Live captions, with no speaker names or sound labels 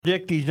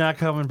Dick, he's not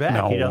coming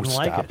back. He doesn't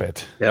like stop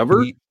it.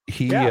 Ever?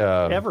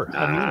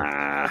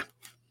 Ever.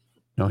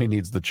 No, he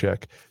needs the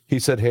check. He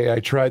said, "Hey, I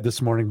tried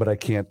this morning, but I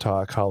can't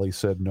talk." Holly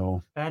said,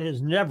 "No." That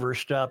has never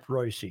stopped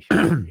Royce.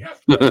 I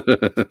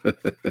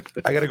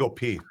got to go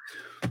pee.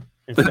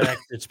 In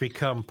fact, it's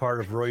become part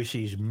of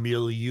Royce's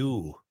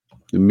milieu.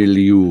 The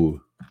milieu.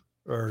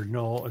 Or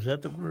no, is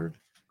that the word?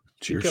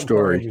 It's your Become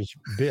story. part of his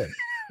bit.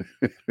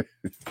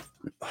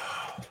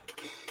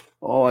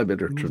 Oh, I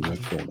better turn my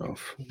phone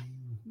off.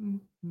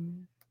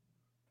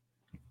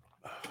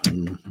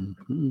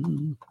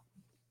 Mm-hmm.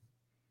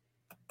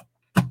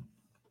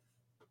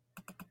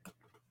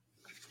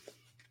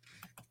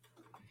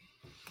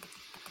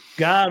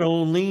 God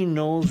only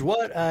knows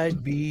what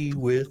I'd be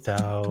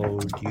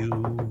without you.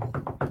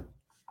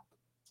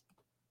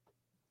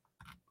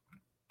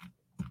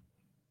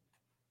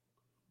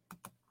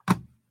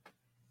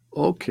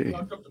 Okay.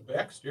 Walked up the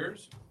back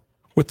stairs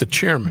with the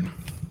chairman.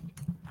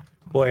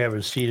 Boy, I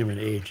haven't seen him in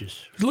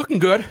ages. He's looking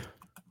good.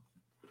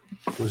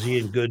 Was he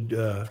in good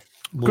mood?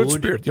 Good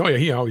spirit. Oh,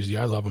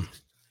 yeah, I love him.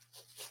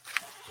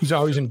 He's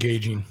always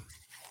engaging.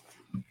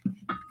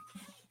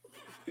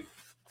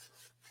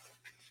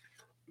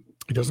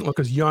 He doesn't look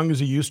as young as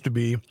he used to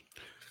be.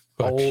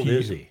 But How old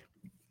is he?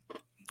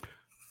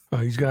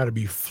 He's got to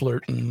be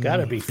flirting. Got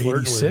to be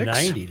flirting 86? with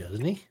 90,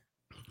 doesn't he?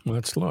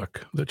 Let's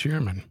look. The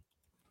chairman.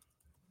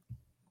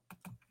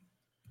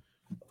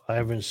 I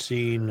haven't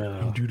seen.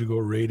 I'm due to go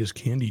raid his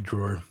candy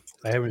drawer.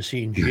 I haven't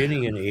seen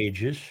Ginny in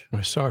ages.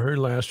 I saw her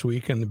last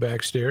week in the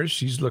back stairs.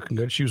 She's looking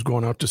good. She was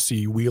going out to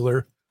see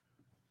Wheeler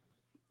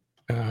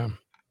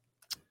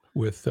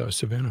with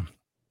Savannah.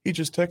 He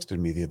just texted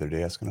me the other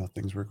day asking how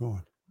things were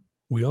going.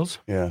 Wheels?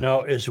 Yeah.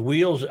 Now, is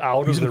Wheels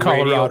out He's of in the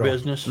radio Colorado.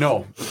 business?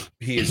 No,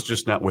 he is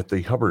just not with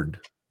the Hubbard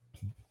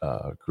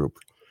group.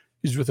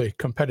 He's with a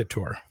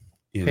competitor.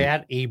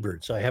 Pat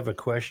Eberts, I have a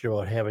question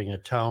about having a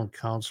town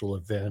council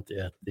event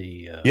at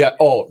the. Yeah.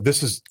 Oh,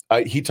 this is.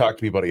 He talked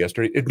to me about it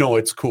yesterday. No,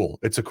 it's cool.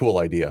 It's a cool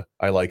idea.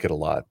 I like it a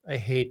lot. I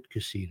hate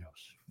casinos.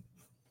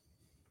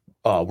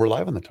 We're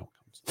live on the town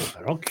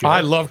council. I don't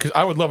care.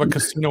 I would love a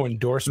casino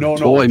endorsement.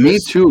 No, Boy, me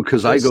too,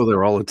 because I go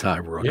there all the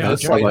time, Roy. Yeah,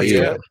 That's This how I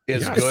idea am.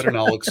 is good, and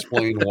I'll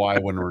explain why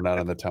when we're not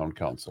on the town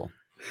council.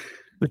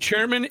 The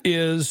chairman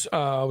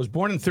was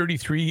born in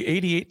 33,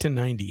 88 to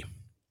 90.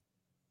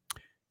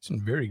 It's in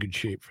very good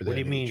shape for that. What do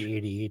you mean, age.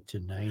 88 to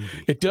 90?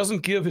 It doesn't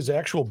give his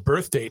actual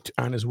birth date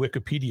on his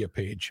Wikipedia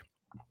page.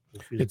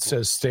 It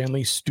says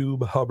Stanley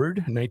Stube Hubbard,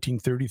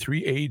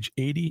 1933, age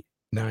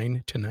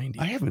 89 to 90.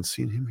 I haven't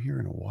seen him here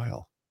in a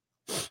while.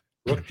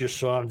 Look, just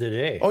saw him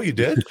today. Oh, you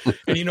did?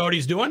 And you know what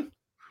he's doing?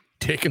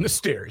 Taking the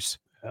stairs.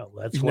 Well,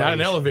 that's He's why not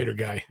an elevator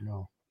guy.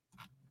 No.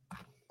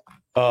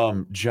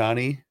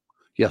 Johnny,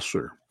 Yes,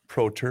 sir.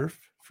 Pro Turf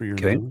for your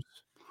Okay. news.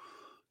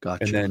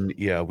 Gotcha. And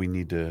then, we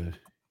need to,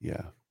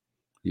 yeah.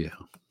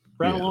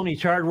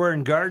 Fratelloni's Hardware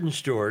and Garden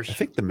Stores. I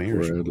think the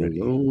mayor's ready.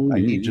 I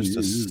need just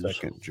a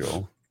second,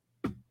 Joe.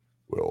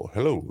 Well,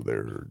 hello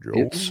there,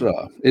 Joe.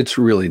 It's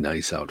really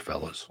nice out,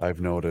 fellas.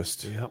 I've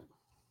noticed. Yep.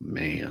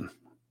 Man.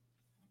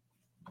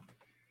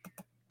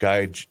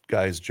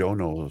 Guys Joe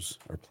knows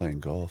are playing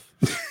golf.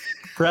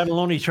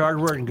 Fratelloni's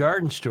Hardware and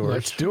Garden Stores.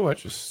 Let's do it.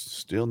 Just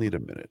still need a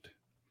minute.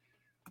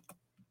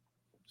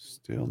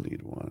 Still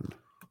need one.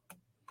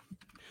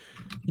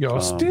 You're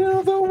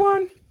still the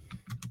one.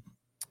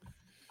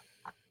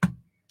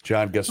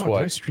 John, guess Did I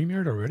what?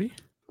 StreamYard already?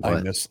 I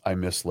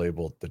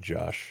mislabeled the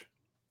Josh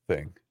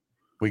thing.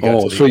 We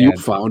got to the So you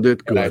end, found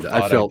it? and Good. I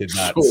thought felt did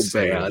not so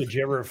say bad. it. Did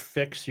you ever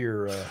fix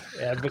your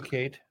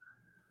Advocate?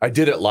 I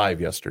did it live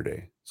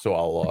yesterday, so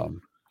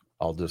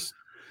I'll just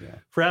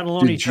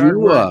Fratelloni's Did you?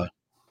 Hardware.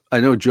 I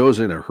know Joe's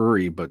in a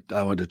hurry, but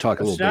I wanted to talk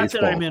a It's little not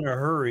baseball. that I'm in a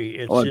hurry.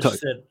 It's Oh, just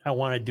that I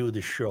want to do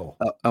the show.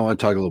 I want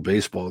to talk a little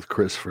baseball with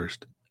Chris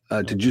first.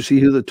 Did you see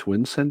who the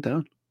Twins sent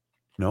down?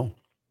 no.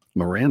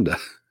 Miranda.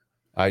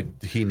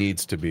 He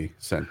needs to be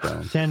sent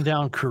down. Send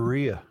down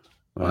Korea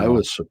I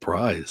was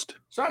surprised.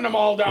 Send them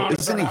all down.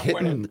 Isn't he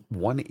hitting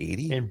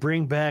 180? and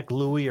bring back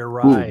Louis Who,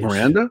 Arise.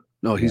 Miranda?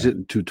 No, he's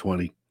hitting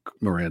 220.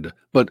 Miranda,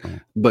 but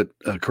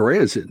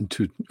Correa's hitting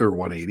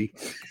 180.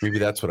 Maybe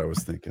that's what I was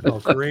thinking. No,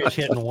 Korea's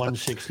hitting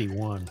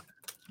 161.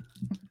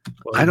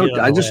 Well, I don't- he did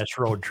on I the just- last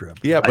road trip.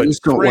 Yeah, I but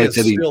just don't Correa's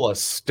like that he- still a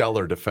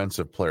stellar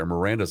defensive player.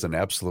 Miranda's an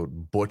absolute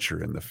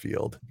butcher in the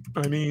field.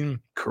 I mean,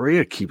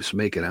 Correa keeps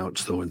making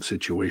outs though in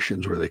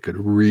situations where they could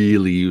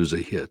really use a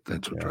hit.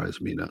 That's what Yeah.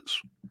 drives me nuts.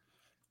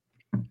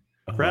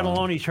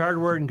 Fratelloni's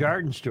Hardware and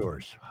Garden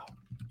Stores.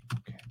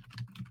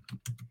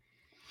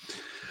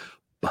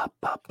 Ba,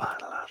 ba, ba,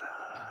 da, da.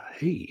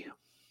 Hey,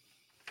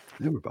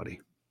 everybody.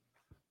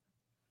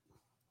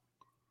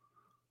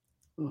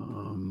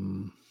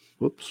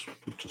 Whoops.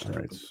 Just All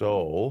right,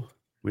 so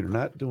we're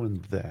not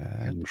doing that.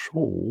 And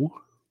so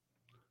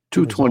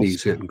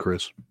 220's hitting,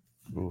 Chris.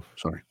 Oof.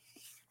 Sorry.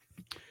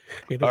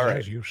 it is All right.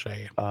 as you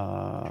say.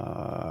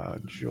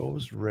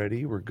 Joe's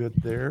ready. We're good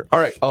there. All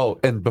right. Oh,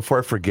 and before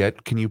I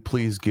forget, can you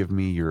please give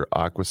me your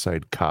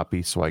Aquaside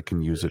copy so I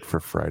can use it for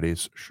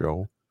Friday's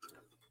show?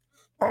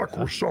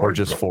 Or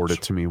just forward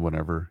it to me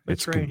whenever.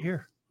 It's right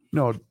here.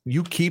 No,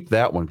 you keep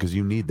that one because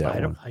you need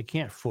that one. I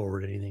can't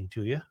forward anything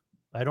to you.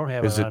 I don't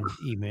have Is it it- on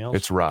emails.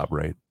 It's Rob,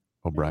 right?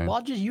 O'Brien.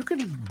 Well, you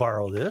can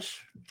borrow this.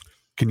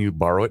 Can you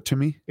borrow it to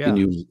me? Yeah.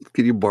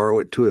 Can you borrow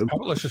it to him? How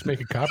about let's just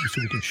make a copy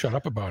so we can shut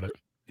up about it?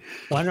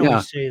 Why don't Yeah.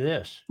 we say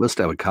this? Let's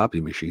have a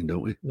copy machine,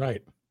 don't we?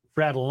 Right.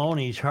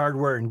 Fratelloni's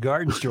Hardware and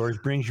Garden Stores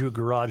brings you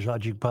Garage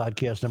Logic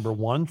Podcast number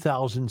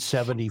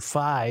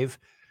 1075,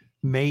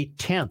 May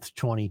 10th,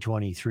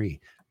 2023.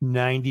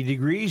 90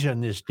 degrees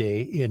on this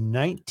day in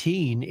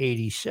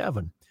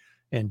 1987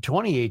 and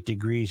 28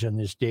 degrees on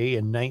this day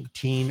in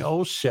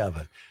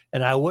 1907.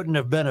 And I wouldn't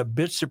have been a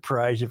bit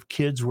surprised if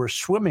kids were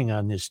swimming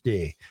on this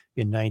day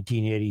in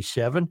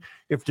 1987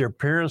 if their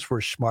parents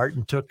were smart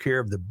and took care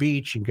of the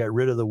beach and got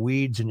rid of the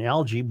weeds and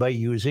algae by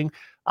using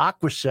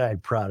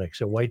Aquacide products.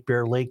 A White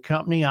Bear Lake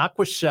company,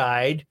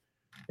 Aquacide,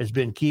 has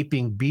been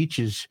keeping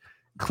beaches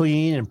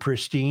clean and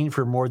pristine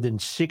for more than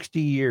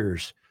 60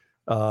 years.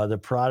 The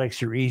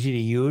products are easy to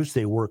use.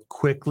 They work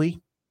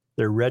quickly.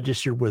 They're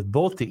registered with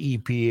both the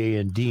EPA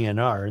and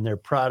DNR, and their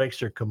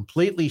products are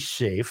completely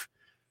safe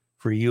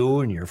for you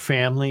and your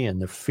family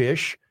and the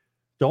fish.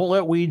 Don't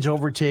let weeds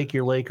overtake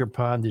your lake or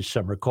pond this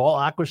summer. Call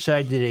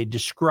Aquacide today.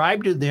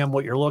 Describe to them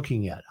what you're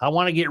looking at. I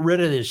want to get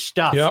rid of this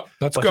stuff. Yep.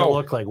 Let's What's it go.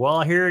 look like?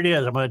 Well, here it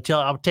is.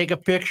 I'll take a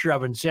picture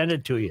of it and send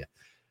it to you.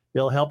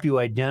 They'll help you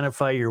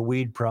identify your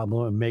weed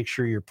problem and make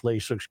sure your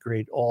place looks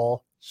great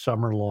all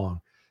summer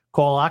long.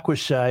 Call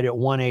Aquacide at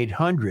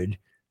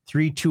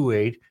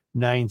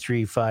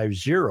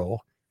 1-800-328-9350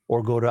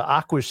 or go to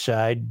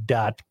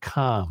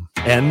aquacide.com.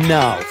 And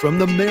now, from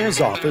the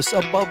mayor's office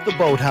above the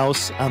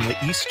boathouse on the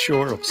east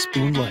shore of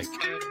Spoon Lake,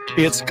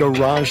 it's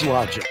Garage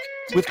Logic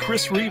with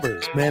Chris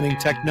Reavers manning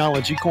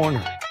Technology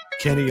Corner,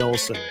 Kenny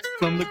Olson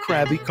from the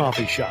Krabby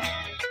Coffee Shop,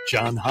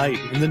 John Height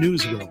in the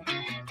newsroom,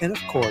 and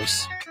of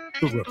course,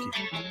 the rookie.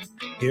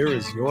 Here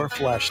is your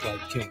flashlight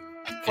king,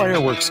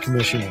 fireworks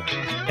commissioner,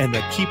 and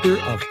the keeper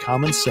of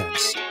common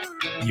sense,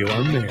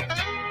 your mayor,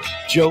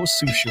 Joe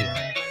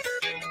Sushiro.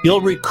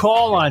 You'll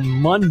recall on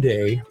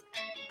Monday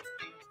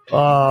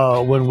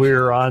when we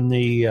were on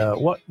the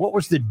what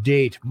was the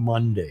date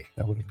Monday?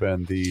 That would have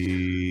been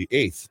the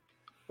 8th.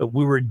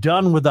 We were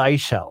done with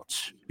ice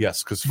outs.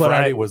 Yes, because But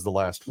Friday I- was the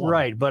last one.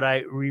 Right, but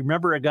I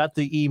remember I got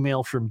the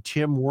email from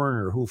Tim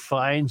Werner, who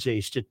finds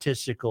a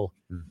statistical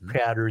Mhm.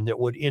 pattern that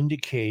would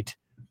indicate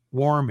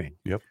warming.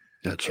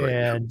 That's right.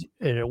 And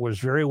it was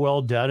very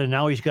well done. And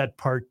now he's got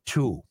part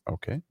 2.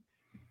 Okay.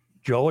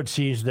 Joe, it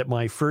seems that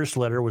my first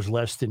letter was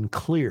less than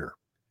clear.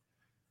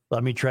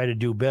 Let me try to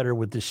do better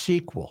with the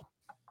sequel.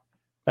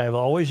 I've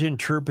always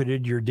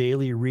interpreted your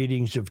daily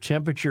readings of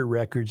temperature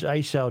records,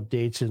 ice out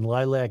dates, and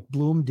lilac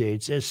bloom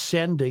dates as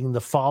sending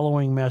the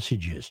following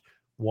messages.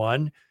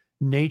 1,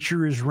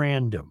 nature is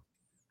random.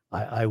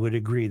 I would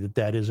agree that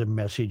that is a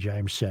message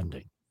I'm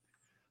sending.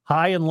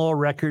 High and low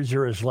records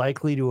are as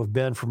likely to have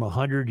been from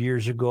 100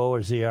 years ago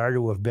as they are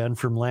to have been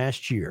from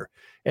last year,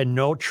 and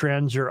no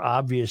trends are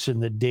obvious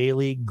in the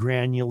daily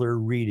granular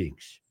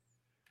readings.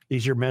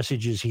 These are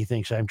messages he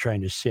thinks I'm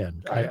trying to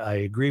send. Okay. I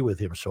agree with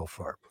him so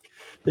far.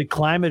 The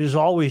climate is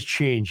always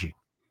changing.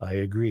 I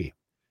agree.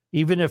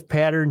 Even if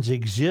patterns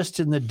exist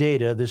in the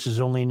data, this is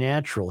only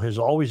natural, has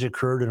always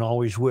occurred and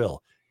always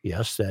will.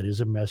 Yes, that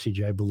is a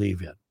message I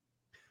believe in.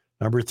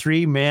 Number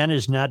 3, man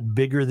is not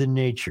bigger than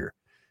nature.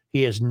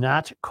 He has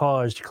not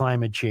caused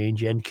climate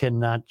change and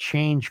cannot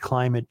change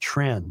climate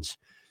trends.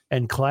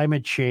 And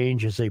climate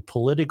change as a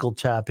political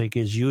topic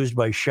is used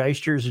by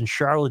shysters and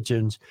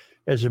charlatans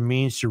as a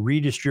means to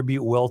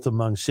redistribute wealth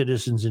among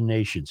citizens and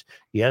nations.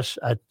 Yes,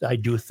 I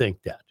do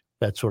think that.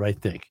 That's what I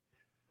think.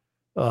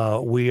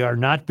 We are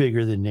not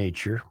bigger than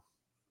nature.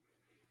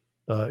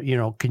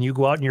 Can you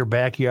go out in your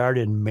backyard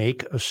and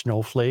make a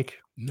snowflake?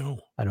 No.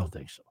 I don't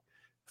think so.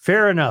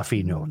 Fair enough,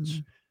 he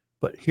notes.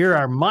 But here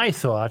are my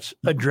thoughts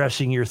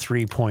addressing your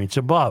 3 points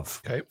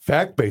above. Okay.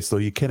 Fact-based, though,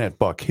 you can at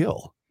Buck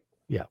Hill.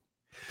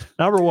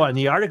 Number 1,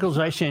 the articles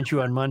I sent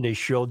you on Monday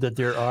showed that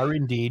there are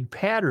indeed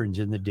patterns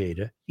in the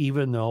data,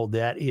 even though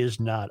that is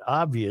not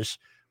obvious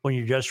when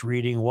you're just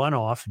reading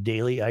one-off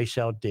daily ice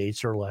out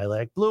dates or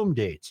lilac bloom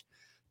dates.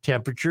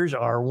 Temperatures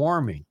are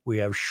warming. We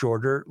have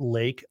shorter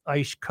lake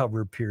ice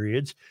cover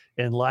periods,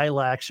 and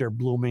lilacs are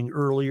blooming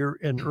earlier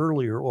and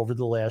earlier over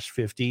the last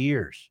 50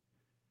 years.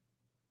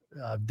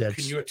 Can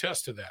you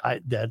attest to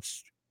that?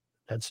 That's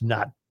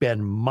not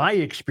been my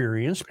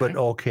experience, but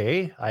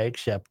okay, I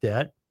accept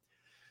that.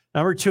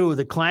 Number 2,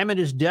 the climate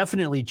is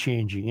definitely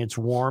changing. It's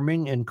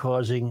warming and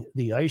causing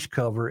the ice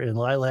cover and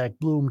lilac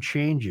bloom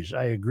changes.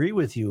 I agree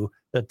with you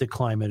that the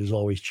climate is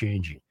always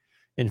changing.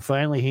 And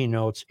finally, he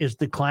notes, is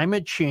the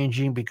climate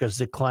changing because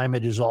the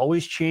climate is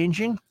always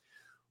changing,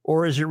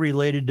 or is it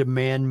related to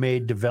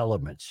man-made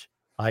developments?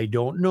 I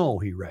don't know,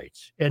 he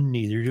writes, and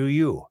neither do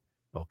you.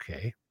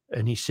 Okay.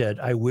 And he said,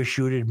 I wish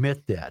you would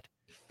admit that.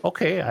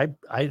 Okay,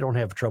 I don't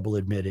have trouble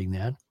admitting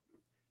that.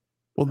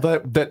 Well,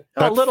 that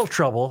A little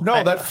trouble.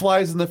 No, that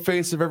flies in the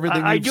face of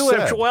everything I you've do said.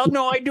 have. Well,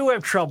 no, I do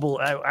have trouble.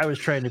 I was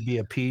trying to be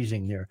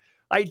appeasing there.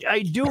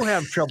 I do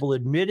have trouble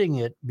admitting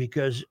it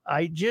because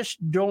I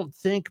just don't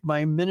think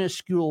my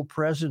minuscule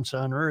presence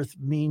on Earth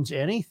means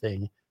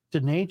anything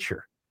to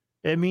nature.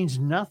 It means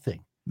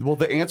nothing. Well,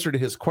 the answer to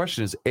his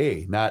question is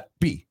A, not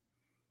B.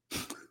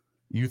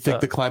 You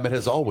think the climate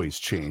has always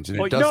changed, and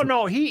it doesn't.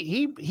 No.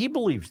 He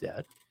believes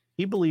that.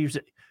 He believes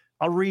it.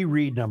 I'll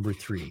reread number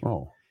 3.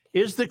 Oh.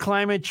 Is the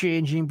climate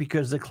changing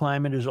because the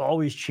climate is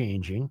always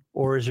changing,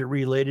 or is it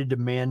related to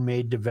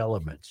man-made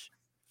developments?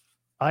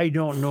 I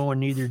don't know, and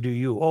neither do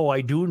you. Oh,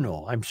 I do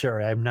know. I'm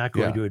sorry. I'm not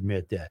going to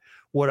admit that.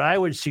 What I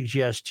would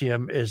suggest,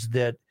 Tim, is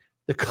that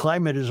the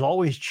climate has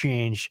always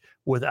changed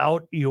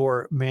without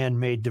your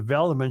man-made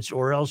developments,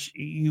 or else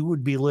you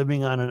would be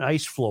living on an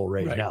ice floe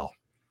right now.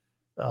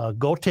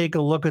 Go take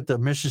a look at the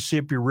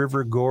Mississippi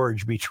River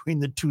Gorge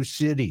between the two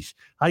cities.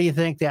 How do you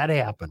think that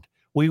happened?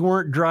 We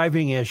weren't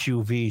driving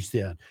SUVs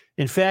then.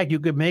 In fact, you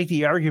could make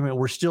the argument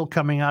we're still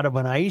coming out of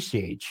an ice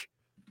age.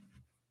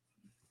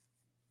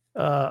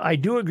 I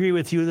do agree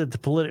with you that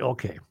the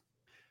okay.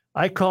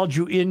 I called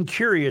you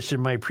incurious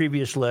in my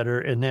previous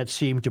letter, and that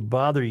seemed to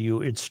bother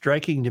you. It's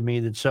striking to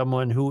me that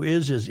someone who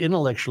is as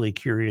intellectually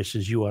curious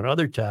as you on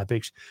other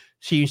topics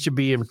seems to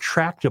be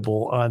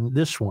intractable on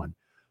this one.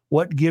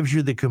 What gives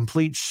you the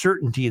complete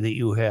certainty that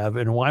you have,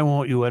 and why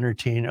won't you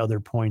entertain other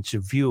points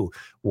of view?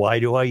 Why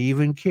do I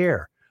even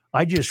care?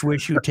 I just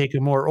wish you'd take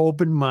a more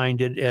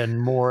open-minded and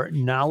more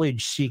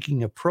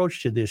knowledge-seeking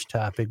approach to this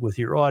topic with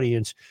your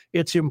audience.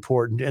 It's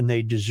important, and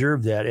they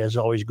deserve that. As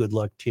always, good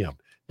luck, Tim.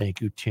 Thank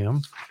you,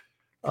 Tim.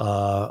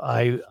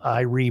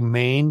 I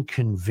remain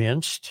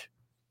convinced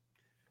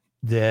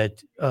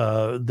that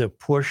the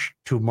push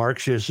to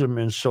Marxism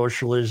and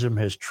socialism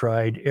has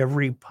tried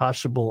every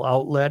possible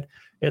outlet,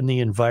 and the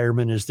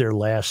environment is their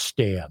last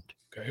stand.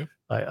 Okay.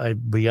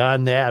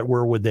 Beyond that,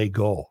 where would they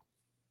go?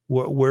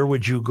 Where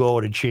would you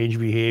go to change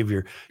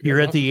behavior? You're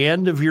at the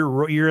end of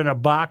you're in a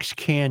box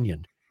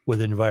canyon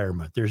with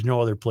environment. There's no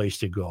other place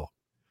to go.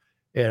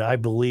 And I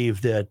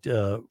believe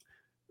that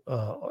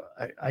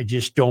I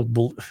just don't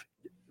believe.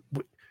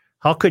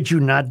 How could you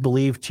not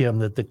believe, Tim,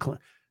 that the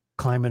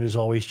climate has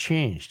always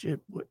changed?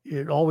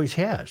 It always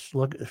has.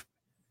 Look.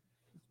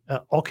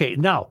 Okay,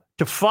 now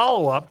to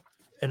follow up,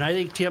 and I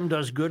think Tim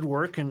does good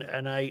work,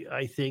 and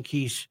I think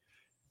he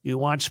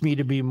wants me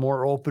to be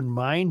more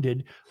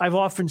open-minded. I've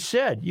often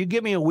said, you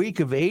give me a week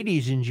of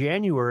 80s in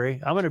January,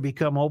 I'm going to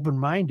become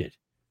open-minded.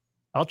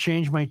 I'll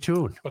change my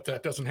tune. But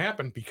that doesn't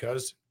happen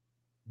because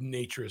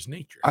nature is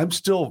nature. I'm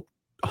still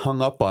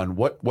hung up on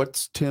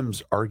what's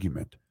Tim's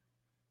argument.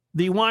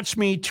 He wants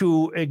me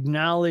to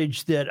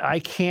acknowledge that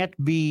I can't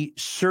be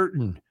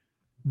certain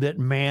that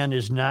man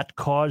is not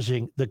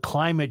causing the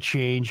climate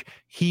change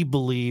he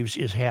believes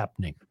is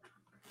happening.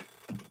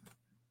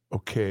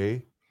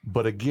 Okay,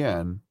 but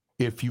again,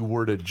 if you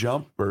were to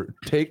jump or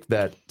take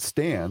that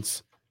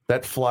stance,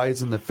 that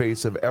flies in the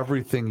face of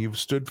everything you've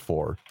stood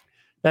for.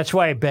 That's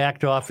why I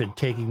backed off at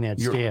taking that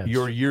stance.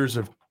 Your years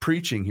of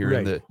preaching here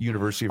in the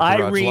University of Garage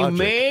Logic. I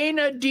remain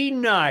a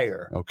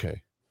denier.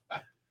 Okay.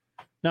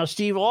 Now,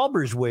 Steve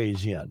Albers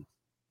weighs in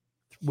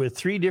with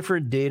 3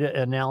 different data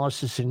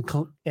analysis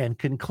and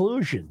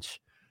conclusions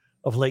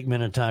of Lake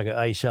Minnetonka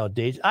ice out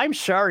dates. I'm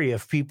sorry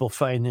if people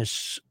find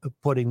this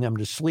putting them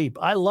to sleep.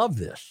 I love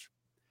this.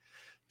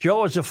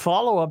 Joe, as a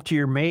follow-up to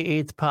your May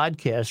 8th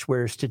podcast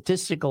where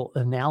statistical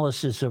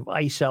analysis of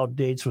ice out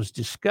dates was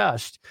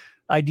discussed,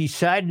 I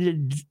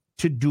decided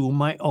to do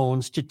my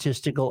own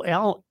statistical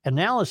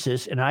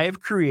analysis, and I have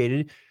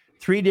created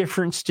 3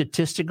 different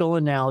statistical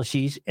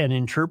analyses and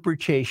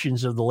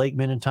interpretations of the Lake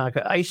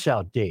Minnetonka ice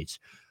out dates,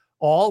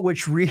 all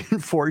which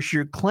reinforce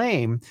your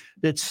claim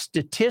that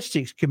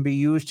statistics can be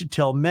used to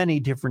tell many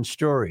different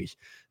stories.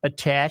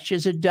 Attached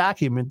is a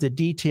document that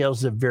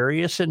details the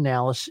various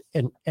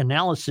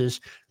analysis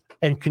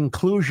and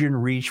conclusion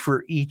reached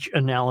for each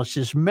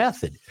analysis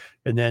method.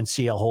 And then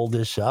see, I'll hold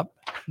this up.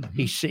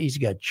 Mm-hmm. He's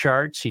got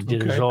charts. He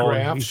did his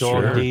own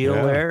deal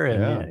there.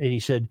 And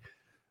he said,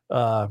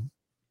 let's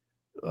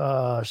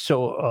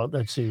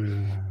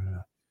see.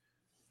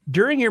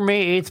 During your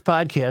May 8th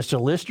podcast, a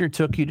listener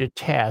took you to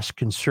task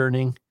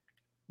concerning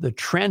the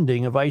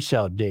trending of ice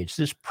out dates.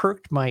 This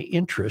perked my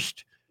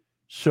interest,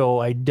 so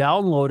I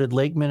downloaded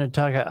Lake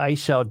Minnetonka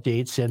ice out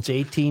dates since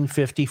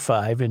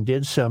 1855 and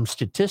did some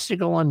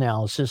statistical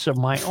analysis of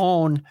my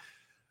own,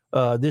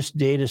 this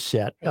data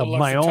set of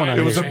my own.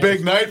 It was a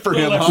big night for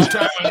him,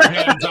 huh?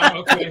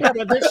 Okay. Yeah,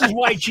 but this is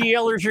why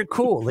GLers are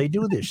cool. They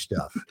do this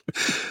stuff.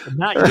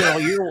 Not,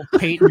 you're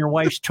painting your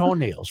wife's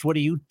toenails. What are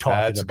you talking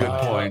about? That's a good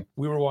point.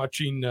 We were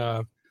watching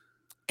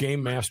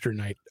Game Master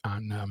Night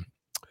on,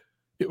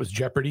 it was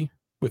Jeopardy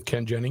with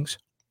Ken Jennings,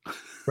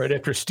 right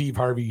after Steve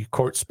Harvey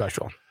court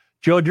special.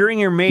 Joe, during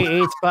your May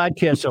 8th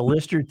podcast, a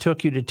listener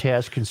took you to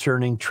task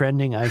concerning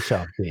trending ice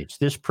out dates.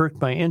 This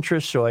perked my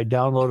interest, so I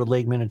downloaded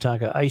Lake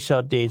Minnetonka ice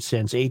out dates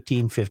since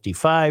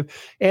 1855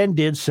 and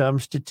did some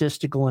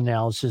statistical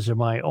analysis of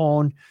my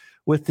own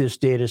with this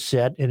data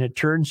set, and it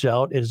turns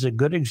out it is a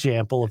good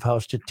example of how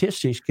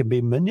statistics can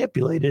be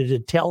manipulated to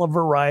tell a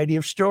variety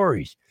of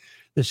stories.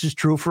 This is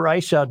true for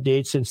ice out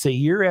dates since the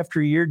year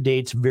after year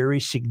dates vary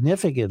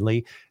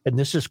significantly, and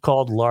this is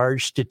called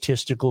large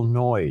statistical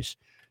noise.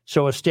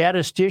 So a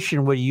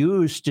statistician would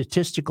use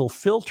statistical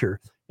filter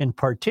and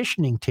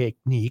partitioning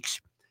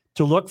techniques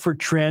to look for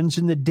trends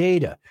in the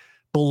data.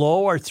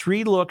 Below are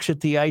 3 looks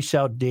at the ice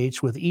out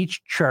dates with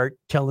each chart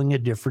telling a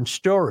different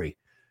story.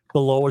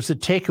 Below is the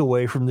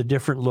takeaway from the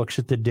different looks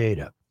at the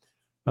data.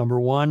 Number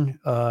 1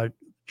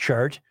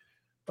 chart.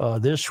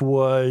 This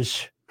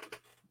was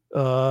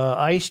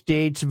ice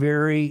dates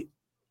vary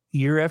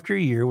year after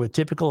year with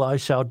typical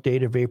ice out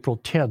date of April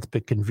 10th,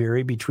 but can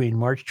vary between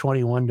March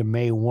 21 to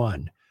May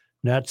 1.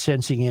 Not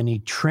sensing any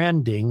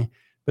trending,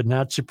 but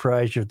not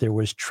surprised if there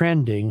was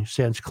trending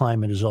since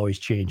climate is always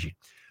changing.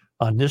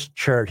 On this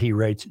chart, he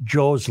writes,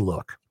 Joe's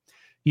look.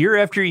 Year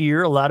after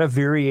year, a lot of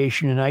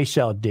variation in ice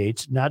out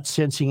dates, not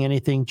sensing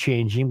anything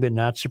changing, but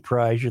not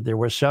surprised if there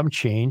was some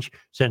change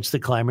since the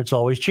climate's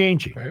always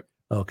changing. Right.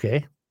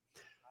 Okay.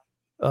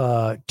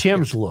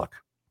 Tim's look.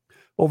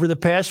 Over the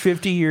past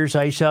 50 years,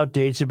 ice out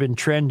dates have been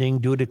trending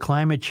due to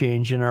climate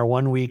change and are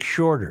 1 week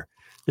shorter.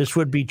 This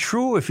would be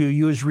true if you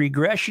use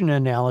regression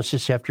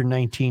analysis after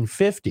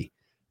 1950.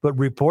 But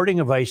reporting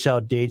of ice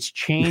out dates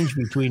changed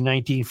between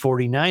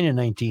 1949 and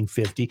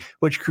 1950,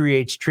 which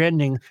creates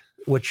trending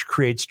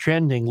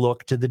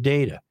look to the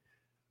data.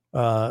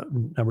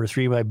 Number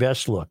 3, my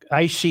best look.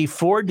 I see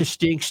 4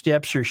 distinct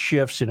steps or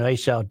shifts in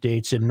ice out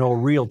dates and no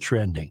real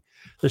trending.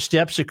 The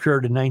steps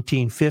occurred in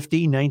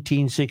 1950,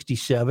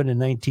 1967, and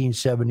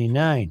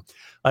 1979.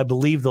 I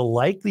believe the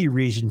likely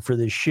reason for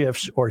the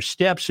shifts or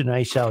steps in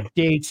ice out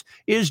dates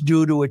is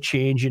due to a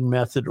change in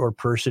method or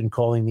person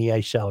calling the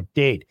ice out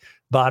date.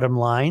 Bottom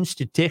line,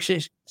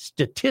 statistics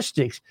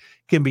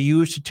can be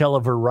used to tell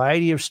a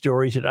variety of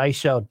stories, and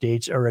ice out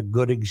dates are a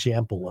good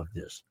example of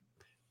this.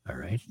 All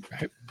right.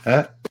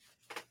 And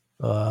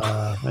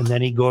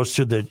then he goes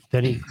through then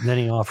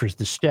he offers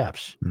the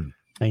steps.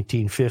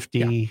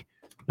 1950.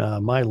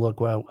 My look.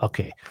 Well,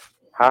 okay.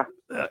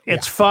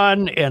 It's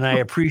fun, and I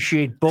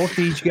appreciate both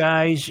these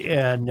guys,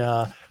 and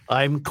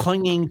I'm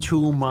clinging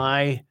to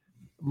my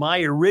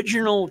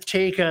original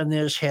take on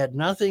this had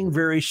nothing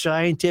very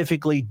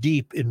scientifically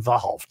deep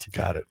involved.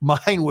 Got it.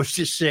 Mine was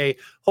to say,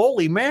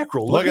 holy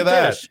mackerel, look at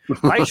that.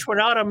 this. Ice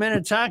went out of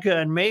Minnetonka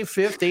on May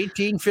 5th,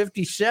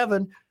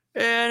 1857,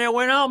 and it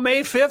went out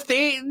May 5th,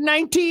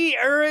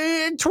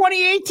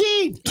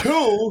 2018.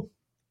 2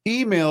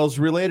 emails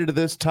related to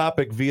this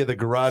topic via the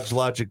Garage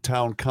Logic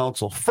Town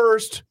Council.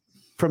 First,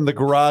 from the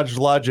Garage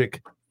Logic's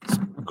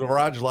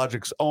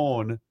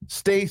own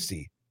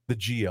Stacy, the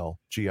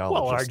geologist.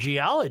 Well, our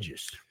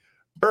geologist.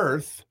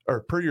 Earth, or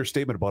per your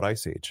statement about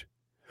Ice Age,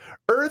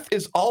 Earth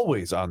is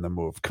always on the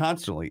move,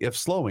 constantly, if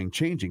slowing,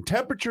 changing.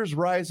 Temperatures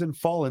rise and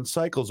fall in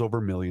cycles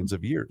over millions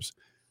of years.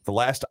 The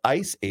last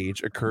ice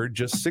age occurred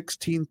just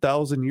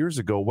 16,000 years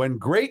ago when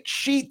great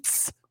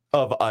sheets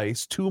of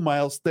ice, 2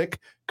 miles thick,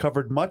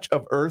 covered much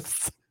of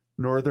Earth's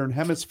northern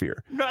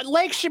hemisphere.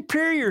 Lake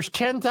Superior's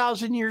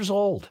 10,000 years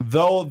old.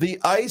 Though the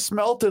ice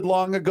melted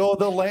long ago,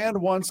 the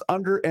land once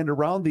under and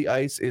around the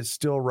ice is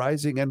still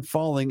rising and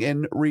falling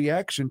in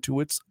reaction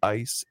to its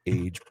ice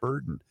age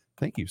burden.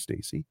 Thank you,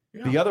 Stacy.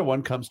 Yeah. The other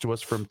one comes to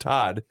us from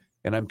Todd,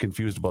 and I'm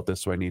confused about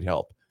this, so I need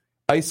help.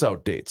 Ice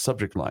out dates,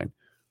 subject line.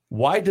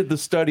 Why did the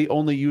study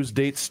only use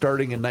dates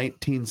starting in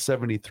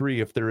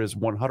 1973 if there is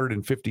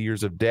 150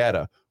 years of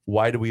data?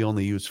 Why do we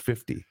only use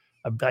 50?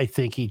 I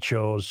think he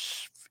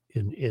chose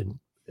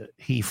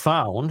he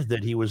found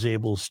that he was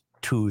able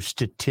to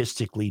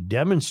statistically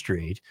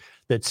demonstrate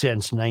that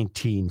since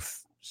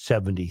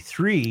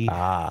 1973,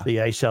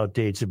 the ice out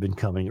dates have been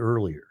coming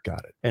earlier.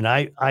 Got it. And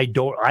I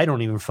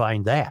don't even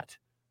find that.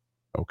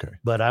 Okay.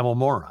 But I'm a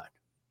moron.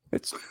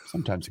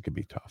 Sometimes it can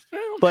be tough.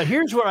 But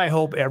here's what I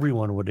hope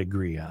everyone would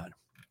agree on.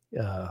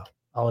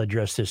 I'll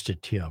address this to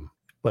Tim,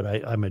 but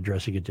I'm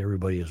addressing it to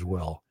everybody as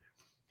well.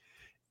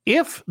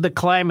 If the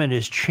climate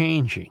is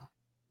changing,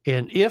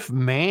 and if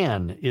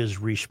man is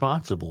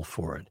responsible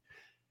for it,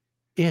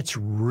 it's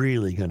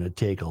really going to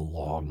take a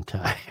long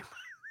time.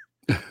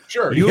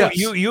 Sure.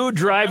 You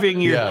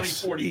driving your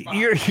Yes.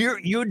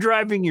 you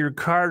driving your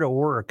car to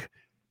work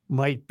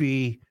might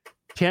be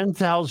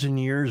 10,000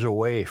 years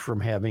away from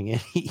having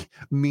any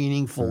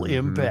meaningful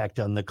impact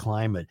on the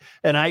climate.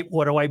 And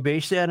what do I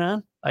base that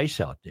on? Ice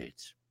out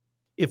dates.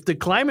 If the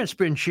climate's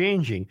been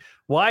changing,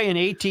 why in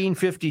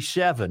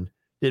 1857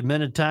 did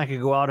Minnetonka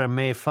go out on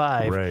May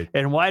 5? Right.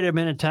 And why did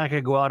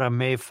Minnetonka go out on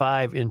May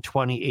 5 in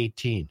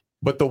 2018?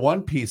 But the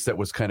one piece that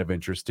was kind of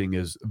interesting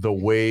is the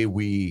way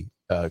we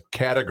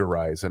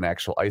categorize an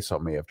actual ice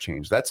out may have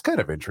changed. That's kind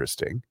of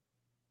interesting.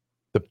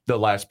 The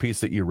last piece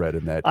that you read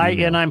in that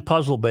email. And I'm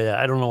puzzled by that.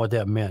 I don't know what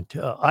that meant.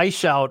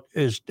 Ice out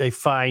is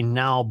defined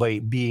now by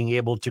being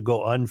able to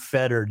go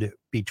unfettered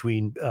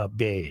between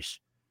bays,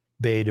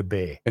 bay to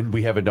bay. And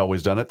we haven't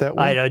always done it that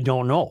way? I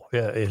don't know.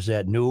 Is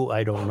that new?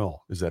 I don't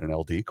know. Is that an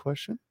LD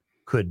question?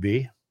 Could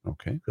be.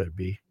 Okay. Could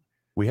be.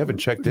 We haven't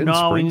checked in.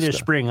 No, we need a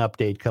spring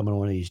update coming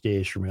one of these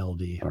days from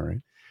LD. All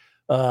right.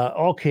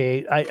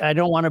 Okay. I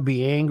don't want to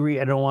be angry.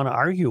 I don't want to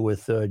argue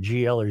with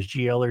GLers.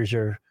 GLers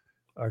are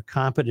are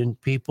competent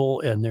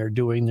people and they're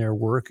doing their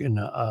work. And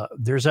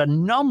there's a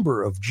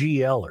number of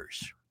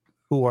GLers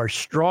who are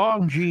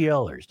strong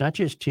GLers, not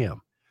just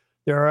Tim.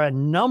 There are a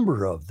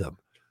number of them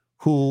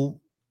who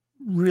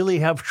really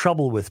have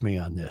trouble with me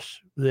on this.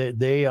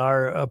 They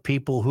are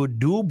people who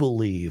do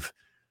believe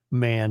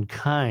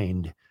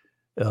mankind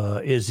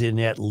is in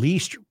at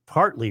least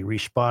partly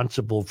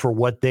responsible for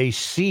what they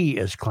see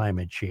as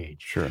climate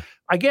change. Sure.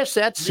 I guess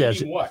that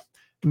says Meaning what?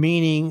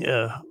 Meaning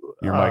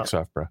Your mic's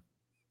off, bro.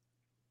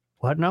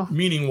 what now?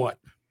 Meaning what?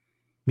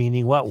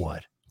 Meaning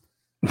what?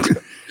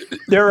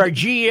 There are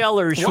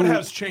GLers What who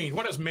has changed?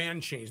 What has man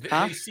changed?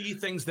 They see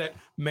things that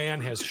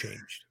man has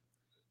changed.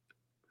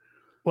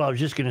 Well, I was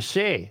just going to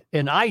say,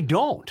 and I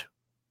don't.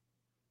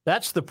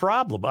 That's the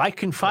problem. I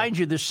can find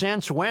you the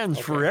sense whens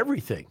for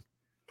everything.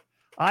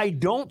 I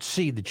don't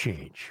see the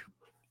change.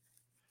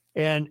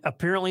 And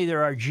apparently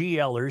there are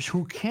GLers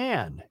who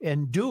can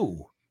and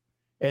do,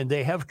 and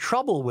they have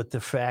trouble with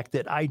the fact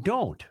that I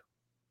don't.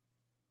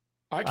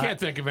 I can't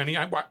think of any.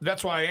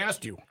 That's why I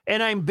asked you.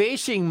 And I'm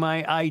basing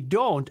my I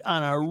don't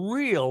on a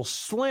real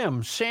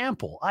slim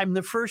sample. I'm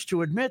the first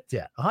to admit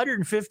that.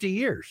 150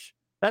 years.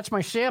 That's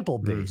my sample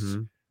base.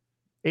 Mhm.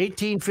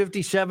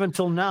 1857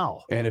 till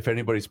now. And if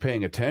anybody's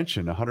paying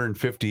attention,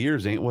 150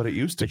 years ain't what it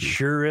used to It be.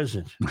 sure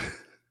isn't.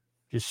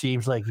 Just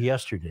seems like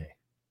yesterday.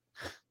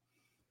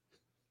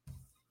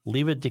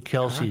 Leave it to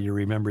Kelsey to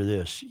remember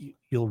this.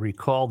 You'll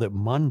recall that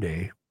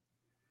Monday,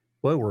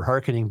 boy, we're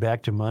hearkening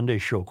back to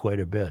Monday's show quite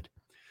a bit.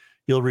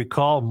 You'll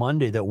recall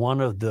Monday that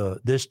one of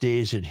the This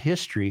Days in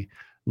History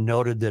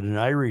noted that an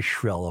Irish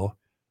fellow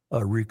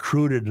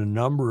recruited a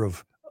number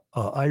of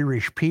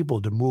Irish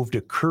people to move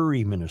to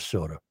Curry,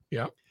 Minnesota.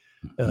 Yeah.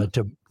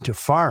 To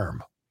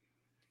farm.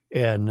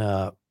 And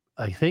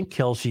I think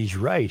Kelsey's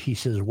right. He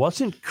says,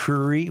 wasn't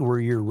Curry where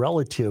your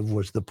relative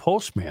was the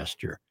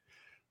postmaster?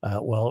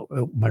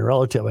 My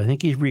relative, I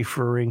think he's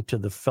referring to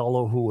the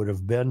fellow who would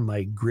have been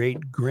my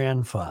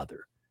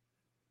great-grandfather.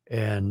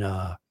 And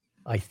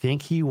I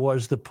think he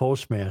was the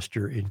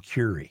postmaster in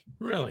Curie.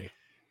 Really?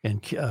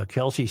 And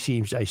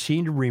Kelsey I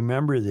seem to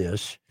remember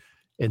this,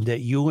 and that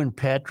you and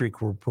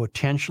Patrick were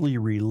potentially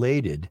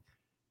related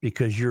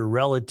because your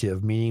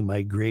relative, meaning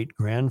my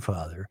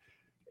great-grandfather,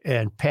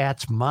 and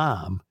Pat's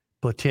mom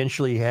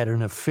potentially had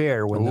an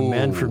affair when the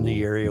men from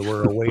the area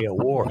were away at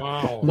war.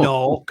 Wow.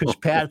 No, because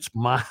Pat's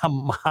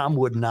mom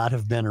would not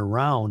have been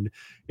around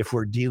if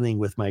we're dealing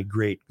with my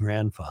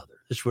great-grandfather.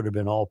 This would have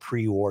been all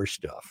pre-war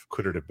stuff.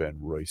 Could it have been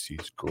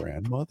Royce's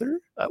grandmother?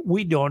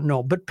 We don't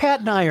know, but Pat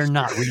and I are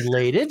not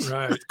related.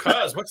 Right.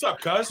 Cuz, what's up,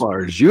 cuz? As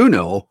far as you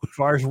know. As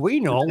far as we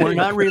know, we're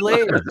not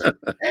related.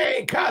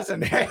 Hey,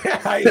 cousin. Hey,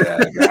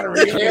 got a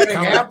reunion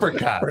coming.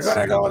 apricots. We're going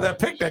to go to the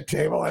picnic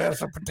table and have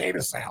some potato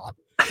salad.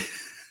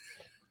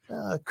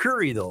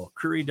 Curry, though.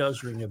 Curry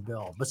does ring a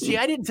bell. But see,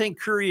 I didn't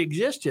think Curry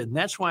existed. And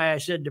that's why I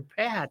said to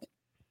Pat,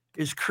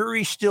 is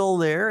Curry still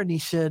there? And he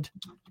said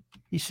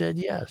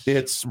yes.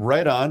 It's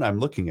right on. I'm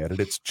looking at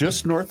it. It's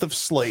just north of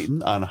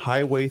Slayton on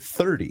Highway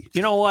 30.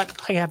 You know what?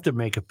 I have to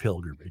make a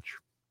pilgrimage.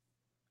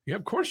 Yeah,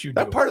 of course you do.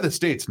 That part of the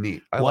state's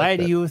neat. Why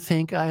do you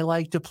think I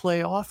like to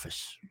play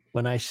office?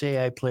 When I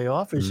say I play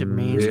office, it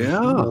means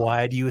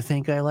why do you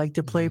think I like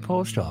to play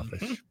post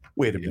office?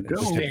 Wait a minute.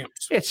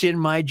 Stamps. It's in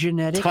my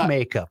genetic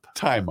makeup.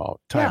 Time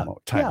out.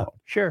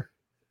 Sure.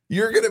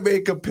 You're going to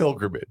make a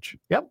pilgrimage.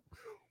 Yep.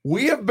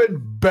 We have been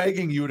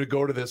begging you to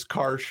go to this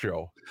car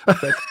show.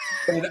 That's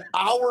an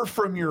hour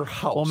from your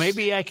house. Well,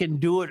 maybe I can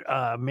do it,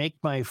 make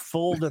my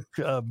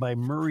my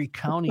Murray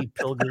County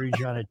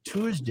pilgrimage on a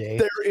Tuesday.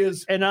 There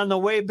is. And on the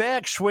way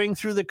back, swing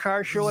through the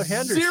car show at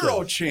Henderson.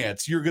 Zero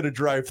chance you're going to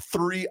drive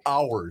 3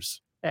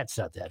 hours. That's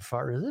not that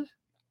far, is it?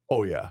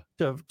 Oh, yeah.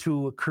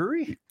 To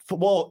Curry?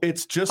 Well,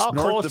 it's just How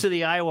north close to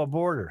the Iowa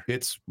border?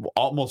 It's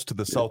almost to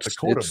the South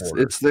Dakota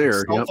border. It's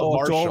there. South of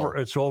Marshall.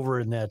 It's over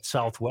in that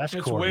southwest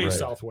It's corner. way right?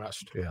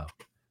 southwest. Yeah.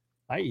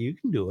 You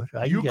can do it.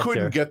 You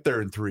couldn't get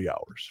there in 3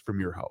 hours from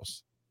your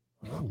house.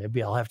 Well,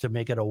 maybe I'll have to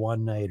make it a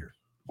one-nighter.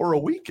 Or a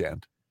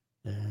weekend.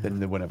 Then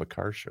they wouldn't have a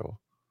car show.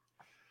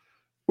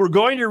 We're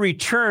going to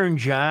return,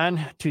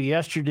 John, to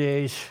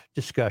yesterday's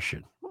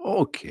discussion.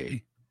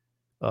 Okay.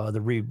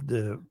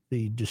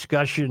 The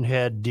discussion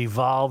had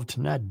evolved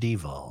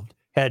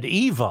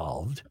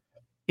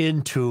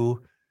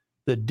into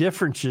the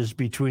differences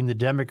between the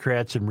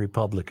Democrats and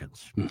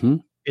Republicans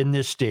in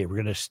this state.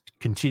 We're going to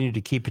continue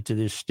to keep it to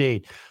this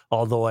state,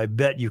 although I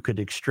bet you could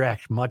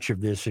extract much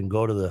of this and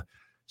go to the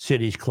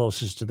cities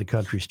closest to the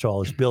country's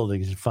tallest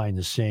buildings and find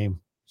the same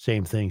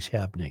things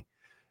happening.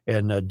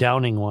 And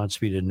Downing wants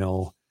me to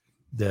know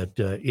that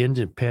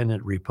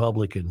independent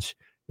Republicans,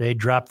 they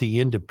dropped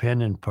the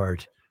independent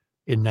part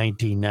in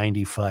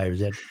 1995. Is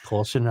that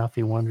close enough?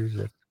 He wonders.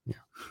 Yeah,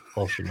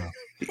 close enough.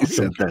 He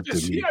said that to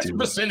me Yes, too.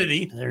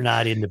 vicinity. They're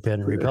not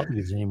independent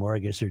Republicans anymore. I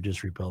guess they're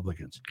just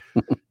Republicans.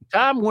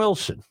 Tom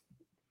Wilson.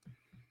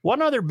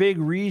 One other big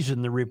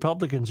reason the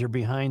Republicans are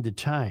behind the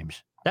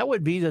times, that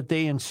would be that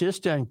they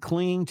insist on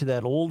clinging to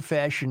that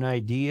old-fashioned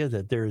idea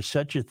that there is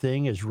such a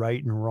thing as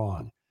right and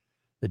wrong.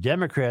 The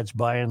Democrats,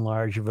 by and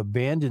large, have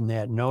abandoned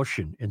that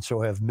notion and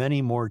so have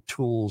many more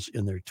tools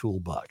in their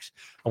toolbox.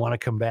 I want to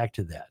come back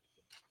to that.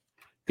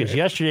 Because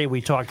yesterday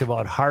we talked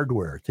about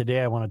hardware.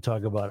 Today I want to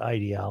talk about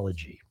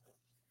ideology.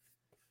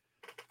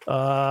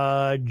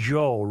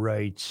 Joe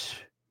writes,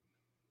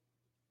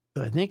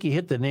 I think he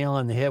hit the nail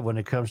on the head when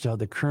it comes to how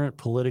the current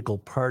political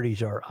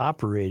parties are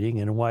operating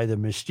and why the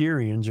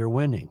Mysterians are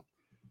winning.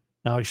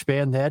 Now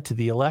expand that to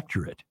the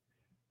electorate.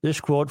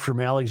 This quote from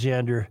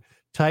Alexander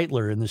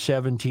Tytler in the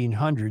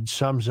 1700s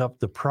sums up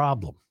the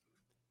problem.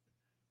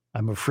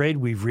 I'm afraid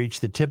we've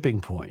reached the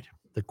tipping point.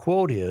 The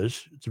quote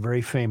is, it's a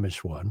very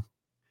famous one,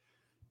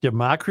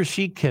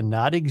 democracy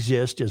cannot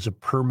exist as a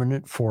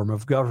permanent form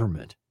of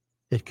government.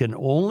 It can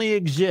only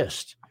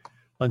exist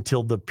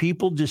until the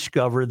people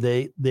discover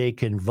they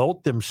can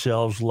vote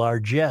themselves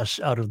largesse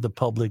out of the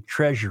public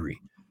treasury.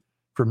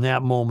 From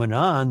that moment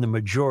on, the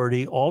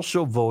majority also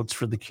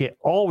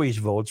always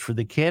votes for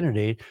the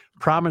candidate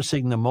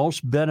promising the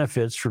most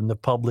benefits from the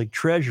public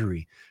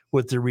treasury,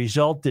 with the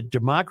result that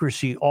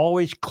democracy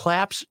always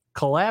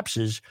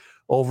collapses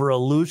over a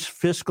loose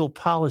fiscal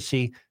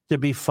policy to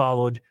be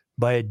followed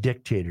by a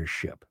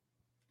dictatorship.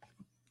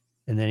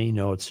 And then he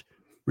notes,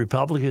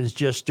 Republicans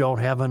just don't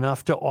have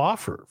enough to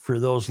offer for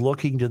those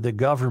looking to the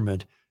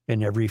government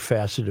in every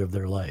facet of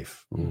their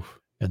life. Oof.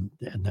 And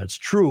that's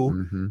true.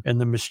 Mm-hmm.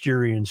 And the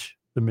Mysterians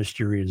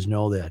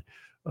know that.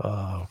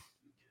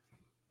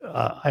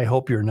 I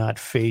hope you're not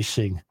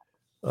facing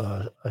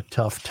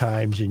tough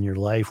times in your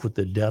life with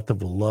the death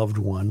of a loved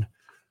one.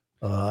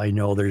 I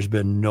know there's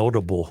been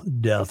notable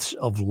deaths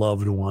of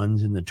loved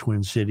ones in the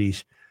Twin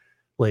Cities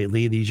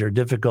lately. These are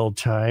difficult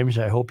times.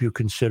 I hope you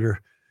consider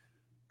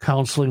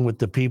counseling with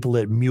the people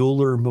at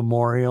Mueller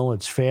Memorial.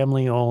 It's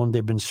family owned.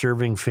 They've been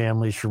serving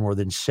families for more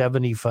than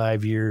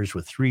 75 years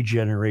with 3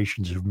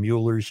 generations of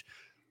Muellers.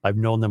 I've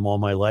known them all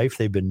my life.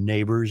 They've been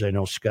neighbors. I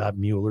know Scott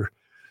Mueller,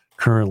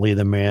 currently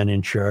the man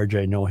in charge.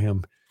 I know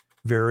him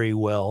very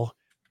well.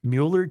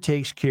 Mueller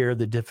takes care of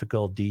the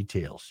difficult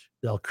details.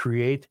 They'll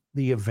create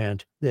the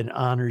event that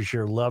honors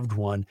your loved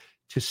one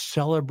to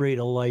celebrate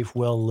a life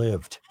well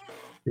lived.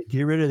 They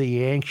get rid of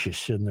the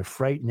anxious and the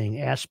frightening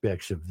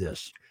aspects of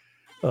this.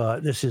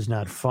 This is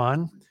not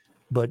fun,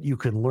 but you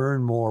can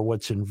learn more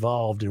what's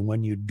involved. And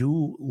when you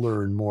do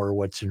learn more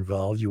what's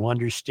involved, you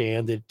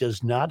understand that it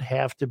does not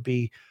have to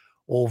be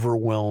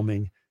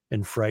overwhelming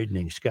and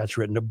frightening. Scott's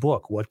written a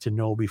book, What to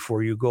Know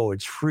Before You Go.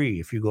 It's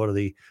free. If you go to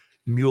the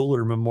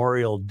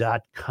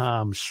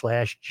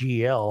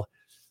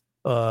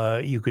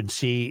MuellerMemorial.com/GL, you can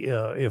see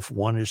if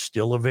one is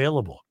still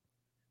available.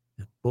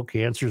 The book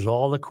answers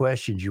all the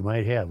questions you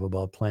might have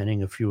about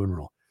planning a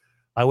funeral.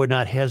 I would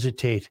not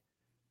hesitate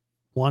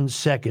 1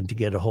 second to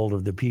get a hold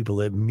of the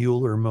people at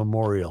Mueller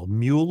Memorial,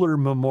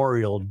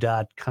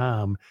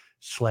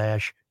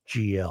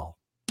 MuellerMemorial.com/GL.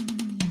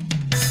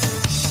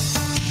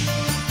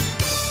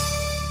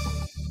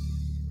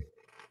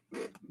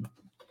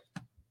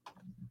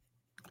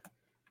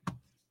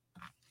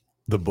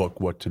 The book,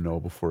 What to Know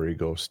Before You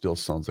Go, still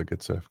sounds like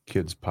it's a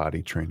kid's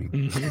potty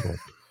training book.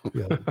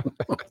 Yeah.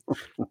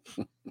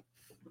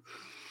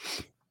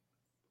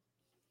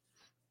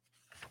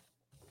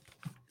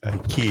 I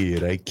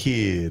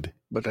kid.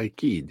 But I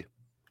keyed.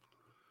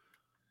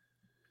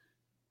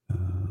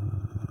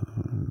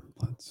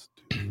 Let's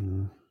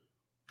do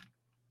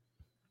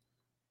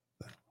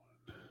that one.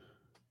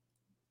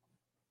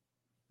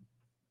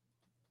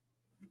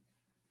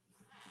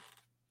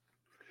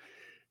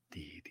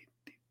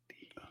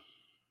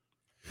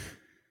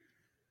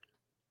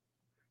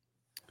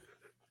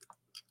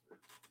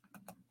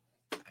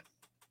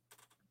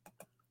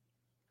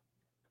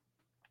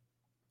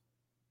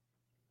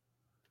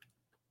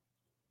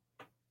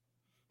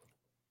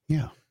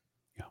 Yeah.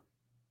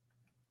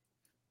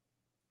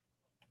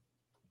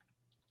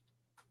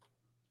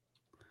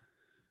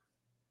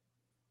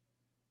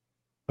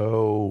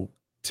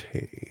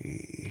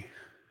 Okay.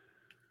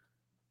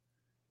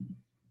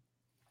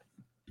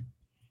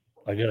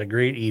 I got a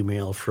great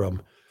email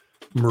from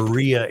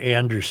Maria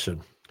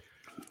Anderson.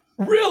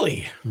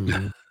 Really?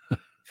 Mm-hmm.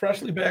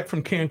 Freshly back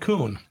from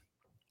Cancun.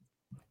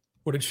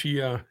 What did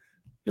she?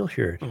 You'll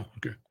hear it. Oh,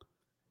 okay.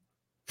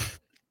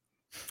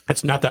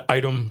 That's not the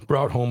item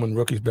brought home in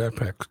Rookie's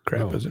backpack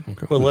crap, No. is it?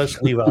 Okay. Well,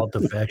 let's leave out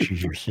the fact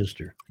she's your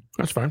sister.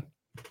 That's fine.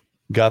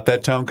 Got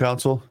that, town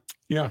council?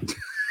 Yeah.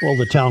 Well,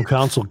 the town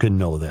council can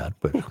know that,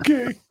 but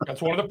Okay.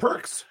 That's one of the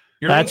perks.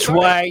 You're that's inside.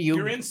 why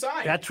You're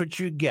inside. That's what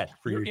you get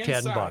for You're your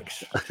inside.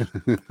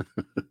 $10.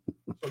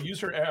 So use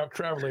her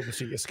travel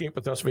agency, Escape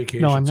With Us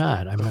Vacation. No, I'm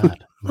not.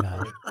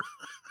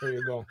 There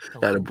you go.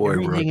 That a boy,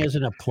 Everything Rook.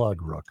 isn't a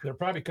plug, Rook. They're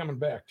probably coming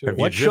back too. Have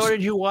you What just- show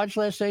did you watch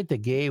last night? The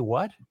gay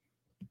what?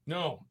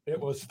 No, it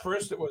was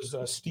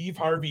Steve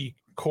Harvey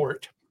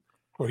Court.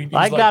 Where he was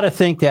I like- got to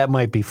think that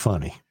might be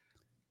funny.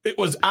 It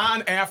was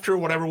on after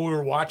whatever we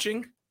were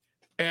watching,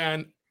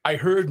 and I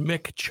heard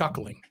Mick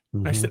chuckling. I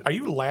Mhm. said, "Are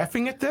you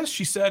laughing at this?"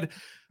 She said,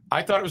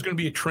 "I thought it was going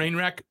to be a train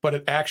wreck, but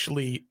it's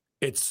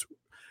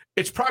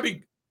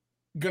probably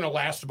going to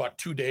last about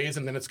 2 days,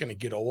 and then it's going to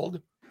get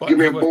old." Give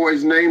me a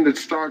boy's name that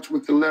starts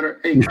with the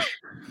letter H.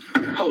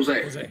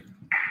 Jose. Jose.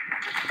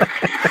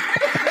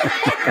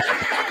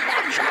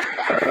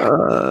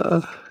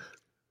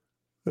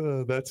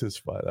 That's his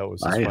spot. That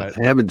was his I spot.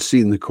 haven't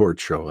seen the court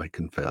show, I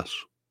confess.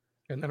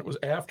 And then it was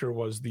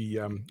the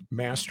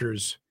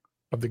Masters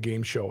of the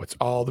game show. It's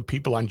all the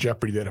people on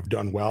Jeopardy that have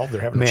done well.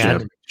 They're having a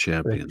tournament. The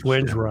Champions.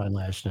 Twins were on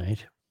last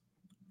night.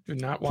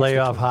 Did not watch the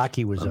Playoff Twins.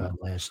 hockey was on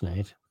last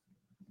night.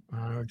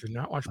 Did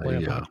not watch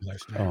playoff hockey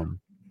last night.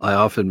 I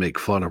often make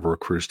fun of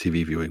recruiters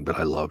TV viewing, but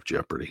I love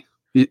Jeopardy.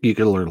 You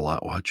can learn a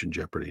lot watching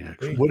Jeopardy,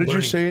 actually. What did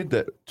you say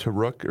that to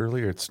Rook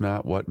earlier? It's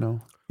not what? No,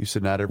 you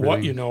said not everything.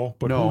 What you know,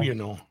 but No. who you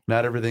know.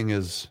 Not everything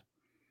is.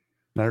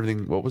 Not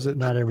everything. What was it?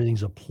 Not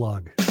everything's a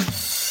plug.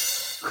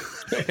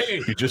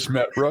 Hey, You just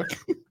met Rook.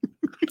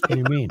 What do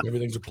you mean?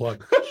 everything's a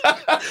plug.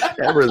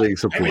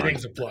 Everything's a plug.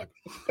 Everything's a plug.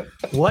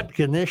 What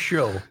can this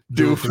show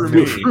Do for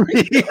me.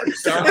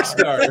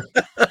 Star.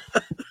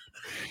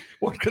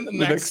 What can the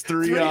next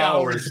 3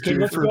 hours Okay, do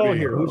let's for go me?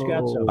 here. Who's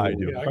got some? I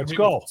do. Yeah, I Let's can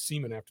go. meet with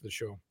Seaman after the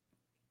show.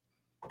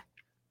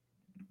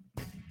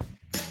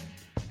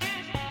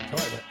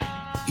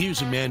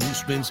 Here's a man who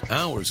spends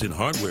hours in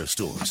hardware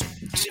stores,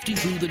 sifting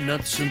through the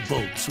nuts and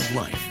bolts of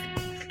life.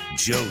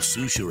 Joe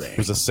Souchere. It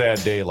was a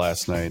sad day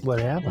last night. What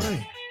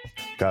happened?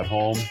 Got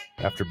home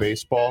after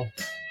baseball.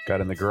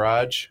 Got in the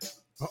garage.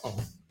 Uh-oh.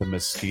 The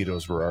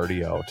mosquitoes were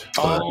already out.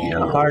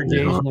 Hard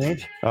days,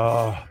 Nate.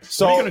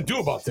 So What are you going to do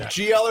about that?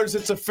 GLers,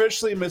 it's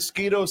officially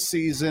mosquito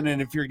season,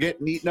 and if you're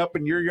getting eaten up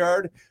in your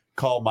yard,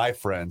 call my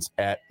friends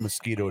at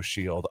Mosquito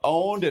Shield.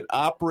 Owned and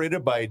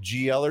operated by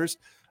GLers,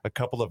 a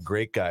couple of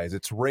great guys.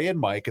 It's Ray and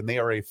Mike, and they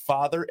are a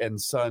father and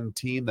son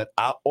team that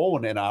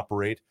own and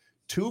operate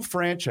 2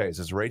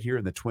 franchises right here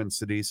in the Twin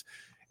Cities,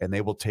 and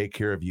they will take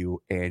care of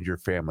you and your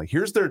family.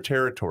 Here's their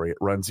territory. It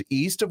runs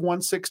east of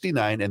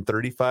 169 and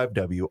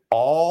 35W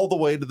all the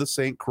way to the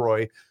St.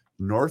 Croix,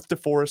 north to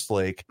Forest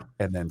Lake,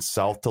 and then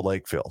south to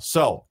Lakeville.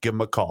 So give them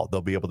a call.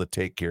 They'll be able to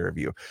take care of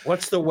you.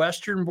 What's the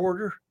western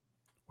border?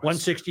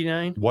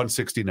 169?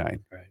 169.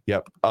 Right.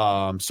 Yep.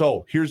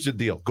 So here's the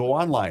deal. Go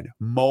online,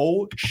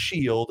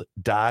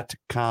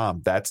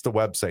 moshield.com. That's the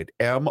website,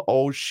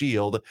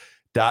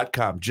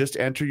 moshield.com. Just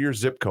enter your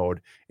zip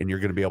code and you're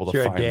going to be able to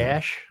Is there find a them.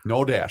 dash?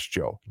 No dash,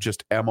 Joe.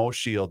 Just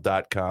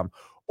moshield.com.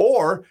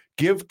 Or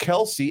give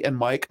Kelsey and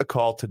Mike a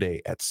call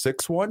today at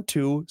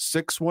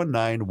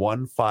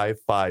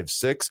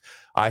 612-619-1556.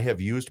 I have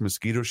used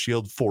Mosquito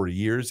Shield for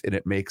years, and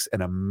it makes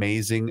an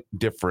amazing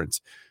difference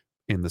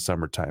in the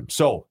summertime.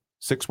 So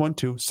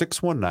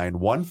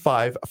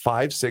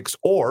 612-619-1556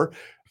 or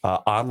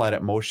online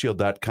at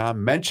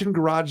moshield.com. Mention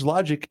Garage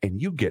Logic and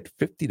you get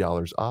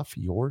 $50 off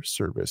your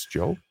service,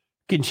 Joe.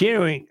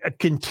 Continuing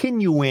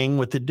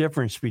with the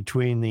difference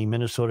between the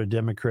Minnesota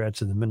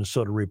Democrats and the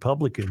Minnesota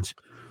Republicans.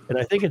 And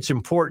I think it's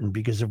important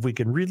because if we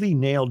can really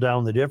nail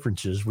down the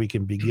differences, we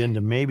can begin to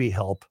maybe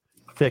help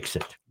fix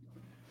it.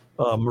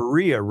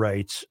 Maria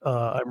writes,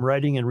 I'm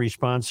writing in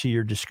response to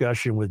your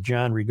discussion with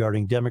John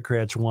regarding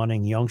Democrats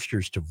wanting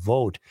youngsters to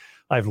vote.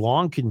 I've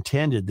long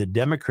contended that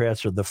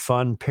Democrats are the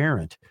fun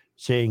parent,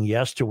 saying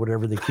yes to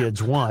whatever the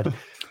kids want.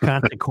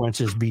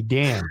 Consequences be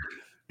damned.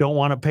 Don't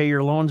want to pay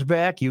your loans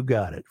back? You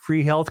got it.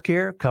 Free health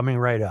care coming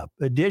right up.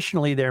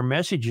 Additionally, their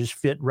messages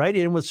fit right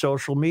in with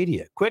social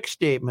media. Quick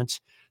statements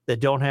that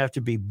don't have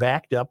to be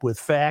backed up with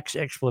facts,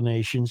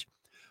 explanations,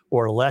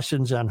 or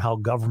lessons on how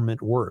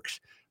government works.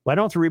 Why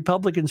don't the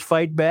Republicans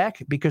fight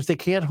back? Because they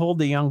can't hold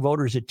the young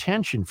voters'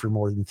 attention for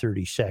more than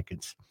 30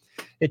 seconds.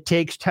 It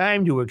takes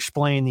time to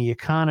explain the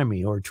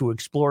economy or to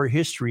explore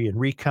history and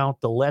recount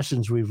the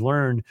lessons we've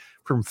learned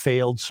from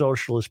failed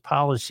socialist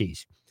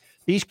policies.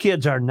 These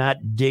kids are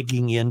not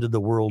digging into the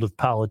world of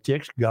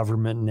politics,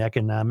 government, and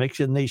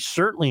economics, and they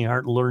certainly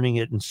aren't learning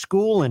it in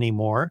school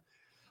anymore.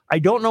 I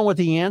don't know what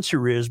the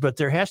answer is, but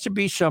there has to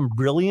be some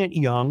brilliant,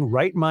 young,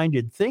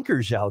 right-minded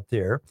thinkers out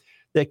there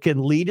that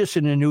can lead us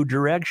in a new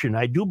direction.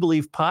 I do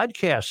believe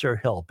podcasts are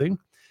helping,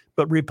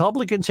 but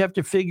Republicans have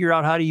to figure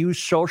out how to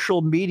use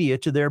social media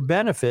to their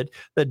benefit.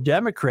 The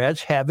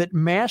Democrats have it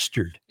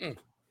mastered.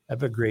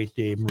 Have a great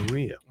day,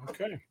 Maria.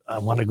 Okay. I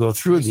want to go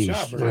through Nice these.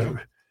 job,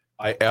 Maria.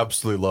 I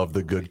absolutely love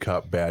the good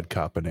cop, bad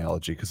cop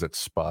analogy because it's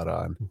spot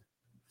on.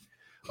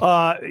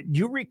 Do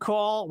you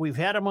recall, we've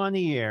had him on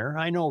the air.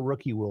 I know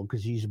Rookie will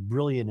because he's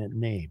brilliant at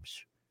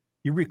names.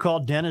 You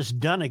recall Dennis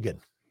Dunnigan.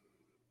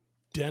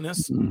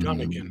 Dennis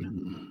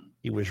Dunnigan.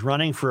 He was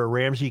running for a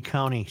Ramsey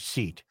County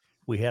seat.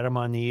 We had him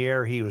on the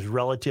air. He was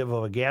relative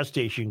of a gas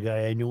station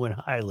guy I knew in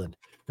Highland.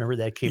 Remember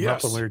that came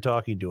up when we were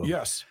talking to him?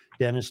 Yes.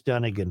 Dennis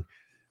Dunnigan.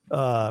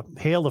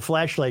 Hail the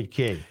Flashlight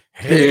King.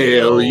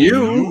 Hail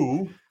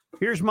you.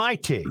 Here's my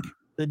take.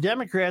 The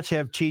Democrats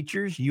have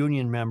teachers,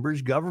 union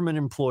members, government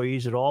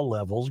employees at all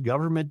levels,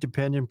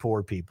 government-dependent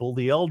poor people,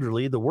 the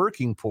elderly, the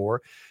working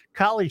poor,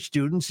 college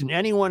students, and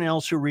anyone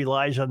else who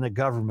relies on the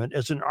government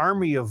as an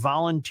army of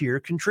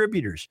volunteer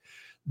contributors.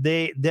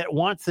 That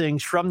want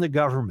things from the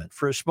government.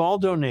 For a small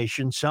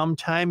donation, some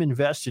time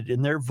invested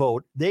in their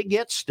vote, they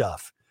get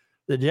stuff.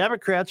 The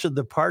Democrats are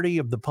the party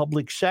of the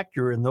public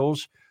sector and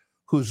those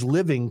whose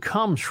living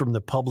comes from the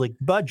public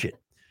budget.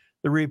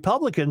 The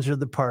Republicans are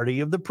the party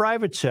of the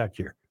private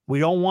sector. We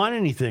don't want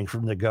anything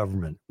from the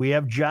government. We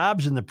have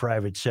jobs in the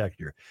private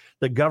sector.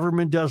 The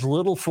government does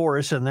little for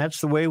us, and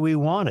that's the way we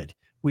want it.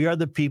 We are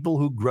the people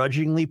who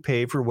grudgingly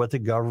pay for what the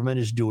government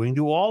is doing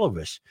to all of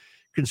us.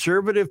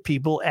 Conservative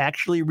people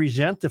actually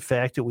resent the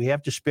fact that we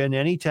have to spend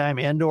any time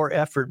and or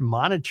effort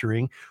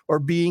monitoring or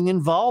being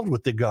involved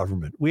with the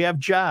government. We have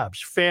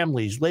jobs,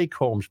 families, lake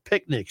homes,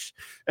 picnics,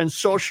 and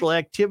social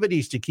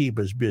activities to keep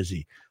us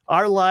busy.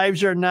 Our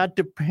lives are not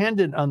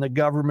dependent on the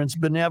government's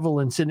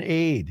benevolence and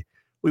aid.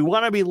 We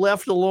want to be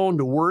left alone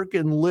to work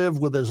and live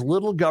with as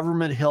little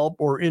government help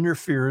or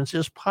interference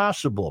as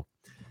possible.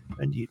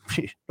 And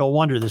no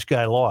wonder this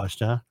guy lost,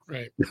 huh?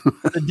 Right.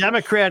 The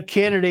Democrat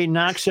candidate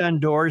knocks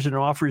on doors and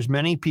offers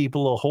many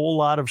people a whole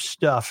lot of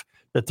stuff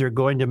that they're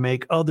going to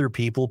make other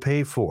people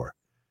pay for.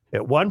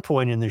 At one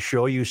point in the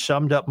show, you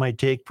summed up my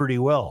take pretty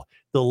well.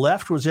 The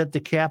left was at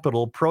the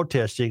Capitol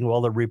protesting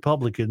while the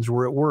Republicans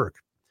were at work.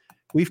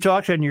 We've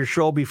talked on your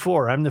show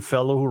before. I'm the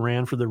fellow who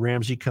ran for the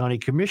Ramsey County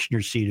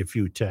Commissioner seat a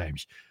few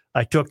times.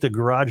 I took the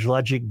Garage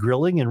Logic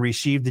grilling and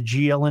received the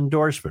GL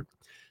endorsement.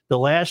 The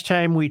last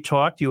time we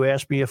talked, you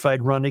asked me if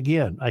I'd run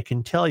again. I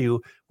can tell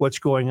you what's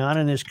going on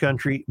in this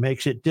country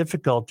makes it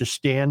difficult to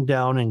stand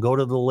down and go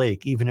to the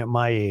lake, even at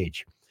my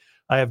age.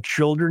 I have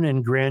children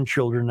and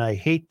grandchildren. I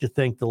hate to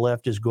think the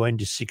left is going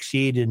to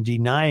succeed in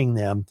denying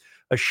them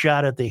a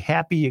shot at the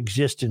happy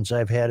existence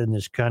I've had in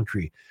this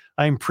country.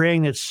 I'm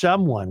praying that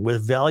someone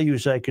with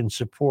values I can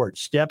support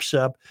steps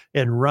up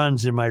and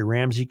runs in my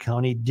Ramsey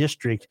County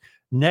district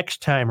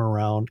next time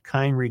around.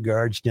 Kind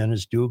regards,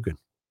 Dennis Dugan.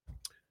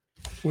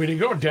 Way to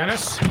go,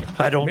 Dennis.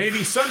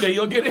 Maybe someday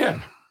you'll get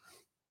in.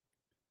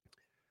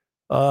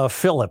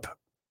 Philip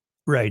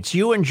writes,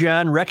 you and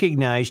John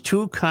recognize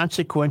two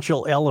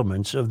consequential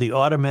elements of the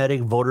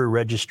automatic voter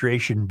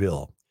registration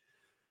bill.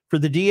 For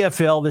the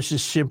DFL, this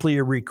is simply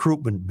a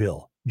recruitment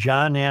bill.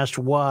 John asked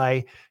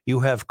why you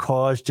have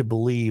cause to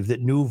believe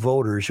that new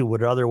voters who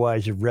would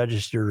otherwise have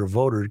registered or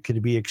voted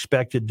could be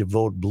expected to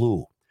vote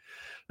blue.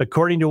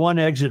 According to one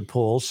exit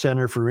poll,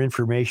 Center for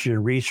Information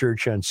and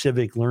Research on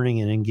Civic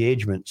Learning and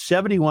Engagement,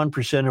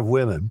 71% of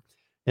women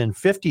and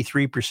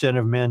 53%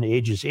 of men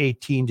ages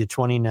 18 to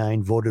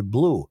 29 voted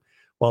blue,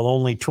 while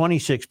only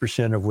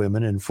 26% of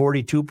women and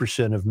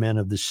 42% of men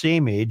of the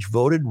same age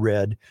voted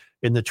red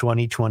in the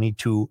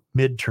 2022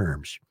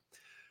 midterms.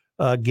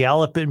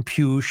 Gallup and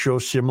Pew show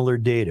similar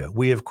data.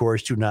 We, of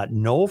course, do not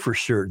know for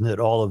certain that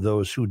all of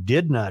those who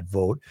did not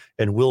vote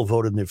and will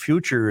vote in the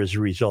future as a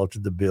result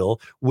of the bill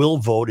will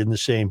vote in the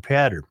same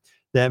pattern.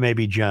 That may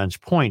be John's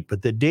point,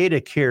 but the data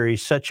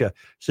carries such a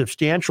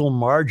substantial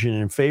margin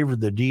in favor of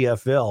the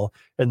DFL,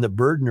 and the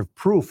burden of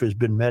proof has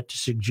been met to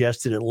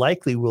suggest that it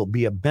likely will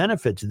be a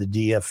benefit to the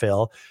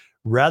DFL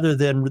rather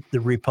than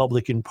the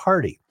Republican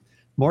Party.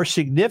 More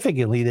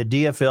significantly, the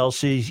DFL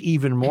sees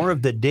even more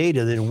of the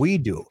data than we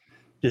do.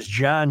 Does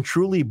John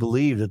truly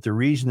believe that the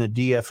reason the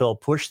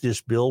DFL pushed this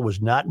bill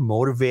was not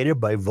motivated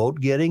by vote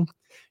getting?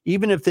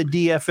 Even if the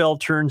DFL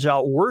turns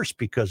out worse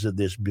because of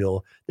this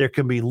bill, there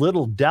can be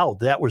little doubt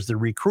that was the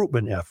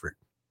recruitment effort.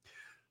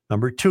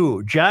 Number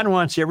two, John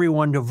wants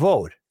everyone to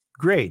vote.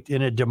 Great.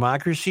 In a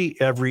democracy,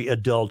 every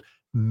adult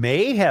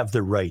may have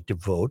the right to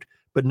vote,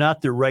 but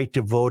not the right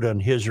to vote on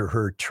his or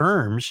her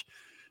terms.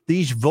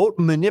 These vote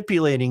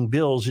manipulating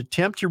bills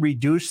attempt to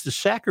reduce the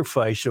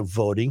sacrifice of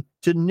voting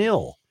to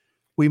nil.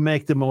 We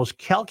make the most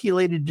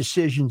calculated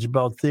decisions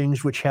about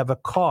things which have a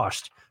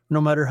cost,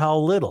 no matter how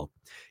little.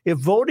 If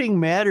voting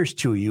matters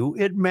to you,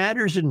 it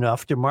matters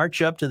enough to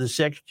march up to the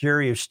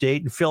Secretary of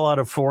State and fill out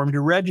a form to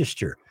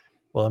register.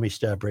 Well, let me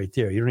stop right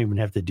there. You don't even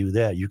have to do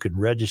that. You can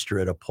register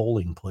at a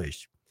polling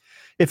place.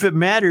 If it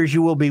matters,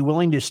 you will be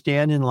willing to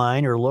stand in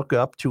line or look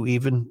up to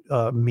even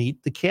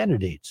meet the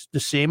candidates. The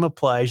same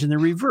applies in the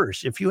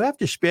reverse. If you have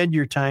to spend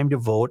your time to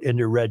vote and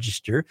to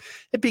register,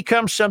 it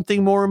becomes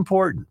something more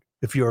important.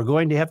 If you are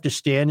going to have to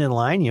stand in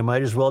line, you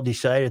might as well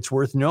decide it's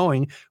worth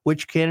knowing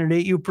which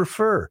candidate you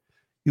prefer.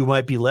 You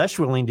might be less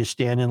willing to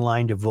stand in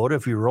line to vote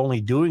if you're only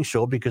doing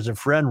so because a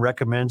friend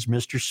recommends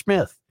Mr.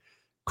 Smith.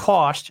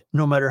 Cost,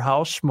 no matter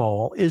how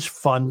small, is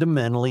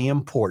fundamentally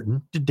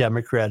important to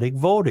democratic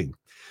voting.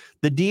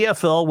 The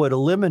DFL would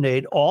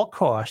eliminate all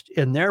cost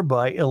and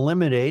thereby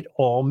eliminate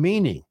all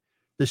meaning.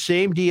 The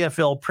same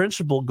DFL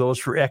principle goes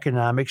for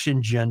economics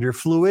and gender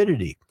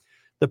fluidity.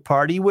 The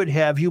party would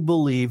have you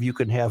believe you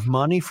can have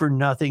money for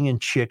nothing and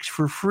chicks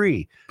for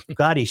free.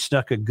 God, he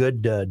snuck a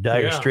good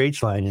Dire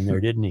Straits line in there,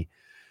 didn't he?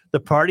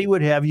 The party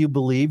would have you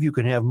believe you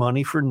can have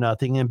money for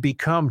nothing and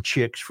become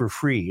chicks for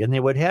free. And they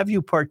would have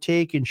you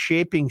partake in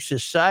shaping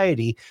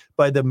society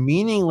by the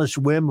meaningless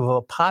whim of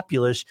a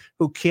populace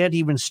who can't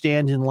even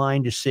stand in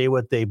line to say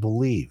what they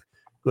believe.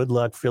 Good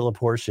luck, Philip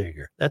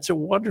Horsager. That's a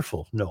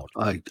wonderful note.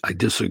 I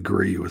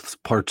disagree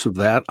with parts of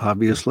that,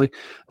 obviously,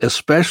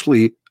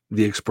 especially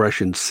the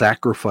expression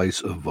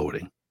sacrifice of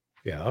voting.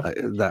 Yeah.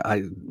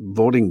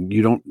 Voting,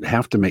 you don't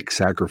have to make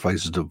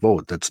sacrifices to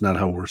vote. That's not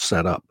how we're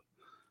set up.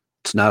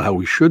 It's not how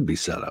we should be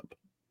set up.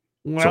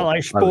 Well, I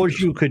suppose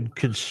you could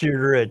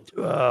consider it,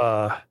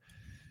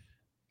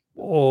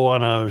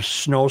 on a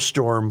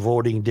snowstorm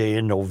voting day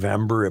in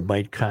November, it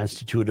might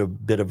constitute a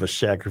bit of a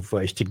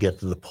sacrifice to get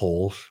to the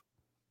polls.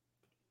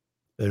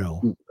 You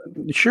know,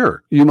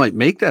 Sure, you might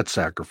make that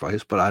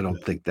sacrifice, but I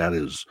don't think that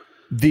is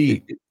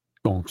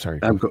Oh, sorry.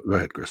 Go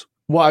ahead, Chris.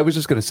 Well, I was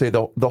just going to say,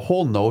 though, the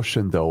whole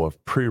notion, though,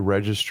 of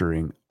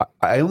pre-registering,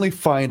 I only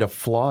find a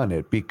flaw in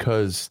it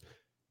because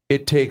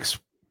it takes,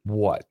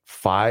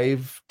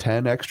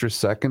 5-10 extra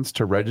seconds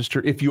to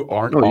register if you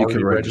aren't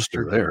already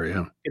registered there.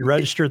 Yeah, you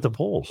register at the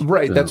polls.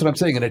 Right. Yeah. That's what I'm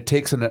saying. And it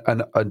takes an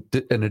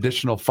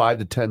additional 5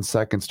 to 10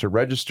 seconds to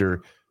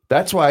register.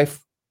 That's why I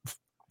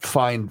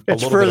find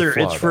it's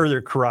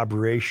further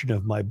corroboration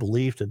of my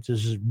belief that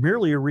this is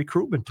merely a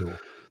recruitment tool.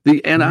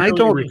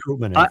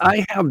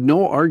 I have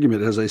no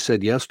argument, as I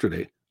said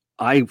yesterday.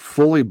 I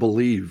fully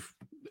believe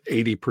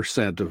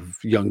 80% of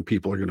young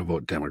people are going to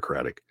vote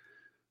Democratic.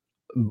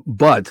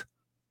 But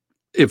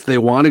if they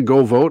want to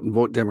go vote and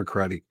vote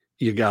Democratic,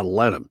 you got to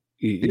let them.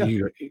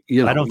 You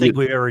know, I don't think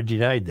we ever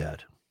denied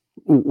that.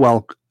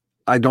 Well,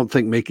 I don't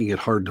think making it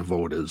hard to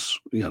vote is,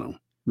 I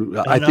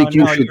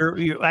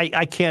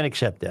can't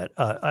accept that.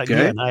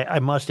 Again, I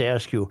must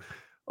ask you,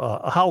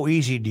 how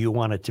easy do you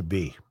want it to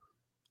be?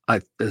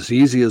 As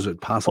easy as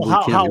it possibly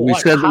can. We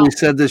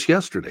said this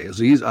yesterday.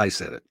 As easy, I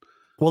said it.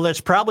 Well,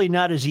 that's probably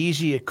not as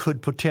easy it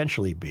could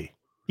potentially be,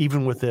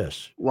 even with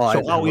this. Well,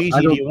 so how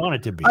easy do you want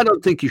it to be? I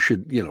don't think you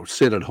should,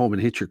 sit at home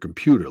and hit your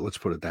computer. Let's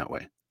put it that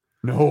way.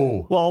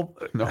 No. Well,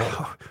 no.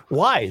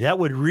 Why? That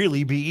would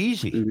really be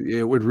easy.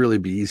 It would really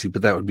be easy,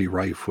 but that would be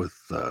rife with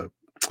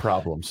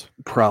problems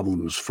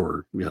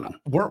for,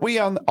 Weren't we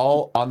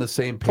all on the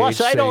same page?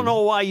 Plus, I don't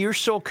know why you're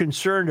so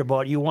concerned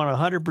about you want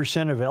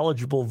 100% of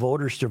eligible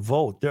voters to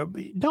vote.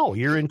 No,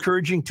 you're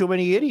encouraging too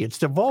many idiots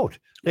to vote.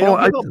 They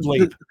don't give a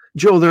bleep.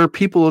 Joe, there are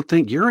people that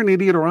think you're an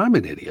idiot or I'm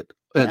an idiot.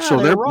 And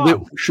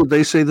so should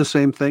they say the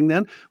same thing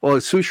then? Well,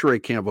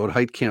 Souchere can't vote,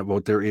 Haidt can't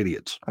vote, they're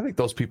idiots. I think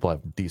those people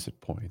have decent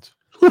points.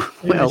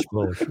 Well,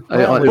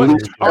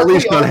 at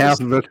least not half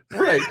of it.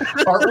 Right.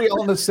 Aren't we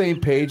all on the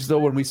same page, though,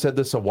 when we said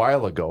this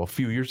a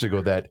few years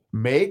ago, that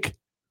make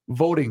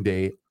voting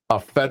day a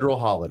federal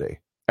holiday?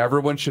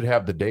 Everyone should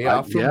have the day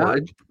off from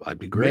work. I'd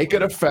be great. Make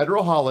it a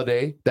federal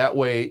holiday. That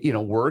way,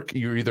 work,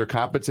 you're either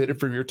compensated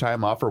for your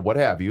time off or what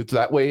have you. So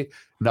that way,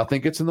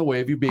 nothing gets in the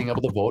way of you being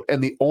able to vote.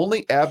 And the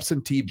only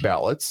absentee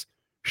ballots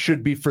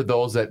should be for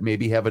those that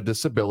maybe have a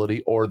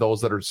disability or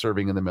those that are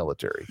serving in the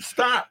military.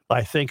 Stop.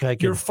 I think I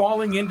can. You're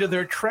falling into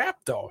their trap,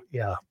 though.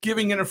 Yeah.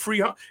 Giving it a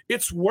free.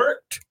 It's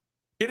worked.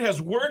 It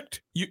has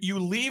worked. You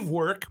leave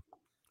work.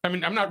 I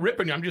mean, I'm not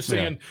ripping you. I'm just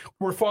saying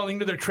we're falling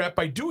into their trap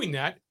by doing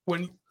that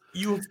when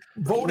you've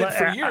voted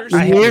for years.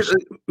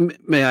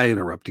 May I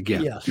interrupt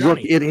again? Yes. Look,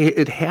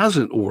 it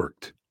hasn't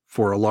worked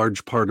for a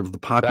large part of the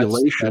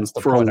population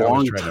for a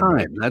long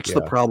time. That's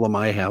the problem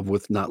I have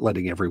with not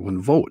letting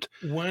everyone vote.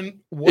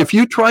 If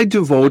you tried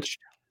to vote,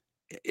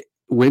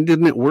 when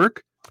didn't it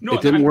work? No,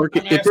 it didn't work.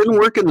 It didn't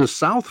work in the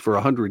South for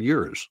 100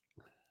 years,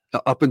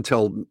 up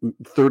until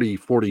 30,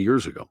 40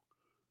 years ago.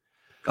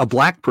 A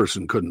black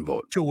person couldn't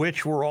vote. To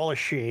which we're all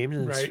ashamed,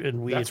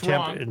 and we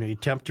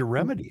attempt to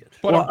remedy it.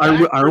 But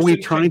are we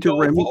trying to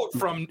vote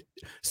from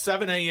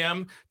 7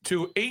 a.m.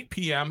 to 8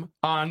 p.m.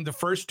 on the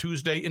first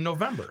Tuesday in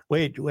November?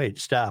 Wait,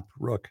 stop,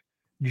 Rook.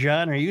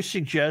 John, are you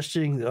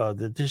suggesting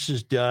that this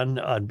is done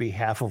on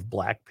behalf of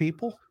black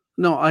people?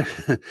 No,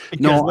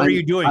 what are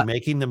you doing?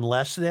 Making them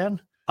less than?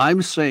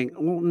 I'm saying,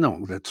 well,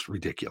 no, that's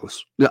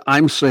ridiculous.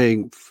 I'm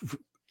saying,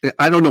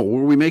 I don't know.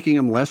 Were we making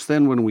them less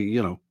than when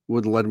we,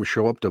 wouldn't let them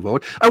show up to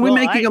vote? Are we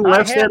making them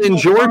less than in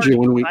Georgia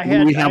when we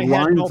have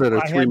lines that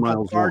are 3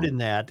 miles long? In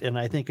that, and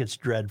I think it's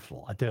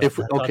dreadful. I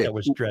thought that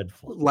was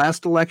dreadful.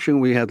 Last election,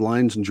 we had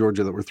lines in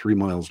Georgia that were 3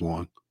 miles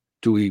long.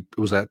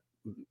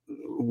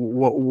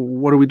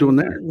 What are we doing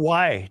there?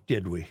 Why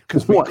did we?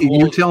 Because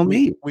you tell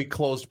me. We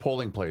closed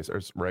polling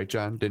places, right,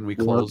 John? Didn't we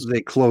close?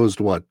 They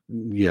closed what?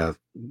 Yeah,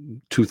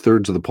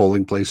 2/3 of the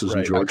polling places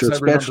in Georgia,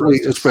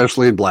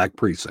 especially in black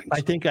precincts.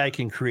 I think I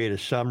can create a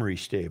summary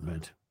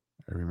statement.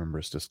 I remember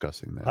us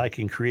discussing that. I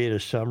can create a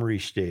summary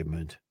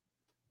statement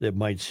that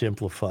might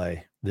simplify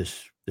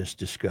this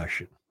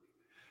discussion.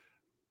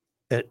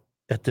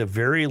 At the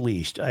very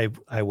least,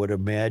 I would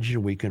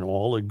imagine we can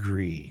all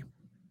agree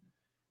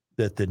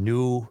that the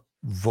new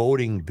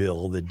voting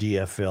bill the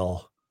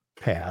DFL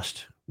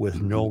passed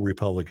with no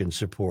Republican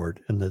support,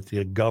 and that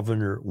the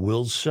governor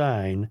will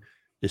sign,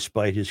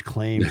 despite his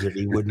claims that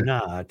he would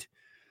not,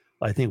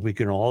 I think we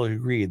can all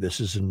agree this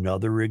is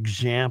another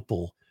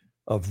example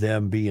of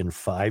them being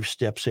 5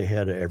 steps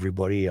ahead of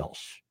everybody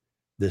else.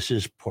 This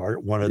is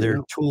one of their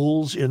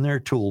tools in their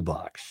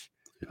toolbox.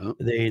 Yeah.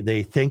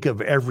 They think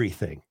of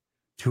everything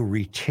to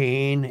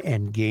retain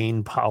and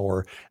gain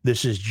power.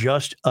 This is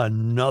just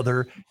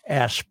another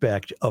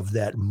aspect of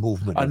that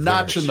movement. A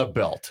notch in the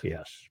belt.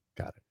 Yes.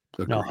 Got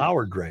it. Now,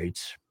 Howard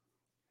writes,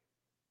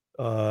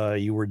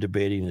 You were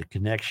debating the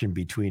connection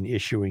between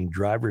issuing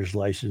driver's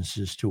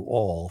licenses to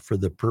all for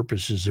the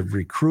purposes of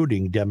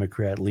recruiting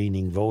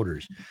Democrat-leaning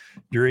voters.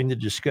 During the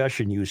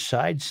discussion, you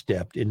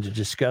sidestepped into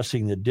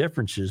discussing the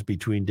differences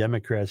between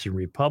Democrats and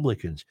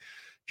Republicans.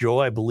 Joe,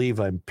 I believe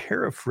I'm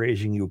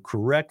paraphrasing you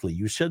correctly.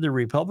 You said the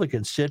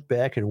Republicans sit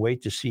back and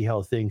wait to see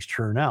how things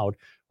turn out,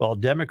 while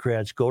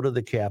Democrats go to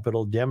the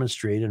Capitol,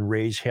 demonstrate, and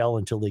raise hell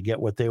until they get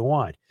what they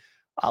want.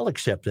 I'll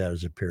accept that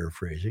as a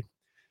paraphrasing.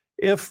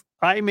 If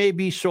I may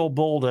be so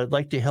bold, I'd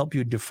like to help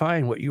you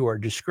define what you are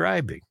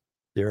describing.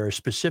 There are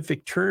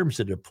specific terms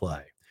that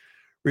apply.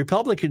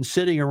 Republicans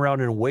sitting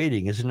around and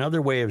waiting is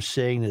another way of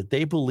saying that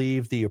they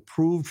believe the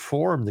approved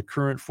form, the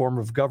current form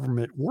of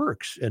government,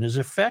 works and is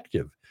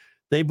effective.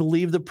 They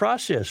believe the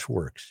process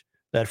works.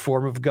 That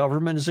form of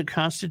government is a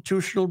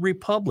constitutional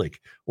republic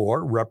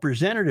or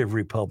representative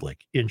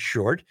republic. In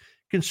short,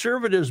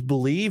 conservatives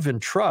believe and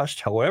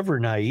trust, however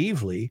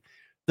naively,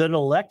 that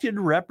elected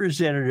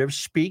representatives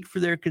speak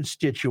for their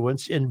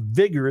constituents and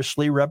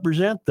vigorously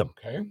represent them.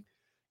 Okay.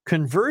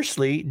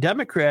 Conversely,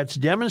 Democrats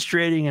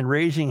demonstrating and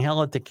raising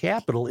hell at the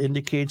Capitol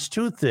indicates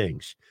two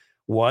things.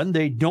 One,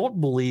 they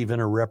don't believe in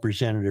a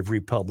representative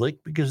republic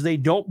because they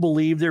don't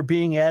believe they're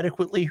being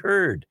adequately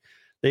heard.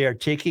 They are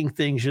taking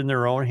things in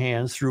their own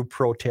hands through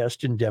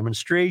protest and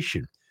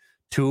demonstration.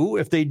 Two,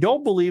 if they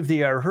don't believe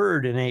they are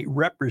heard in a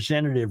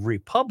representative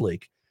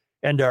republic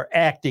and are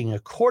acting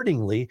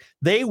accordingly,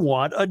 they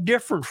want a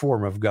different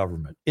form of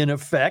government. In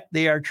effect,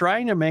 they are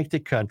trying to make the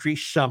country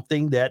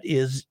something that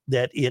it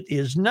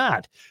is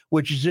not,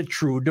 which is a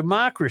true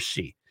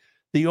democracy.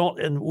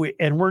 And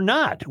we're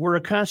not. We're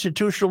a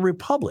constitutional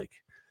republic.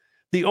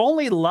 The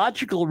only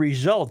logical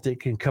result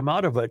that can come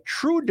out of a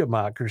true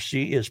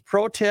democracy is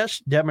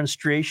protest,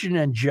 demonstration,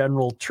 and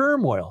general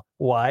turmoil.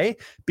 Why?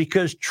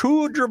 Because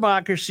true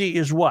democracy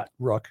is what,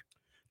 Rook?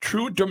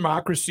 True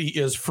democracy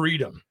is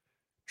freedom.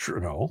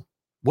 True, no.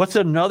 What's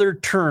another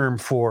term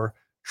for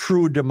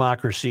true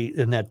democracy?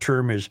 And that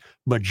term is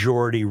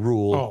majority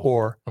rule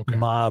or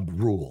mob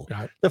rule.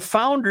 The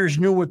founders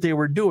knew what they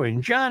were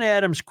doing. John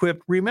Adams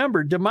quipped,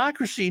 remember,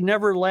 democracy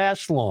never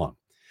lasts long.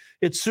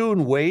 It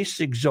soon wastes,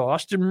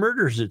 exhausts, and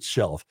murders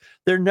itself.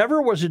 There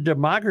never was a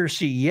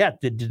democracy yet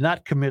that did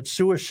not commit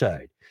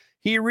suicide.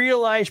 He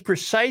realized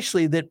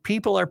precisely that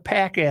people are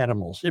pack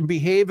animals and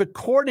behave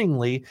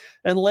accordingly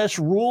unless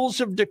rules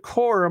of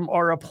decorum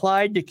are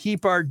applied to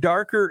keep our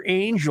darker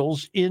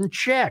angels in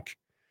check.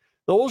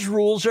 Those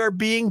rules are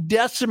being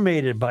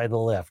decimated by the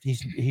left.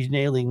 He's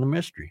nailing the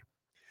mystery.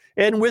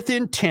 And with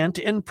intent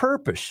and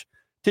purpose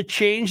to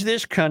change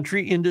this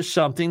country into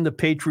something the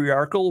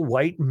patriarchal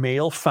white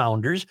male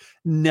founders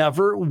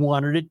never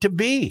wanted it to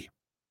be.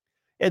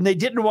 And they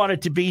didn't want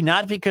it to be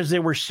not because they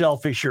were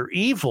selfish or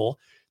evil.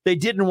 They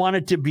didn't want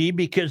it to be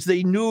because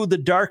they knew the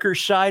darker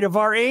side of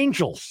our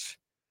angels.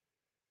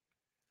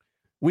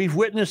 We've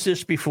witnessed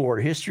this before.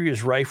 History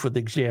is rife with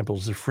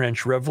examples. The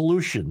French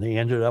Revolution, they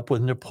ended up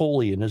with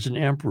Napoleon as an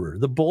emperor.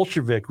 The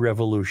Bolshevik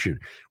Revolution,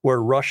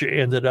 where Russia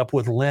ended up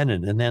with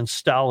Lenin and then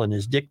Stalin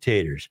as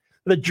dictators.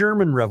 The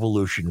German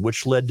Revolution,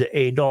 which led to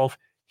Adolf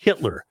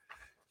Hitler.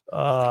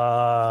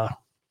 A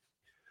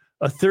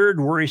third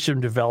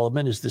worrisome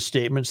development is the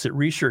statements that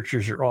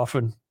researchers are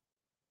often...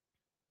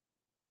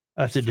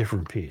 That's a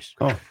different piece.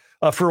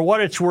 For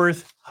what it's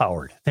worth,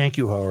 Howard. Thank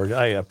you, Howard.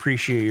 I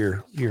appreciate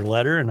your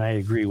letter, and I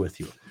agree with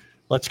you.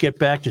 Let's get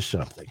back to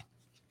something.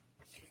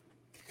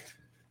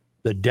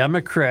 The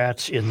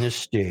Democrats in this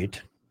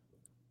state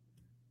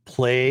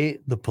play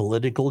the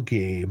political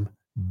game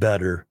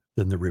better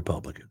than the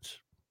Republicans.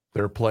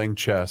 They're playing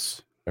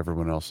chess.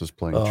 Everyone else is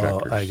playing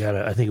checkers.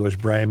 I think it was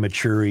Brian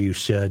Maturi who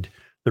said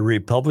the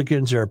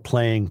Republicans are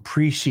playing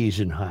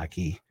preseason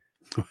hockey.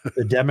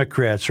 The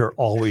Democrats are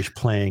always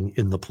playing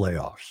in the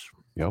playoffs.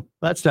 Yep.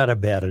 That's not a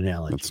bad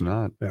analogy. It's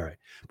not. All right.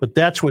 But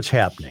that's what's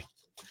happening.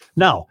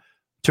 Now,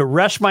 to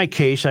rest my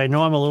case, I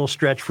know I'm a little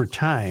stretched for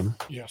time.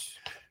 Yes.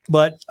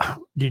 But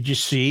did you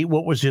see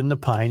what was in the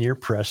Pioneer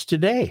Press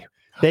today?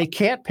 They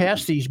can't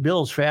pass these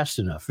bills fast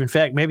enough. In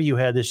fact, maybe you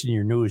had this in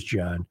your news,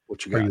 John.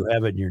 What you got? Or you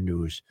have it in your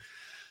news.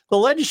 The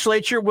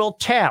legislature will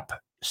tap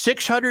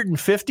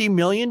 $650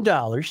 million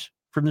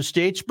from the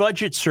state's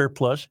budget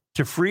surplus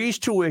to freeze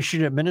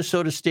tuition at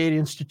Minnesota State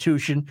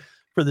Institution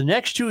for the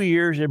next 2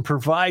 years and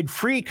provide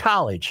free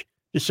college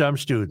to some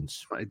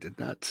students. I did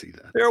not see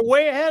that. They're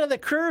way ahead of the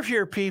curve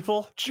here,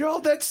 people. Joe,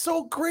 that's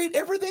so great.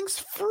 Everything's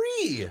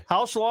free.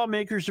 House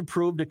lawmakers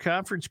approved a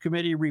conference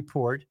committee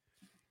report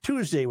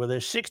Tuesday with a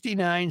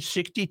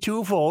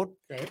 69-62 vote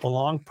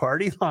along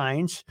party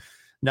lines.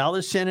 Now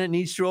the Senate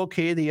needs to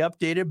okay the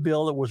updated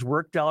bill that was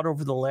worked out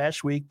over the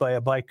last week by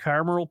a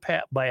bicameral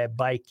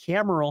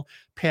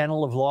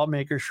panel of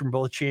lawmakers from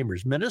both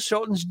chambers.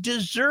 Minnesotans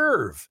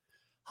deserve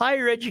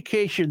higher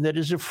education that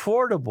is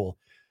affordable,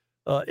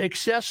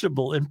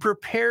 accessible, and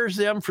prepares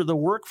them for the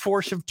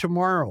workforce of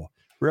tomorrow.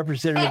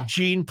 Representative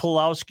Gene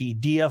Pulowski,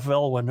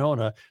 DFL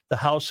Winona, the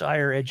House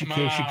Higher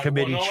Education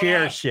Committee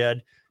chair,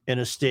 said in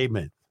a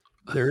statement,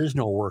 there is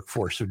no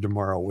workforce of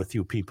tomorrow with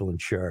you people in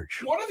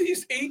charge. One of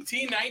these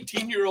 18,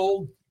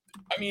 19-year-old,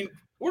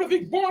 What have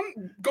they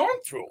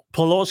gone through?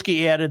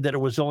 Pelosi added that it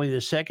was only the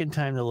second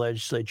time the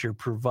legislature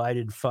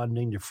provided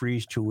funding to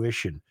freeze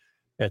tuition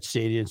at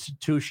state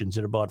institutions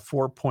at about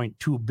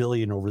 $4.2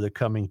 billion over the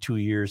coming 2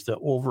 years. The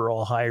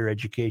overall higher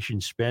education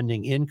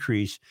spending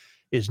increase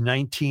is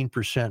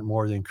 19%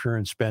 more than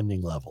current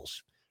spending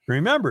levels.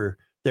 Remember,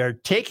 they're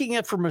taking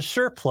it from a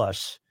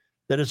surplus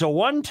that is a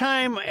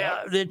one-time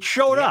that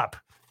showed up.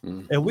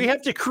 And we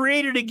have to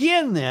create it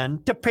again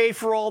then to pay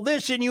for all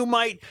this. And you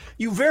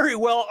very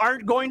well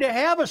aren't going to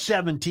have a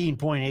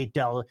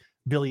 $17.8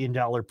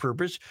 billion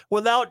purpose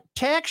without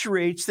tax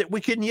rates that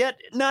we can yet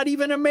not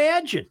even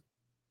imagine.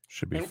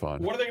 Should be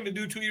fun. What are they going to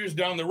do 2 years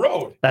down the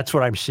road? That's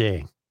what I'm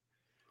saying.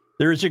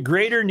 There is a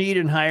greater need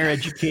in higher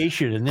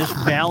education, and this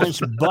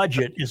balanced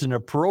budget is an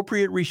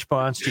appropriate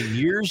response to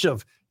years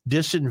of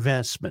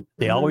disinvestment.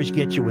 They always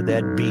get you with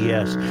that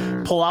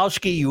BS.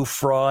 Pulowski, you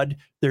fraud.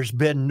 There's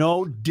been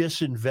no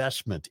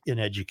disinvestment in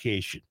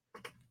education.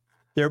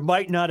 There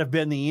might not have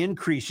been the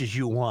increases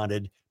you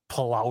wanted,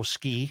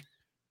 Pulowski.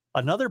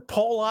 Another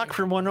Pollock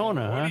from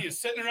Winona, What huh? are you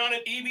sitting around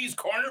at Evie's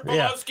corner,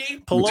 Yeah. Pulaski?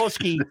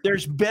 Pulowski,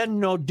 there's been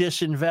no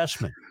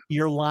disinvestment.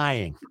 You're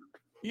lying.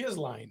 He is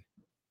lying.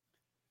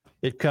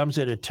 It comes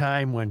at a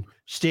time when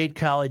state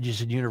colleges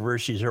and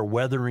universities are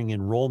weathering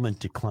enrollment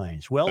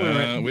declines. Well,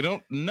 we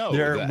don't know.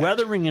 they're that.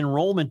 weathering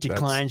enrollment That's-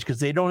 declines because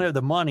they don't have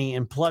the money,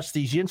 and plus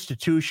these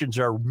institutions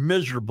are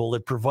miserable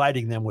at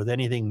providing them with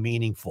anything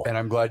meaningful. And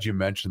I'm glad you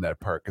mentioned that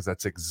part because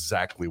that's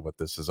exactly what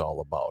this is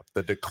all about.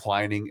 The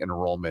declining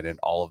enrollment in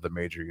all of the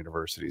major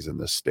universities in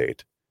this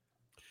state.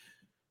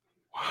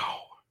 Wow.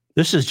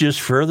 This is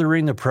just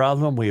furthering the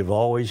problem we have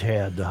always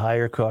had, the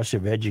higher cost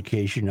of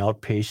education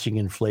outpacing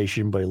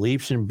inflation by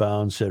leaps and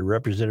bounds, said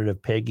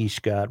Representative Peggy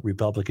Scott,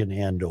 Republican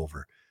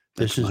Andover.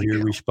 This is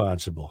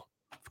irresponsible.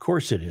 Of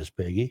course it is,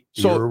 Peggy.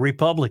 So- You're a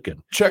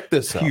Republican. Check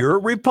this out. You're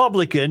a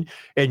Republican,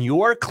 and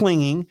you are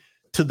clinging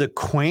to the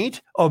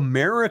quaint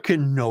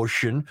American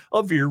notion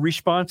of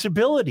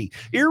irresponsibility.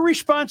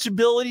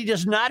 Irresponsibility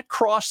does not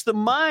cross the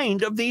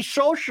mind of these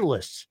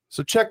socialists.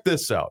 So check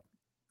this out.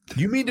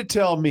 You mean to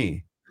tell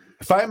me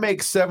if I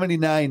make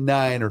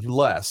 $79,900 or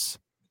less,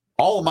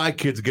 all of my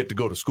kids get to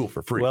go to school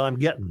for free? Well, I'm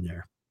getting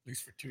there. At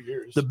least for 2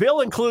 years. The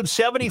bill includes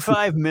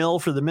 $75 million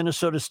for the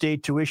Minnesota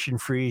State tuition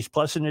freeze,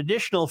 plus an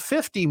additional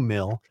 $50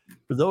 million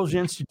for those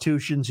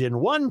institutions in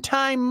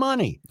one-time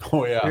money.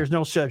 Oh, yeah. There's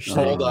no such thing.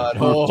 Hold on.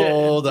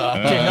 Hold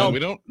on. to help- we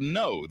don't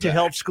know. To that.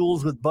 help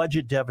schools with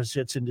budget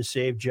deficits and to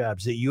save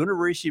jobs. The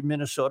University of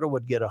Minnesota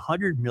would get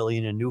 $100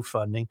 million in new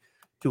funding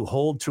to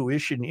hold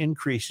tuition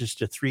increases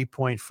to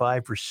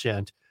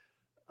 3.5%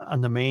 on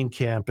the main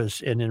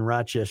campus and in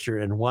Rochester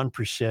and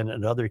 1%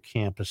 at other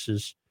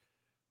campuses.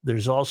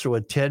 There's also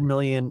a $10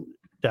 million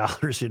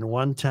in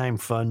one-time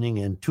funding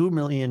and $2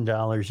 million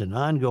in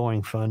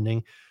ongoing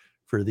funding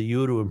for the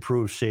U to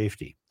improve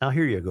safety. Now,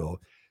 here you go.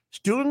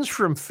 Students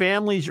from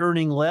families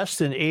earning less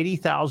than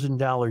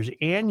 $80,000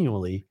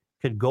 annually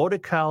could go to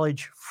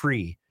college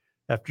free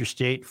after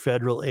state,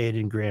 federal aid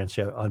and grants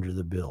are under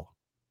the bill.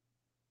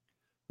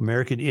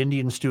 American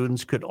Indian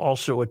students could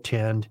also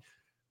attend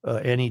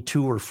any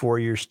 2 or 4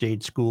 year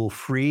state school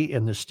free,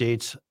 and the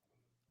state's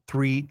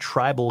 3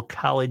 tribal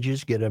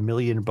colleges get $1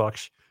 million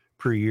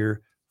per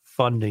year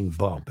funding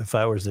bump. If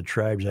I was the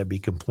tribes, I'd be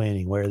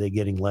complaining. Why are they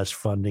getting less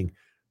funding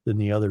than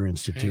the other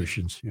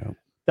institutions? Yeah.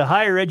 The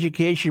higher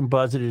education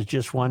budget is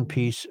just one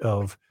piece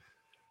of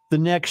the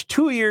next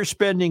 2-year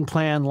spending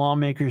plan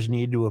lawmakers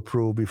need to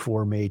approve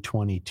before May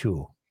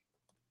 22.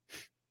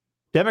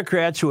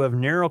 Democrats, who have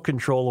narrow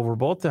control over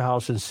both the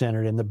House and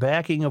Senate and the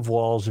backing of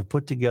Walz, have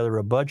put together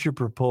a budget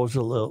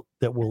proposal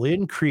that will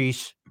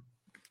increase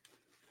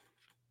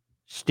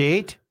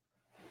state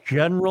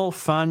general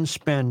fund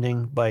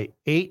spending by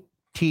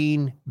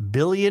 $18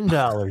 billion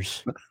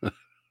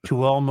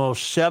to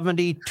almost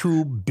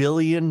 $72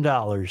 billion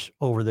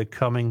over the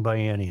coming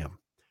biennium.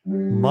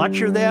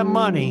 Much of that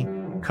money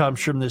comes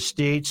from the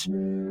state's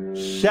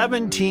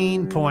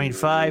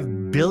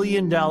 $17.5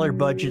 billion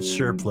budget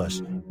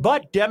surplus.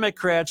 But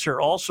Democrats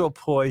are also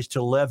poised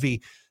to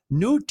levy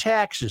new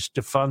taxes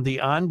to fund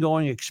the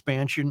ongoing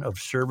expansion of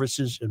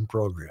services and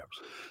programs.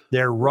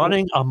 They're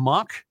running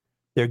amok.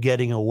 They're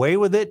getting away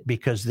with it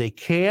because they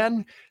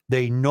can.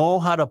 They know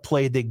how to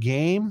play the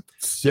game.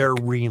 They're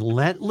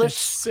relentless.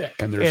 Sick.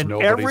 And there's And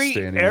nobody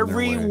standing in their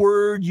every way.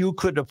 word you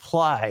could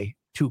apply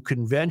to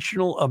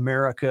conventional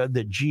America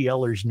that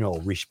GLers know,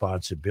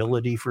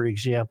 responsibility, for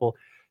example,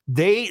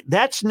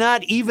 that's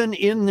not even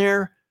in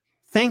their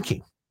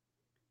thinking.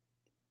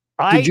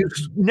 I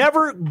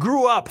never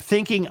grew up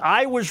thinking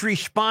I was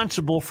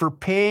responsible for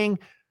paying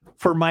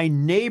for my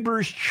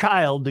neighbor's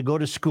child to go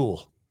to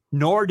school,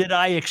 nor did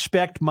I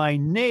expect my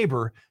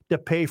neighbor to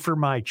pay for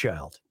my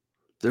child.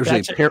 There's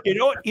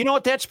You know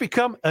what that's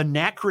become?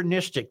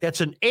 Anachronistic.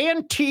 That's an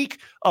antique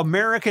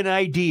American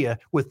idea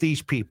with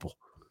these people.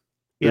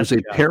 There's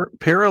Yes, a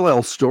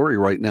parallel story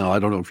right now. I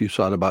don't know if you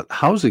saw it about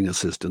housing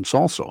assistance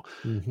also.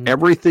 Mhm.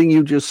 Everything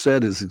you just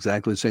said is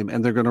exactly the same.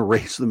 And they're going to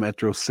raise the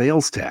Metro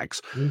sales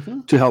tax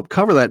Mhm. to help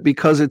cover that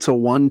because it's a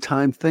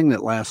one-time thing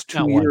that lasts 2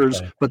 Not one years.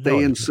 time. But No, they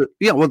it's insist.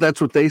 Yeah, well,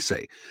 that's what they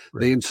say.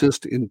 Right. They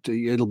insist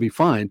it'll be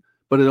fine,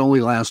 but it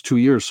only lasts 2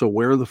 years. So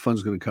where are the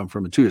funds going to come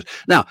from in 2 years?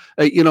 Now,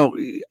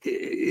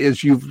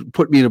 as you've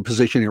put me in a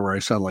position here where I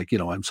sound like,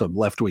 I'm some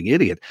left-wing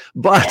idiot,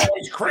 but Oh,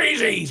 he's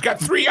crazy. He's got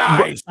 3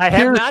 eyes. I have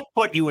Here's- not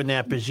put you in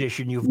that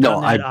position. You've No,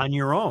 done that on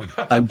your own.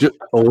 I'm just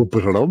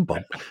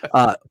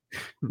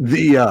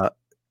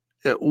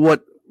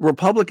what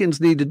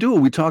Republicans need to do.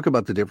 We talk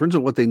about the difference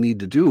and what they need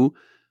to do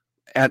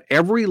at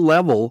every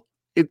level.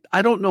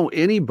 I don't know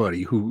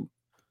anybody who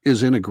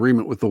is in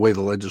agreement with the way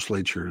the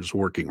legislature is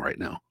working right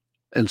now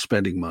and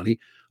spending money.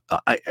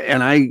 I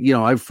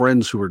have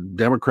friends who are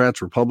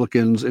Democrats,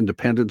 Republicans,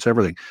 independents,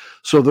 everything.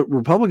 So the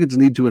Republicans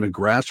need to, in a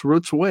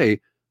grassroots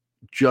way,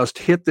 just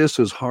hit this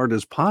as hard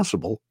as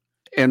possible.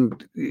 And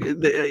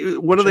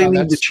what do they John,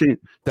 need to change?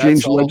 that's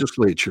Change all-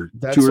 legislature,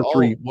 That's 2 or all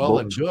 3 well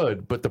votes. and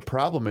good, but the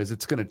problem is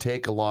it's going to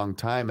take a long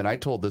time. And I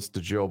told this to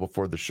Joe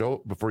before the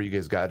show, before you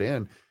guys got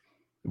in.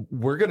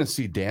 We're going to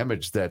see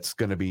damage that's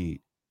going to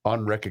be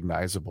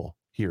unrecognizable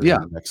here in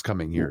the next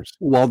coming years.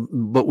 Well,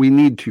 but we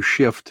need to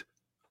shift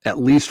at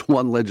least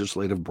one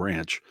legislative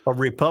branch. A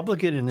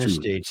Republican in this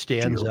To state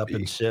stands up GOP.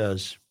 and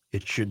says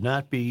it should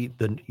not be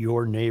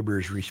your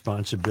neighbor's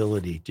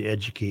responsibility to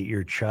educate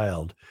your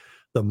child.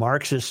 The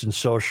Marxists and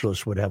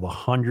socialists would have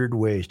 100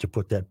 ways to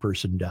put that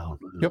person down.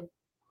 Yep.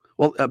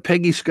 Well,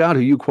 Peggy Scott,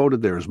 who you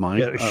quoted there, is mine.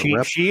 Yeah,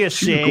 she is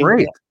she's saying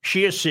great.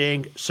 she is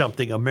saying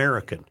something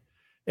American,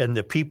 and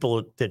the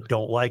people that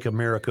don't like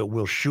America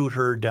will shoot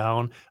her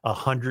down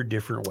 100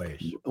 different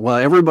ways. Well,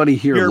 everybody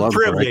here You're loves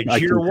privileged. her. I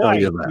can You're tell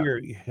white. you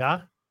that. Huh?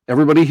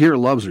 Everybody here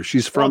loves her.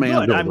 She's from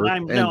Well, good. Andover.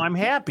 I'm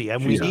happy,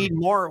 and we she's- need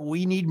more.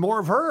 We need more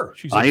of her.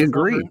 She's I a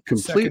agree former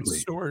completely.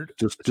 second sword.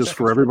 Just second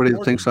for everybody that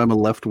sword thinks warden. I'm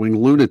a left-wing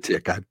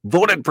lunatic, I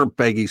voted for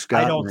Peggy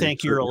Scott. I don't and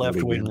think you're a certainly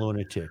left wing voted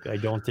lunatic. I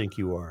don't think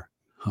you are.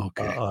 again.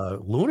 Okay.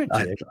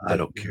 Lunatic. I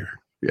don't care.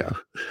 Yeah.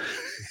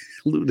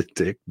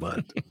 Lunatic,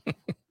 but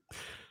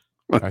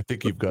I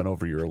think you've gone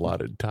over your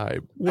allotted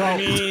time. Well, I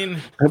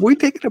mean, have we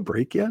taken a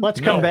break yet?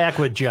 let's come No. back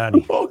with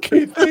Johnny.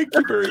 Okay, thank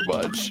you very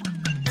much.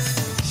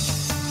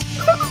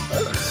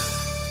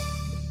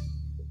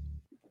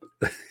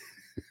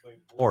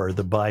 Or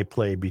the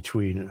byplay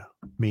between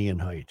me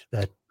and Height.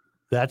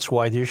 That's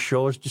why this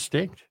show is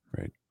distinct.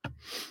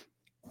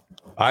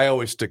 I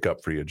always stick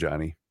up for you,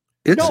 Johnny.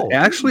 It's No.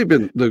 actually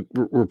been the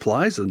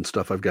replies and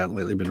stuff I've gotten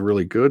lately been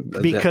really good.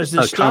 Because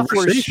the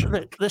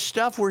the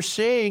stuff we're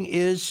saying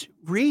is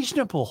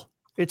reasonable.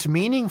 It's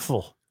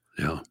meaningful.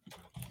 Yeah.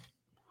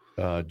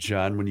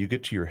 John, when you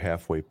get to your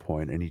halfway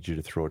point, I need you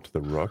to throw it to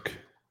the Rook.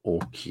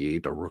 Okay,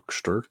 the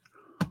Rookster.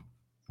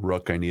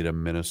 Rook, I need a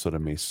Minnesota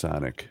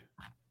Masonic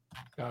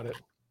got it.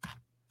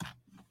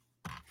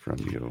 from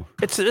you.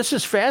 This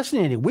is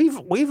fascinating.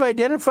 We've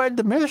identified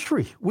the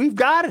mystery. We've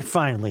got it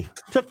finally.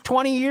 Took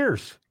 20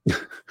 years.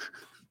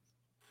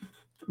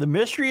 The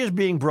mystery is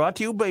being brought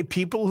to you by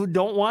people who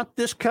don't want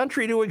this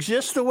country to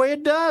exist the way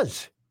it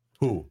does.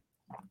 Who?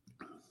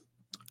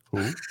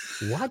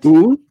 What?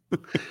 Ooh.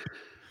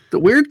 The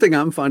weird thing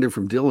I'm finding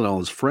from Dylan and all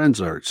his friends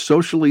are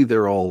socially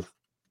they're all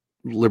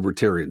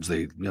libertarians.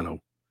 They,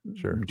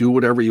 Sure. do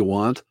whatever you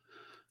want,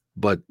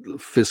 but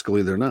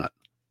fiscally they're not.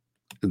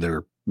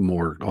 They're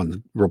more on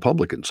the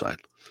Republican side.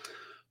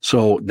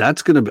 So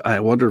that's going to be, I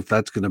wonder if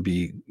that's going to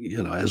be,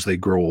 as they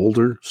grow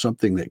older,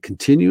 something that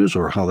continues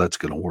or how that's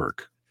going to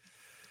work.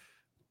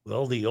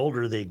 Well, the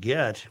older they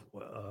get,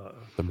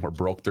 The more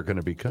broke they're going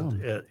to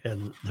become.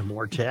 and the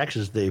more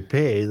taxes they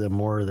pay, the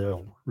more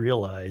they'll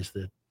realize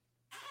that.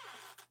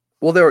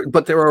 Well,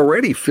 they're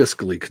already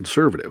fiscally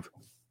conservative,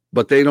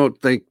 but they don't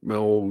think, I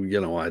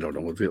don't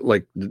know,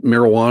 like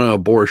marijuana,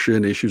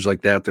 abortion, issues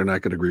like that, they're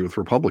not going to agree with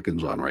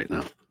Republicans on right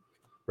now.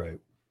 Right.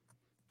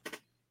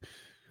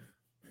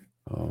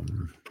 Well,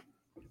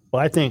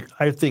 I think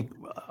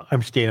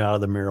I'm staying out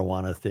of the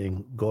marijuana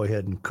thing. Go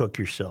ahead and cook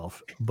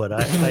yourself. But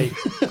I think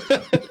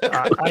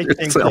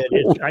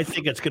I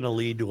think it's going to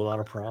lead to a lot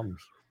of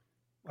problems.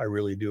 I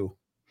really do.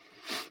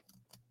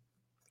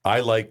 I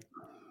like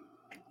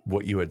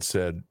what you had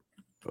said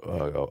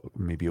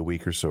maybe a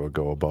week or so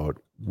ago about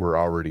we're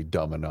already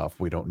dumb enough.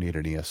 We don't need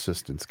any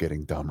assistance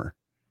getting dumber.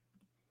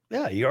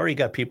 Yeah, you already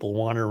got people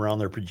wandering around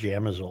their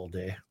pajamas all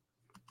day.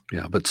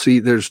 Yeah, but see,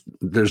 there's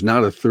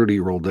not a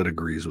 30-year-old that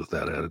agrees with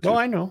that attitude. No,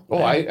 I know.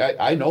 Oh,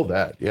 I know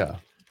that. Yeah.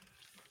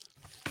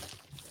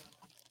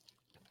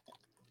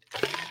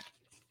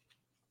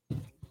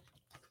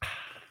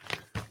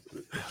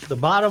 The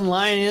bottom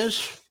line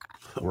is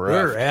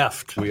we're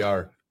effed. We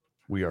are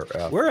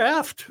effed. We're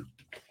effed.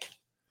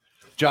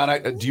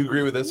 John, do you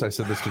agree with this? I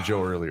said this to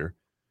Joe earlier.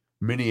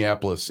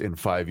 Minneapolis in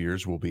 5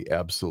 years will be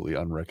absolutely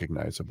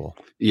unrecognizable.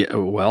 Yeah,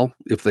 well,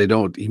 if they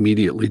don't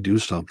immediately do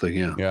something,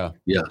 yeah. Yeah.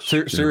 Yes.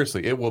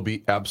 Seriously, it will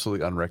be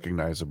absolutely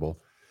unrecognizable.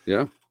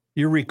 Yeah.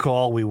 You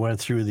recall we went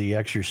through the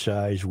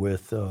exercise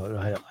with,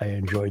 I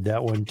enjoyed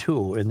that one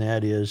too, and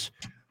that is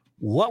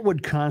what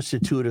would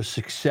constitute a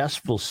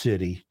successful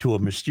city to a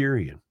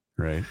Mysterian?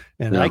 Right.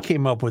 And I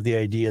came up with the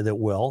idea that,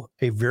 well,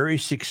 a very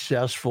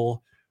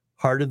successful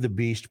Heart of the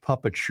Beast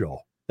puppet show.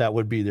 That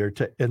would be there,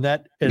 and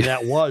that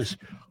was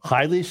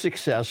highly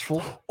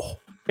successful,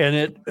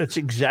 and it's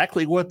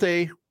exactly what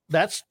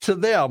that's to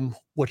them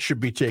what should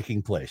be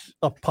taking place,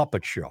 a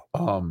puppet show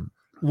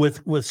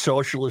with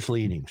socialist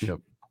leanings. Yep.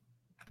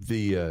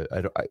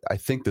 I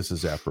think this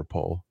is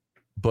apropos,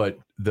 but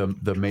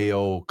the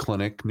Mayo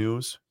Clinic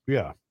news,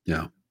 Yeah,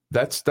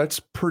 that's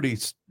pretty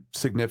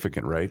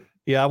significant, right?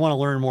 yeah. I want to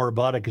learn more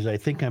about it because I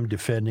think I'm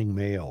defending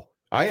Mayo.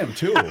 I am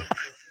too.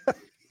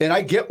 And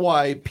I get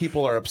why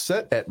people are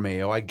upset at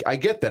Mayo. I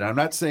get that. I'm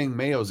not saying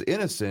Mayo's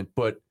innocent,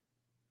 but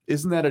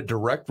isn't that a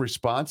direct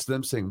response to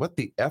them saying, what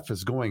the F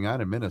is going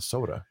on in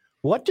Minnesota?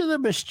 What do the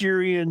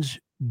Mysterians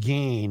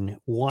gain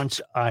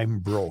once I'm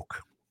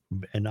broke?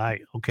 And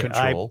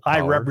Control, I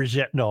power.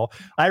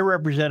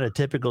 represent a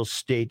typical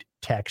state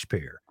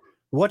taxpayer.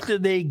 What do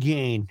they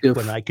gain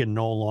when I can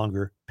no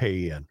longer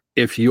pay in?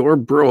 If you're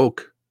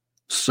broke,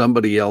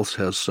 somebody else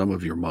has some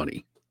of your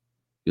money.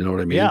 You know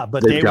what I mean? Yeah,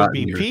 but They've they would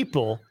be gotten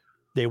people.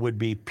 They would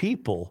be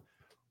people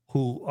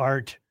who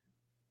aren't.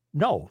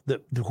 No,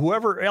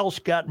 whoever else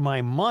got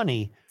my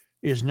money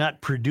is not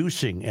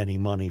producing any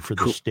money for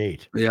the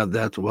state. Yeah,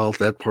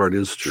 that part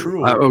is true.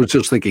 True. I was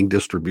just thinking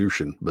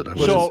distribution, but I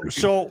wasn't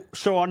thinking.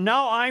 So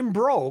now I'm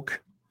broke.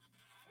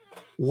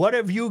 What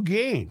have you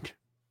gained?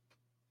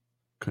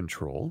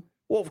 Control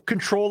Well,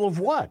 control of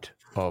what?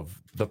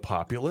 of the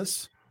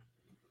populace.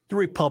 The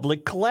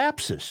republic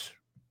collapses.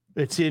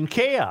 It's in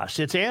chaos.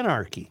 It's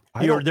anarchy.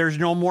 There's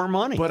no more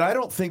money. But I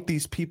don't think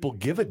these people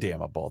give a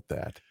damn about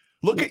that.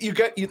 Look at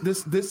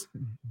this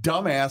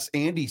dumbass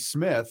Andy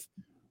Smith,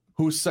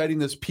 who's citing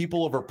this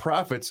people over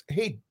profits.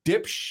 Hey,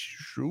 I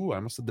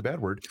almost said the bad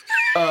word.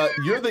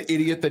 You're the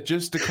idiot that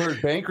just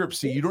declared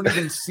bankruptcy. You don't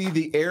even see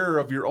the error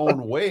of your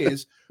own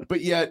ways,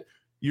 but yet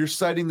you're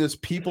citing this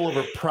people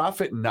over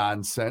profit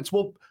nonsense.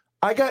 Well,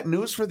 I got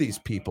news for these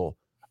people.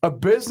 A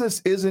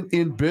business isn't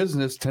in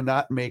business to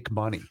not make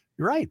money.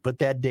 Right, but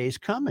that day's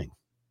coming.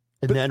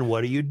 And then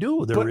what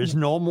do? There is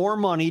no more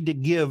money to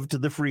give to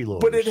the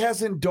freeloaders. But it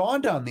hasn't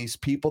dawned on these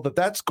people that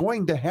that's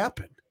going to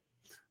happen.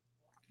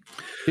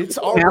 It's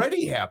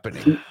already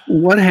happening.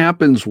 What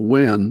happens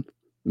when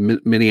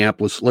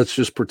Minneapolis, let's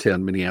just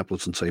pretend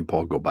Minneapolis and St.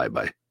 Paul go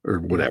bye-bye or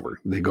whatever.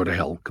 They go to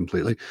hell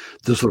completely.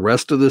 Does the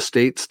rest of the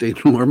state stay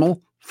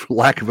normal, for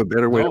lack of a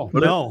better way to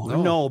put it?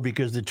 No,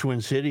 because the Twin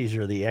Cities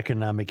are the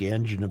economic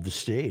engine of the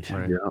state.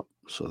 Right. Yeah,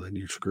 so then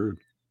you're screwed.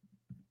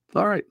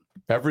 All right.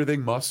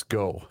 Everything must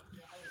go.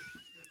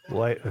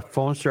 Well, the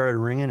phone started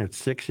ringing at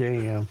 6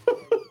 a.m.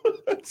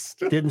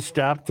 Didn't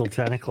stop till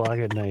 10 o'clock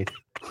at night.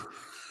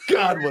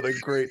 God, what a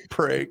great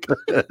prank.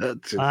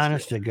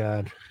 Honest to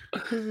God.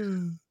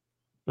 And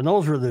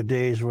those were the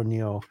days when,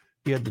 you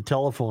had the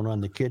telephone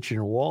on the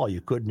kitchen wall.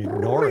 You couldn't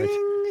ignore it.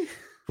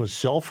 With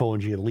cell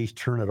phones, you at least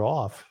turn it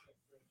off.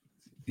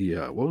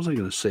 Yeah. What was I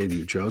going to say to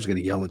you, Joe? I was going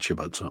to yell at you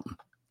about something.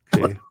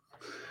 Okay.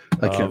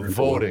 I can't remember.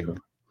 Voting.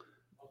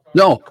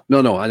 No.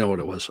 I know what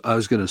it was. I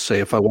was going to say,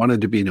 if I wanted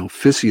to be an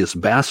officious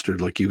bastard,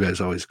 like you guys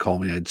always call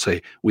me, I'd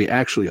say we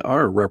actually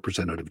are a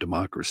representative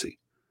democracy,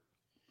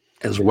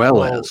 as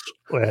well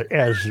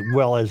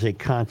as a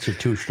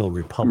constitutional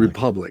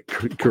republic.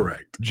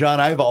 Correct. John,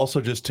 I've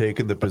also just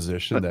taken the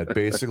position that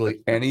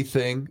basically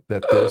anything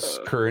that this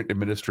current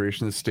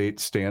administration of the state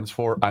stands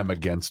for, I'm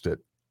against it.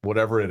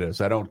 Whatever it is,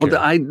 I don't care.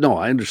 Well,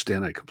 I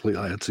understand that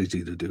completely. It's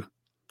easy to do.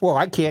 Well,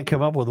 I can't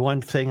come up with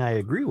one thing I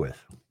agree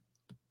with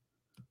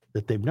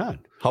that they've done.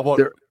 How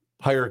about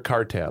higher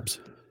car tabs?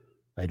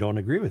 I don't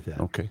agree with that.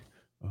 Okay.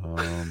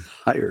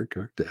 Higher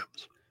car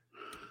tabs.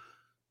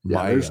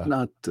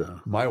 Yeah,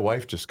 my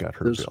wife just got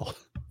her bill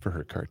for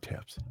her car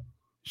tabs.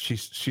 She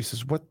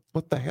says, what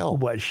the hell?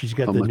 What, she's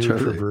got the new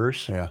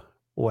Traverse? Yeah.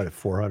 What,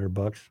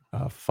 $400?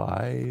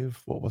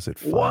 5. What was it?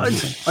 5?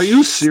 What? Are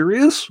you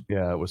serious?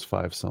 Yeah, it was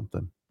 5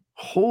 something.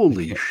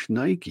 Holy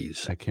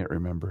shnikes. I can't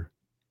remember.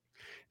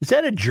 Is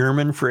that a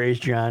German phrase,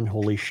 John?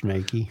 Holy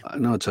shnikey?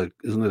 No,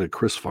 isn't it a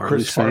Chris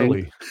Farley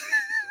saying?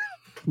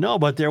 No,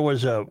 but there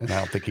was and I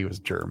don't think he was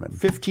German.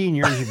 15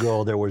 years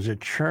ago, there was a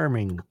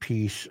charming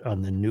piece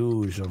on the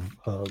news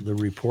of the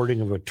reporting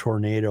of a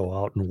tornado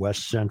out in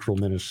west central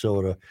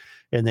Minnesota.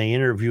 And they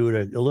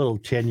interviewed a little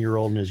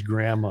 10-year-old and his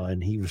grandma,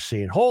 and he was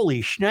saying,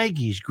 "Holy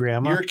shnikes,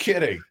 Grandma." You're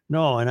kidding.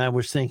 No, and I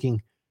was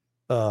thinking,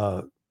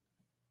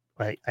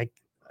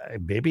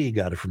 maybe he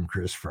got it from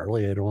Chris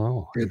Farley. I don't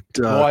know.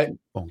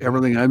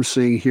 Everything I'm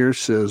seeing here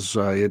says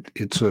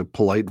it's a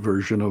polite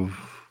version of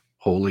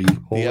holy.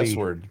 The S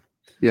word.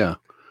 Yeah.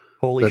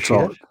 Holy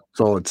shit. That's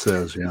all it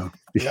says. Yeah.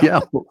 Yeah.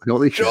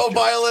 Holy Joe shit.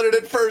 violated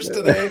it first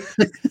today.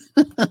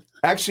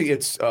 Actually,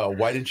 it's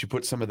why didn't you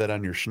put some of that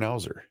on your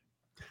schnauzer?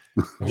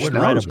 I wouldn't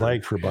ride a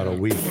bike for about a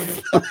week.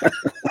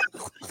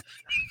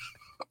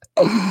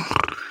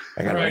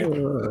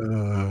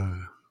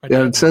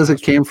 Yeah, it says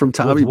it came from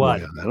Tommy Boy.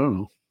 I don't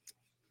know.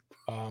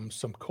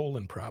 some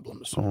colon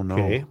problems. Oh no.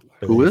 Okay.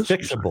 Who is?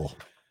 Fixable.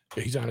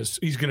 He's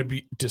going to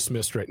be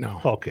dismissed right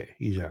now. Okay.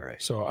 He's all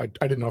right. So I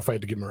didn't know if I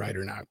had to give him a ride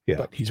or not. Yeah.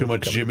 But he's Too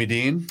much coming. Jimmy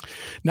Dean.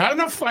 Not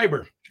enough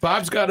fiber.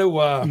 Bob's got to.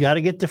 You got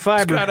to get the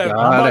fiber. gotta- How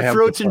Gotta about have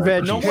fruits the and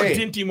fiber. veggies? No more Hey.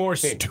 Dinty Moore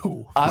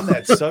stew. On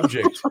that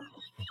subject,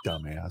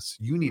 dumbass,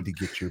 you need to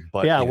get your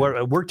butt. Yeah,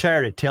 in. we're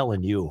tired of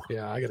telling you.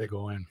 Yeah, I got to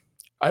go in.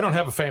 I don't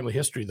have a family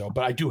history though,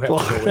 but I do have Well,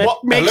 to go in. that Well,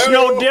 makes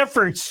hello? no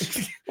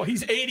difference. Well,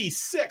 he's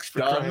 86 for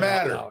Doesn't crying out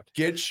matter. loud.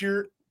 Get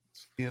your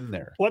in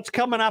there. What's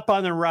coming up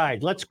on the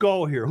ride? Let's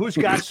go here. Who's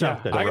got Yeah,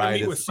 something? I got to ride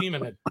meet is- with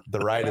Seaman at The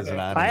ride isn't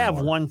on. I have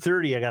anymore.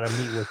 1:30. I got to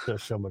meet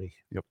with somebody.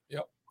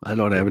 I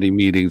don't have any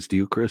meetings. Do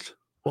you, Chris?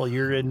 Well,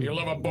 you're in. You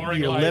live a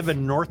boring You life. live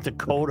in North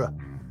Dakota.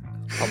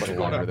 How about a Go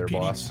to liner there, PD.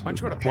 boss? Why don't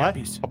you go to What?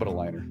 Pappy's? How about a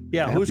liner?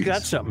 Yeah, who's got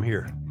Pappy's. something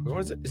here? What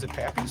is it? Is it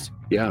Pappy's?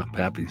 Yeah,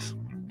 Pappy's.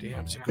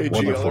 Damn. it's a Hey, good-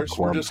 Wonderful GLers, we're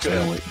club just going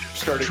to sandwich.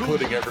 start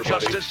including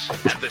everybody. Justice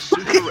and the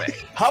Sugar Ray.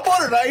 How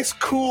about a nice,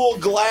 cool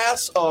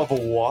glass of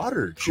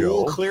water,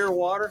 Joe? Cool, clear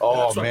water.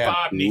 Oh, That's what man.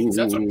 Bob needs.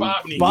 That's what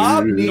Bob needs.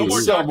 Bob No needs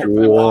more some Dr.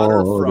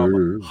 water Water.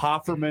 from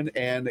Hofferman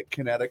and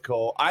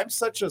Connecticut. I'm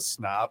such a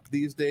snob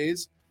these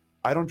days.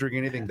 I don't drink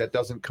anything that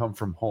doesn't come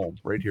from home.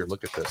 Right here,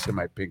 look at this in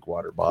my pink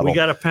water bottle. We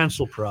got a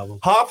pencil problem.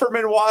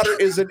 Hofferman Water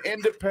is an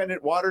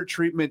independent water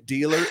treatment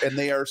dealer, and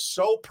they are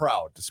so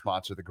proud to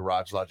sponsor the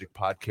Garage Logic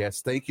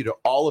podcast. Thank you to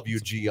all of you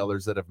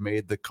GLers that have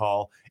made the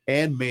call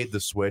and made the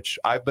switch.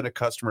 I've been a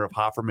customer of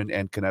Hofferman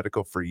and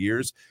Connecticut for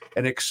years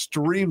and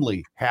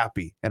extremely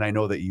happy, and I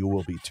know that you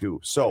will be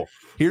too. So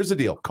here's the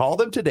deal. Call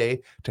them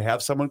today to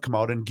have someone come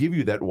out and give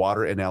you that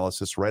water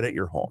analysis right at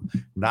your home.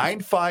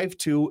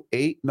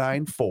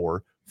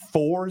 952-894-4040.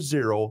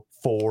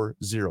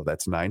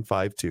 That's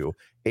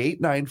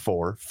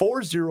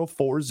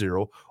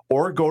 952-894-4040,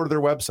 or go to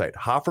their website,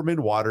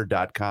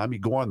 hoffermanwater.com. You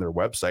go on their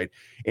website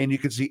and you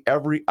can see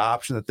every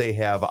option that they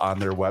have on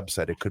their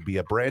website. It could be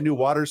a brand new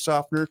water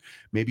softener,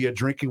 maybe a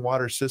drinking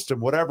water system,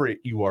 whatever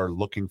you are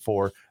looking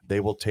for, they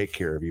will take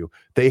care of you.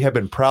 They have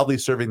been proudly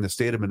serving the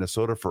state of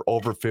Minnesota for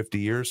over 50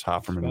 years.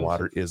 Hofferman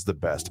Water is the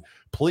best.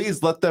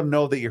 Please let them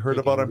know that you heard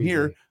about them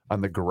here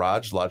on the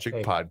Garage Logic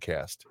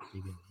podcast.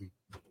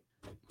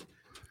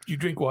 You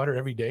drink water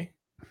every day?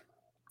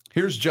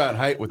 Here's John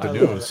Haidt with the I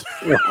love news.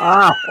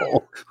 Wow.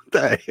 What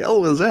the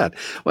hell was that?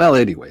 Well,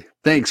 anyway,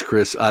 thanks,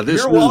 Chris.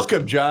 You're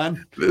welcome,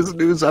 John. This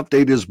news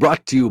update is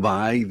brought to you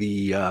by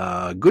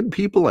the good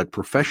people at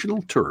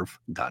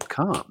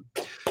professionalturf.com.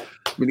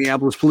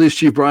 Minneapolis Police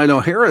Chief Brian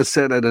O'Hara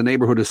said at a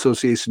neighborhood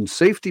association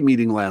safety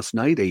meeting last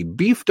night, a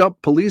beefed up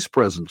police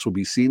presence will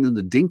be seen in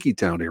the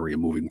Dinkytown area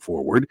moving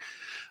forward.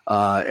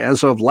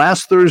 As of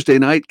last Thursday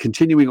night,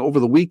 continuing over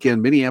the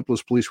weekend,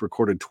 Minneapolis police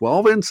recorded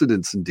 12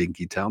 incidents in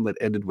Dinkytown that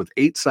ended with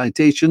 8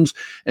 citations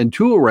and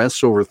 2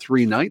 arrests over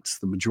 3 nights.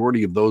 The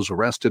majority of those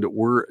arrested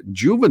were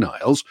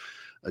juveniles.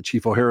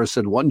 Chief O'Hara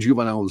said one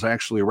juvenile was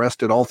actually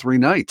arrested all 3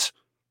 nights.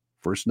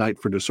 First night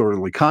for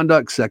disorderly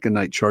conduct, second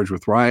night charged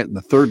with riot, and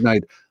the third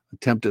night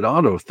attempted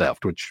auto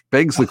theft, which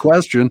begs the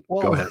question.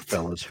 Whoa. Go ahead,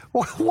 fellas.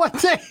 What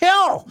the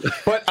hell?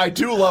 But I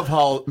do love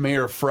how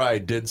Mayor Fry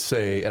did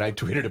say, and I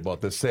tweeted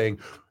about this, saying,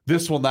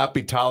 this will not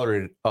be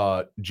tolerated.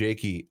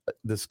 Jakey,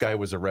 this guy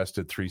was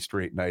arrested 3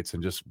 straight nights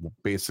and just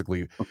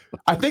basically,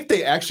 I think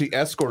they actually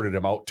escorted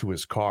him out to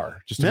his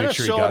car just to make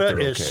sure he got there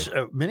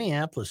okay.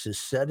 Minneapolis is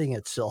setting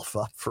itself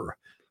up for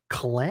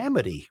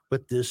calamity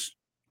with this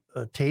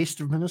taste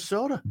of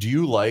Minnesota Do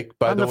you like,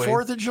 by on the the way,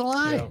 4th of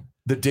July. Yeah.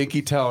 the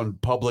Dinkytown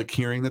public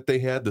hearing that they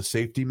had, the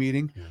safety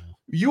meeting?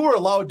 You were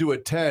allowed to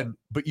attend,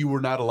 but you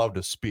were not allowed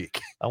to speak.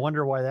 I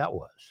wonder why that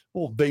was.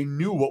 Well, they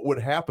knew what would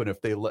happen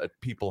if they let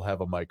people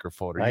have a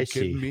microphone. Are you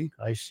kidding me?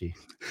 I see.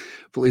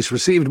 Police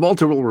received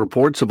multiple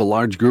reports of a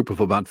large group of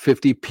about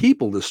 50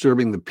 people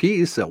disturbing the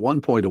peace. At one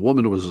point, a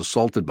woman was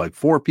assaulted by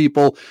 4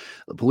 people.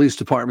 The police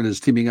department is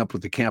teaming up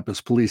with the campus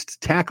police to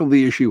tackle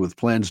the issue with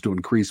plans to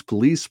increase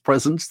police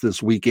presence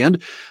this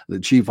weekend. The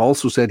chief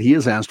also said he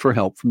has asked for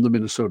help from the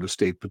Minnesota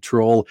State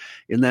Patrol.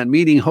 In that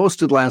meeting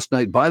hosted last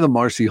night by the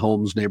Marcy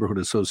Holmes Neighborhood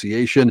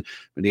Association,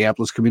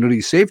 Minneapolis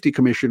Community Safety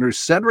Commissioner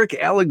Cedric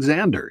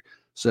Alexander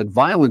said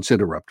violence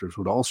interrupters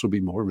would also be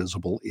more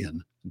visible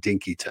in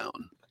Dinkytown.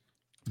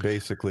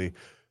 Basically,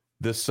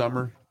 this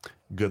summer,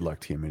 good luck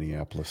to you,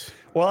 Minneapolis.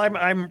 Well,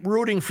 I'm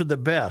rooting for the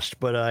best,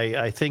 but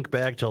I think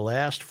back to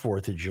last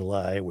 4th of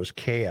July, it was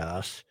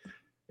chaos.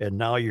 And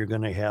now you're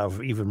going to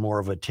have even more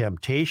of a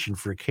temptation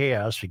for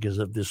chaos because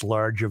of this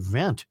large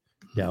event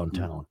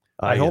downtown.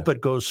 I hope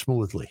it goes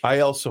smoothly. I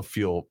also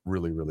feel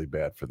really, really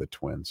bad for the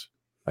Twins.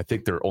 I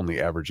think they're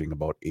only averaging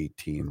about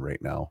 18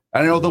 right now.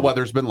 I know the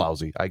weather's been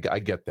lousy. I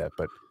get that,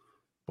 but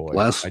boy.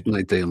 Last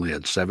night they only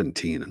had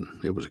 17, and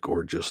it was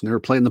gorgeous. And they were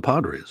playing the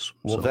Padres.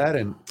 Well, so. that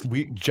and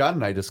John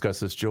and I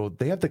discussed this, Joe.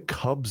 They have the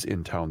Cubs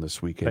in town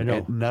this weekend. I know.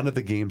 And none of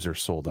the games are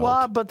sold out.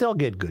 Well, but they'll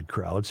get good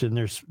crowds, and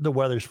the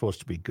weather's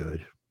supposed to be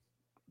good.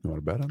 You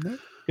want to bet on that?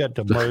 Got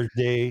the Mother's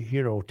Day,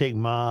 take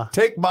Ma.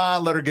 Take Ma,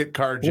 let her get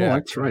carjacked. Oh,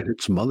 that's right.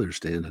 It's Mother's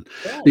Day. And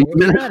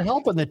You're not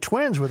helping the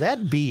Twins with that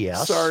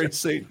BS. Sorry,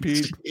 St.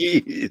 Pete.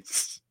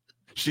 Jeez.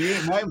 She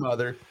ain't my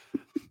mother.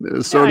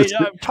 Minnesota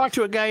I talked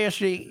to a guy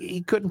yesterday.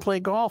 He couldn't play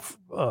golf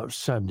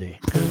Sunday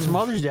because it's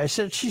Mother's Day. I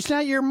said, she's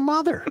not your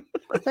mother.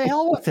 What the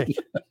hell with it?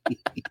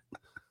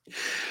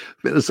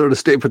 Minnesota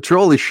State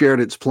Patrol has shared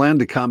its plan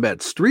to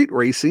combat street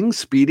racing,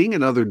 speeding,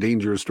 and other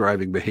dangerous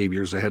driving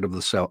behaviors ahead of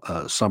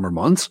the summer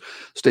months.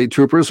 State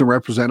troopers and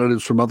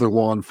representatives from other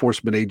law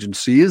enforcement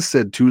agencies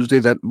said Tuesday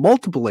that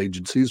multiple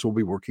agencies will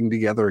be working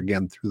together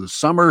again through the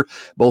summer,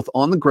 both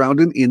on the ground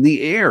and in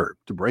the air,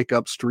 to break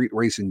up street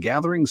racing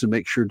gatherings and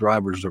make sure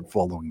drivers are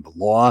following the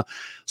law.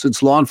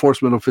 Since law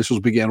enforcement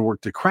officials began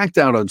work to crack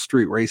down on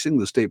street racing,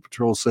 the State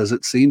Patrol says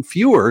it's seen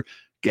fewer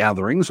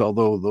gatherings,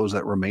 although those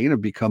that remain have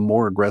become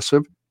more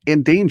aggressive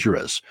and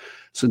dangerous.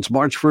 Since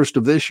March 1st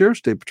of this year,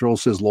 State Patrol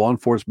says law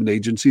enforcement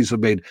agencies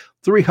have made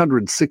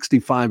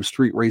 365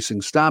 street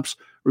racing stops,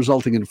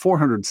 resulting in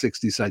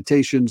 460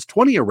 citations,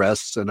 20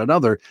 arrests, and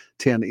another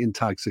 10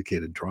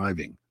 intoxicated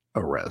driving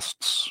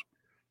arrests.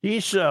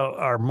 These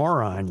are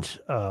morons.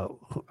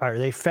 Are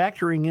they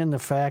factoring in the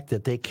fact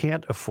that they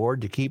can't afford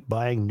to keep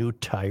buying new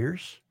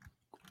tires?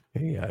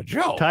 Hey,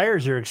 Joe.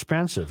 Tires are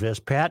expensive, as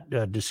Pat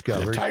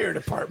discovered. The tire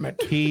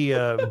department. He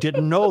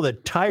didn't know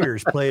that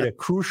tires played a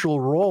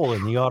crucial role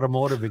in the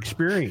automotive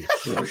experience.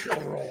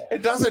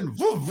 It doesn't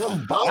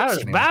bounce. I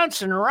was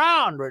bouncing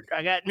around, but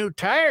I got new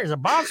tires. The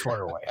bounce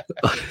went away.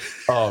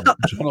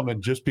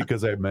 Gentlemen, just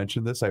because I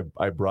mentioned this, I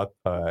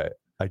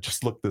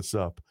just looked this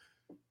up.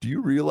 Do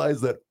you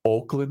realize that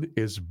Oakland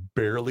is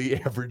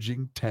barely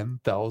averaging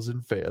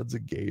 10,000 fans a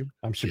game?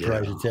 I'm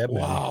surprised it's that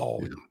many. Wow.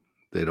 Yeah,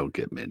 they don't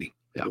get many.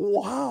 Yeah.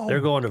 Wow. They're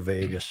going to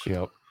Vegas.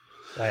 Yep.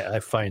 I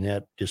find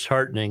that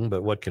disheartening,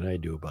 but what can I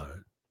do about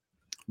it?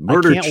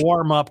 Murder I can't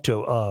warm up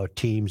to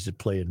teams that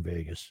play in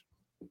Vegas.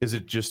 Is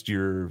it just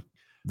the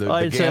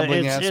It's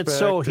gambling aspect? it's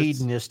so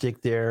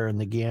hedonistic there, and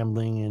the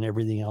gambling and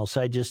everything else.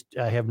 I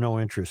have no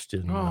interest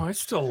in. Oh, I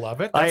still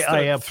love it. I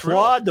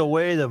applaud the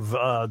way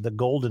the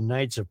Golden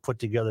Knights have put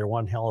together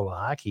one hell of a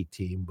hockey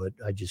team, but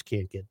I just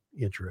can't get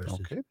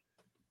interested. Okay.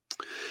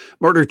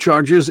 Murder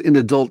charges in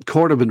adult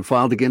court have been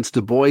filed against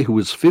a boy who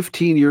was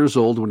 15 years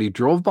old when he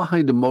drove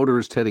behind a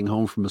motorist heading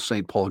home from a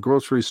St. Paul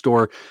grocery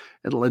store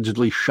and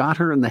allegedly shot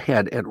her in the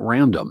head at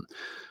random.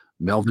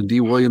 Melvin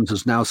D. Williams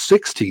is now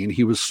 16.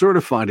 He was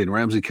certified in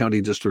Ramsey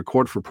County District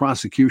Court for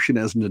prosecution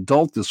as an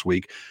adult this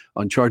week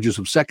on charges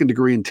of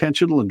second-degree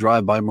intentional and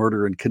drive-by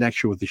murder in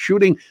connection with the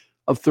shooting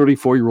of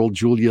 34-year-old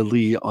Julia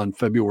Lee on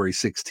February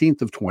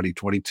 16th of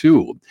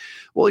 2022.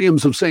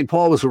 Williams of St.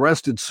 Paul was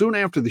arrested soon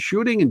after the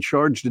shooting and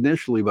charged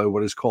initially by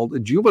what is called a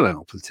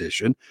juvenile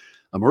petition.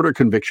 A murder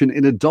conviction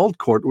in adult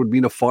court would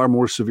mean a far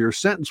more severe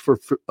sentence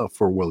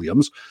for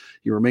Williams.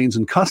 He remains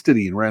in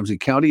custody in Ramsey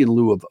County in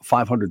lieu of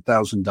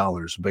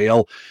 $500,000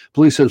 bail.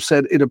 Police have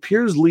said it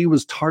appears Lee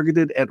was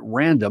targeted at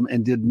random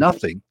and did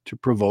nothing to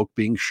provoke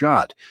being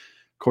shot.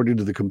 According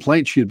to the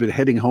complaint, she had been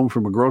heading home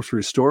from a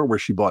grocery store where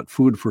she bought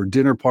food for a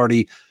dinner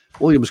party.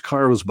 Williams'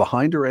 car was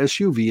behind her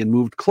SUV and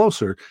moved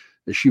closer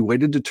as she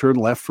waited to turn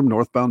left from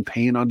northbound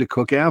Payne onto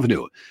Cook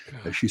Avenue.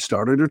 As she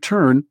started her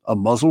turn, a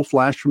muzzle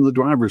flash from the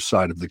driver's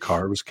side of the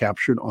car was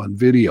captured on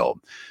video.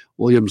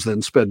 Williams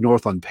then sped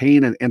north on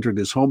Payne and entered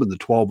his home in the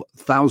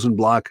 1200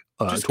 block.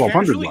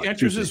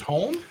 Enters his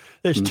home?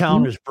 This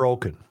town is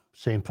broken.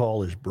 St.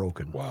 Paul is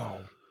broken. Wow.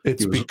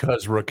 It's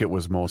because Rookett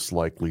was most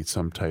likely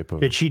some type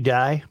of... Did she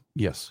die?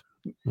 Yes.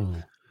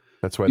 Mm.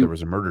 That's why there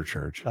was a murder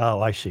charge.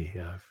 Oh, I see.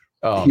 Yeah.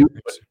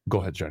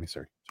 Go ahead, Johnny.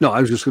 Sorry. No, I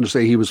was just going to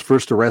say he was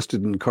first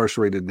arrested and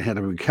incarcerated in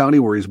Hennepin County,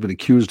 where he's been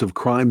accused of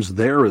crimes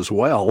there as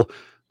well.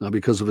 Now,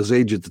 because of his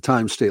age at the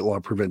time, state law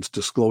prevents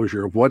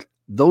disclosure of what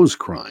those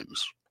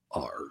crimes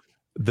are.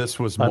 This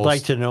was I'd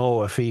like to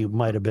know if he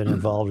might have been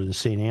involved in the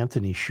St.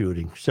 Anthony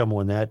shooting.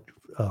 Someone that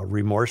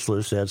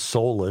remorseless, that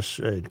soulless,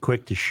 and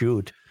quick to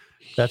shoot.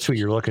 That's what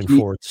you're looking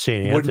for at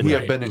St. Anthony. Wouldn't he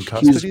have been in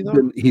custody,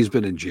 though? He's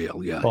been in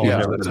jail, yeah. Oh,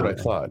 Yeah, that's what I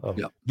thought. Oh.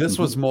 Yeah. This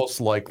was most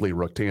likely,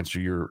 Rook, to answer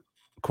your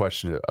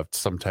question, of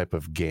some type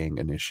of gang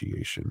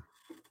initiation,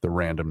 the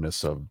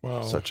randomness of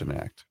such an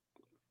act.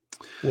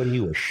 What are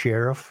you, a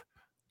sheriff?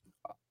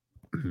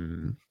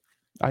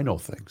 I know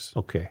things.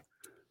 Okay.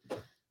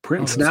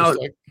 Prince Go now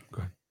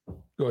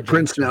ahead,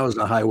 Prince now is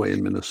a highway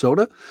in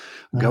Minnesota.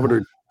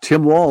 Governor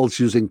Tim Walz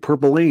using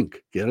purple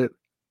ink. Get it?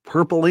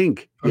 Purple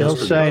ink. He'll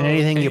yesterday sign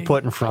anything you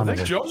put in front I of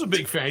think him. Joe's a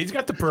big fan. He's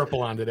got the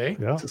purple on today.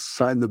 Yeah. to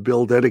sign the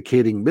bill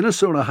dedicating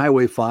Minnesota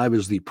Highway 5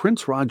 as the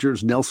Prince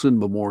Rogers Nelson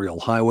Memorial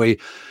Highway.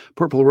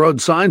 Purple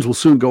road signs will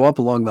soon go up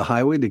along the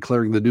highway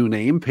declaring the new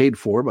name, paid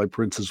for by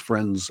Prince's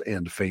friends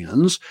and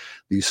fans.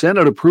 The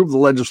Senate approved the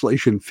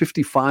legislation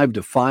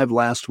 55-5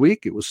 last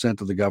week. It was sent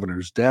to the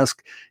governor's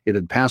desk. It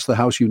had passed the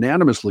House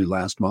unanimously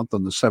last month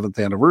on the 7th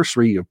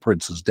anniversary of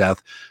Prince's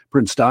death.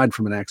 Prince died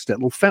from an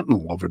accidental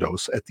fentanyl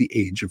overdose at the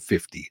age of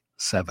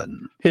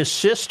 57. His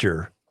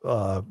sister,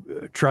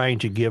 trying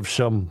to give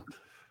some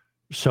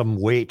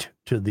weight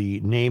to the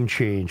name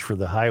change for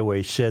the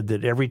highway, said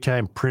that every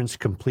time Prince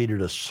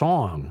completed a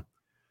song,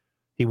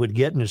 he would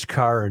get in his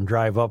car and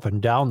drive up and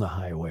down the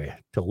highway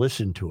to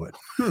listen to it.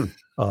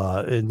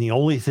 And the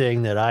only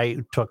thing that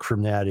I took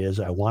from that is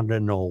I wanted to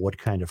know what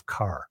kind of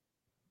car.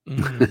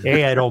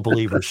 A, I don't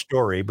believe her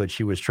story, but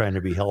she was trying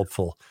to be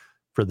helpful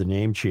for the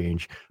name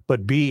change.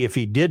 But B, if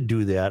he did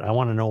do that, I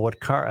want to know what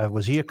car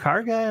was he a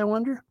car guy? I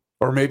wonder.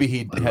 Or maybe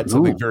he had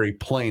something very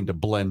plain to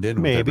blend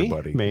in with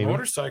everybody. Maybe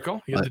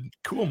Motorcycle. He had the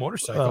cool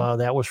motorcycle.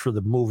 that was for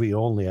the movie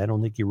only. I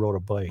don't think he rode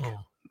a bike. Oh.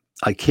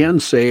 I can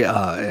say,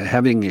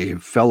 having a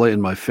fella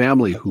in my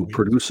family who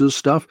produces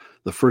stuff,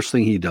 the first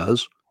thing he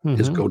does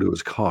is go to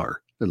his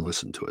car and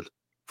listen to it.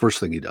 First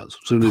thing he does.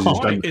 As soon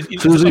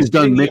as he's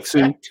done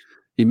mixing,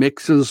 he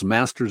mixes,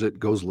 masters it,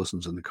 goes,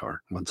 listens in the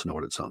car. Wants to know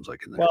what it sounds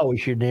like in there. Well, we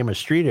should name a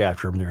street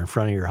after him there in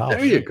front of your house.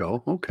 There you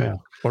go. Okay. Yeah.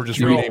 Or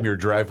just rename your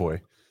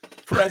driveway.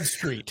 Fred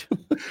Street.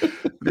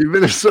 The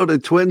Minnesota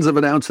Twins have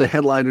announced the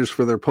headliners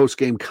for their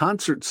post-game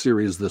concert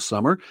series this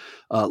summer.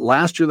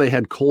 Last year, they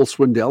had Cole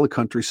Swindell, a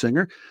country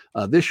singer.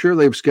 This year,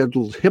 they've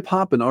scheduled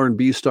hip-hop and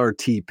R&B star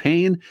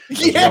T-Pain.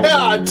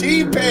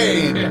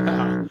 T-Pain!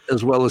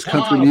 As well as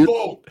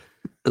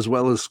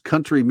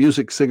country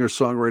music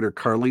singer-songwriter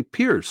Carly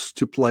Pierce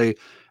to play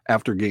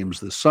after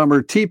games this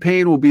summer.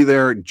 T-Pain will be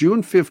there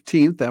June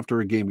 15th after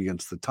a game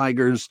against the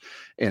Tigers,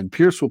 and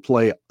Pierce will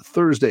play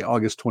Thursday,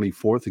 August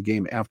 24th, a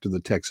game after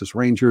the Texas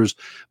Rangers.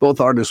 Both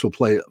artists will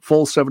play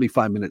full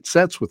 75-minute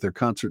sets with their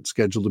concert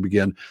scheduled to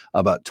begin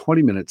about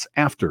 20 minutes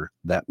after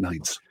that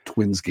night's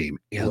Twins game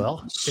ends.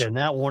 Well, and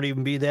that won't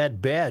even be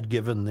that bad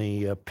given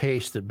the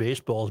pace that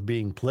baseball is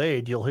being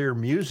played. You'll hear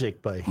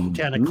music by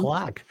 10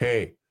 o'clock.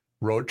 Hey,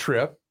 road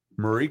trip.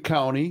 Murray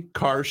County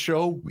car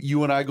show.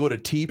 You and I go to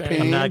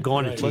T-Pain. I'm not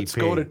going to T-Pain. Let's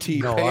go to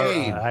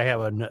T-Pain. No, I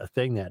have a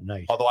thing that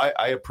night. Although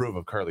I approve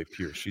of Carly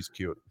Pierce. She's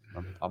cute.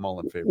 I'm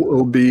all in favor.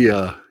 Will be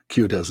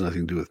cute. Has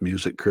nothing to do with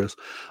music, Chris.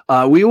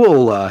 We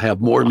will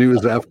have more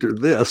news after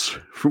this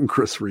from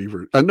Chris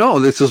Reaver. No,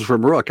 this is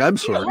from Rook. I'm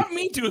sorry. Let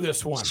me do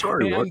this one.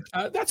 Sorry, Rook.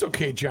 That's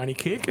okay, Johnny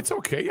Cake. It's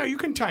okay. Yeah, you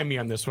can time me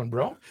on this one,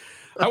 bro.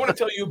 I want to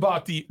tell you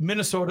about the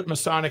Minnesota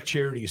Masonic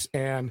Charities.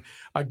 And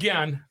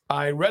again,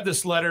 I read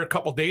this letter a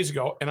couple days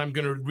ago, and I'm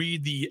going to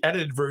read the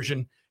edited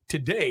version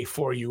today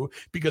for you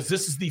because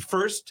this is the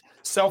first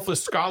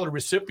Selfless Scholar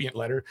recipient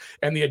letter.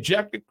 And the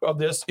objective of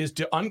this is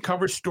to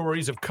uncover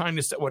stories of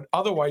kindness that would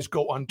otherwise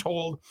go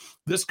untold.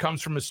 This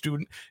comes from a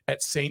student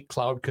at St.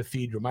 Cloud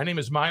Cathedral. My name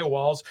is Maya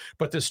Walls,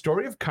 but the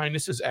story of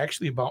kindness is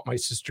actually about my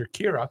sister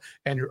Kira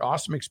and her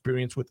awesome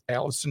experience with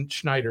Allison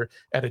Schneider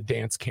at a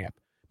dance camp.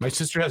 My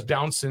sister has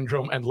Down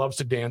syndrome and loves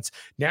to dance.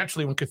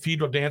 Naturally, when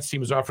Cathedral Dance Team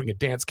was offering a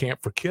dance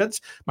camp for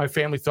kids, my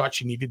family thought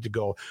she needed to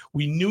go.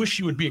 We knew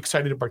she would be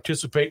excited to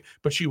participate,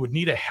 but she would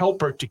need a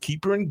helper to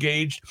keep her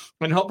engaged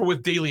and help her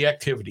with daily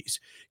activities.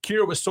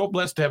 Kira was so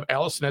blessed to have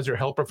Allison as her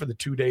helper for the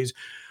 2 days.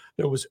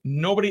 There was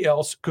nobody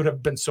else could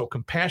have been so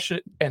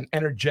compassionate and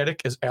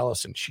energetic as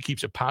Allison. She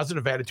keeps a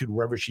positive attitude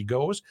wherever she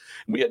goes.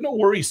 We had no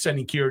worries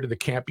sending Kira to the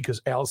camp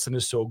because Allison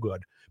is so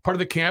good. Part of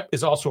the camp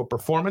is also a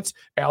performance.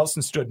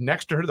 Allison stood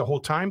next to her the whole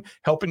time,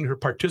 helping her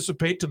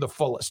participate to the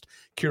fullest.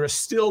 Kira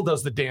still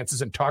does the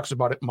dances and talks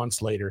about it months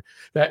later.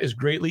 That is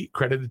greatly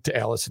credited to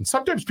Allison.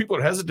 Sometimes people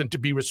are hesitant to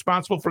be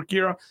responsible for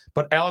Kira,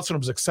 but Allison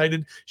was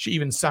excited. She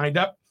even signed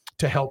up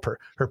to help her.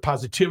 Her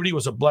positivity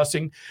was a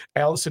blessing.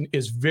 Allison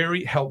is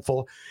very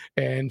helpful,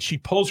 and she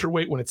pulls her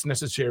weight when it's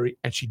necessary,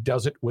 and she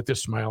does it with a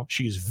smile.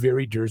 She is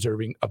very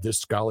deserving of this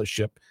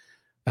scholarship.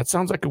 That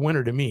sounds like a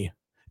winner to me.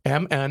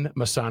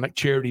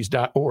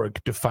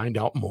 mnmasoniccharities.org to find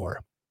out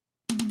more.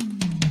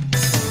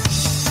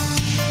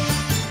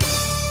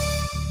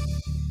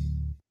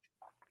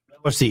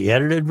 What's the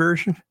edited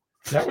version?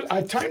 That was,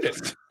 I timed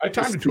it. I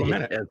timed it to a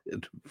minute.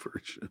 Edited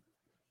version.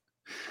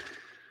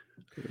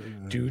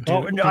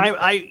 Oh, no,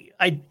 I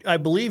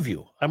believe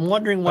you. I'm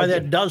wondering why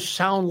that does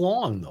sound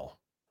long, though.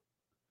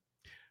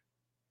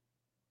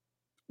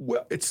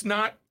 Well, it's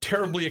not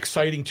terribly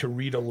exciting to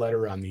read a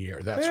letter on the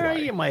air. That's why.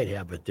 You might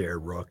have it there,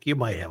 Rook. You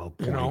might have a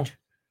point. You know,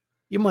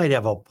 you might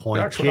have a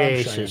point. that's what I'm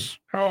saying. Jesus.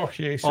 Oh,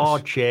 Jesus. Oh,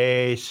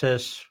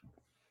 Jesus.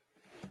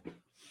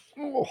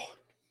 Oh.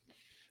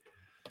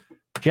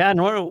 John,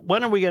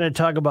 when are we going to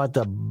talk about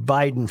the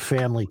Biden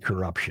family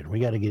corruption? We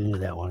got to get into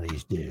that one of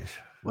these days.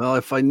 Well,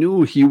 if I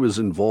knew he was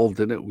involved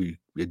in it,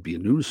 it'd be a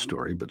news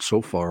story. But so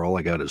far, all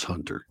I got is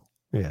Hunter.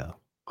 Yeah.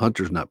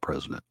 Hunter's not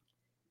president.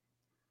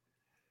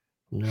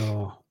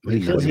 No. He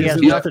He says he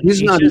has nothing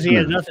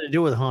to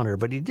do with Hunter,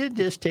 but he did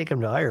just take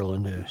him to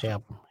Ireland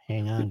to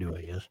hang on to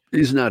it, yes.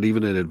 He's not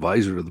even an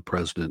advisor to the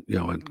president,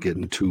 and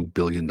getting $2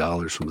 billion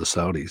from the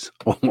Saudis.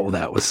 Oh,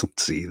 that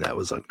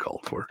was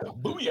uncalled for.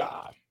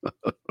 Booyah.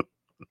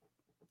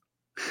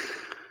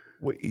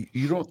 Wait,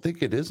 you don't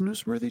think it is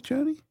newsworthy,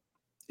 Johnny?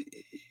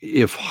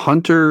 If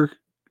Hunter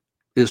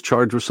is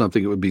charged with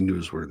something, it would be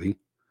newsworthy.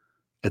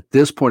 At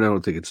this point, I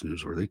don't think it's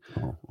newsworthy.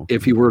 Oh, okay.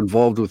 If he were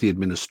involved with the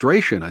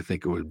administration, I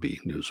think it would be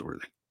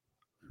newsworthy.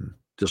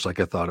 Just like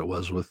I thought it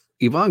was with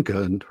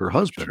Ivanka and her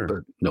husband, Sure.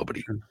 but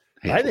nobody.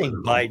 I think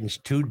Biden's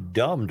too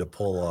dumb to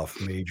pull off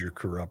major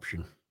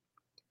corruption.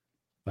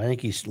 I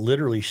think he's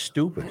literally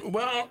stupid.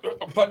 Well,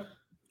 but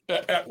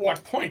at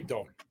what point,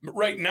 though?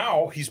 Right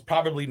now, he's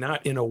probably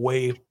not in a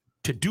way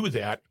to do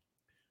that,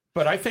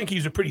 but I think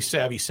he's a pretty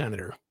savvy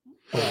senator.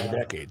 over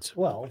decades.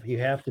 Well, you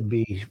have to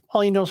be.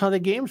 Well, he knows how the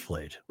game's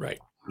played. Right.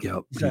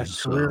 Yep. He's a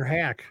He's, career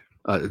hack.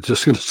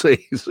 just going to say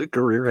he's a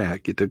career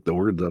hack. You took the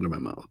words out of my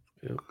mouth.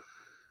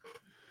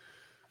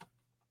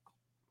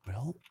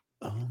 Well,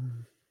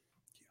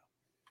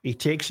 he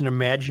takes an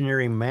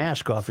imaginary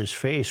mask off his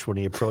face when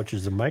he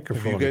approaches the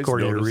microphone,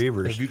 according to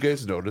Reavers. Have you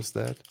guys noticed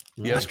that?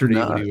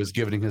 Yesterday when he was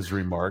giving his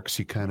remarks,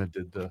 he kind of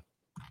did the...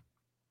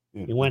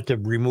 He went to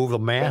remove a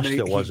mask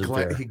that wasn't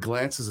there. He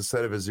glances a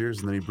set of his ears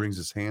and then he brings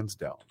his hands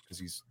down because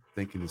he's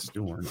thinking he's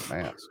still wearing a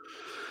mask.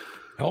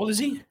 How old is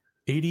he?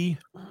 80?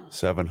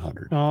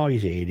 700. Oh,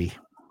 he's 80.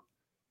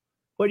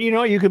 But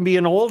you can be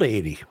an old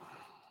 80.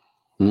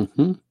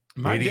 Mm-hmm.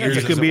 My 80 dad- years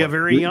You can isn't be a what-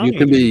 very young You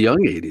can 80. be a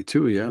young 80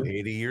 too, yeah.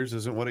 80 years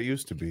isn't what it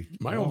used to be.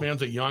 My old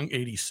man's a young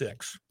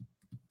 86.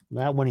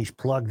 Not when he's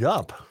plugged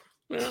up.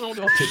 Well,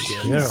 they'll take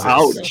care of Yeah. it.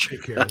 Ouch. They'll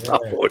take care of it.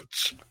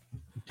 Ouch.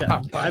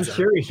 I'm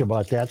serious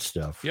about that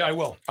stuff. Yeah, I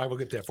will. I will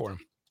get that for him.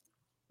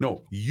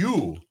 No,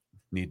 you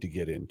need to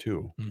get in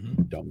too.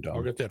 Mhm. Dumb I'll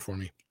dumb. get that for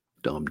me.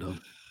 Dumb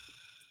dumb.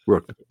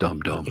 Rook,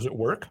 dumb dumb. Does it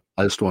work?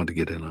 I just wanted to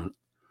get in on it.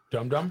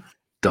 Dum dum.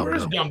 Dumb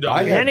Where's dumb. dum dum?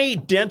 I had- Any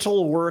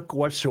dental work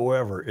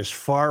whatsoever is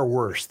far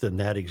worse than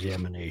that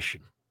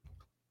examination.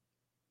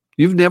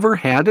 You've never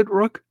had it,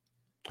 Rook?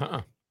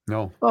 Uh-uh.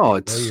 No. Oh, Oh,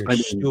 it's you're I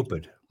mean,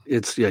 stupid.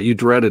 it's you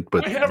dread it,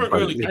 but I haven't but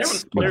really- I it's-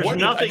 haven't- There's What? I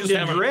nothing just to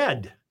haven't-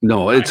 dread.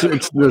 no, it's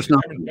haven't- there's I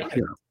nothing. haven't done it.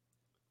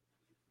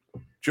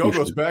 Yeah. Joe You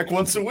goes should- back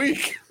once a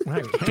week.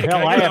 Hell, Can I get have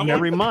them another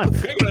every one?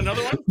 month. Can I get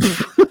another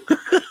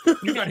one?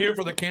 You're not here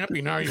for the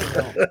camping, are you?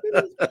 No.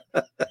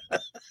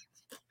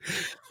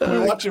 We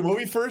watch a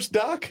movie first,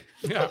 Doc?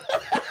 Yeah.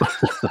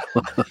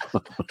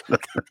 You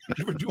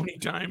ever do any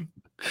time?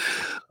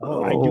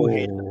 Oh, I do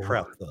hate the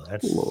prep, though.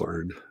 That's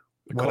Lord.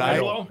 When I I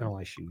don't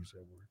like shoes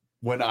ever.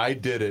 when I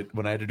did it,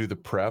 when I had to do the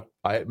prep,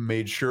 I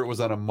made sure it was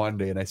on a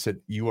Monday, and I said,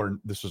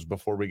 this was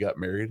before we got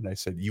married, and I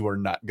said, you are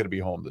not going to be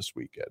home this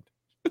weekend.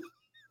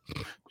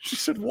 She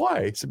said, why?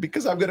 I said,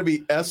 because I'm going to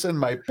be S-ing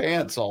my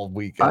pants all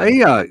weekend.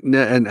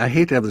 And I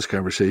hate to have this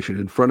conversation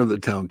in front of the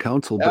town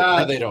council,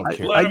 but They don't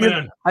care. Let him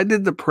in. I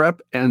did the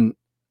prep and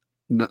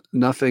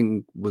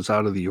nothing was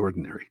out of the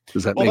ordinary.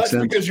 Does that Well, make that's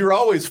sense? because you're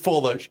always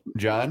full of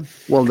John.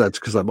 Well, that's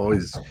because I'm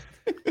always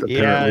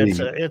Yeah,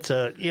 apparently- it's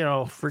a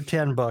for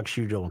 $10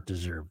 you don't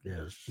deserve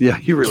this. yeah,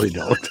 you really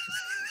don't.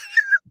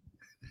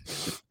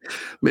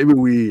 Maybe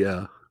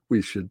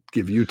we should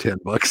give you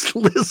 $10 to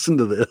listen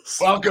to this.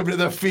 Welcome to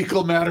the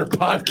Fecal Matter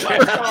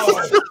Podcast.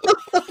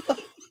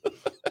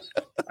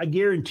 I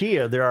guarantee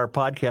you there are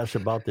podcasts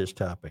about this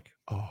topic.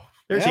 Oh,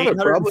 There's Yeah,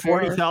 there probably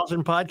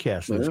 840,000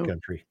 podcasts in this Yeah.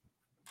 country.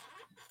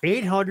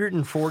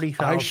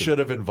 840,000. I should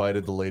have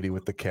invited the lady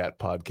with the cat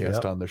podcast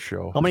Yep. on the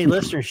show. How many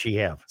listeners she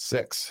have?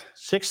 6.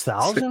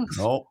 6,000?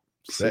 No,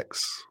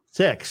 6.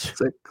 6.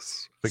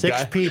 6. The 6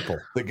 guy, people.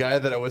 the guy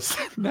that I was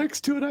sitting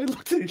next to, and I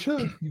looked at each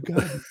other. You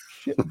got it.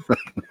 Shit.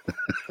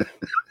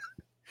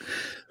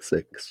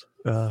 6.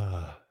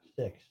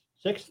 6.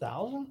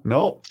 6,000?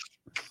 No,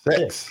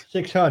 6.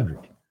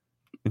 600.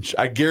 And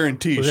I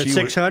guarantee Was it she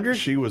 600?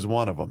 She was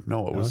one of them.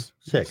 No, it was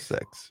 6.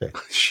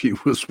 6. She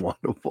was one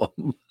of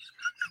them.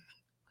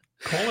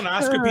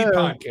 Colonoscopy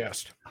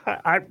podcast.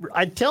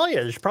 I tell you,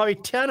 there's probably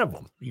 10 of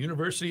them.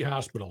 University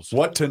hospitals.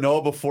 What to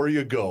know before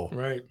you go.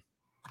 Right.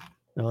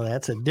 No,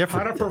 that's a How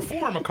different to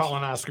perform a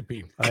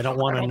colonoscopy. I don't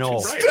want to know.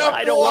 Right. Step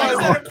I don't want one.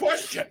 to Is know. that a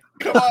question?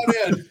 Come on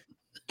in.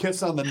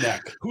 Kiss on the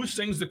neck. Who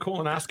sings the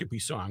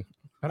colonoscopy song?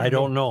 I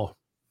don't know.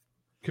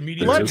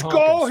 Comedians. Let's and go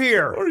Hawkins.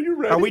 here. Are you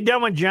ready? Are we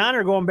done with John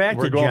or going back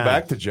We're to going John?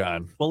 back to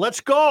John. Well,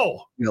 let's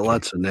go. You know,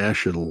 lots of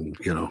national,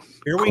 Here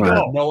we crime,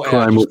 go. No ad,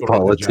 crime just with go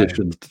right to John.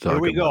 politicians to talk Here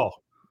we about. go.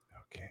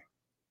 Okay.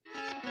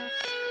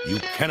 You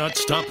cannot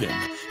stop him.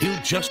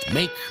 He'll just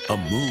make a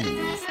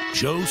move.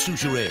 Joe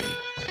Souchere.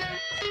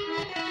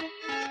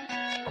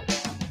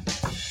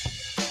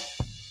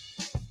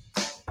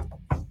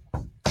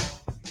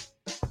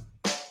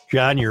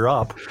 John, you're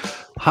up.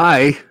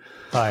 Hi.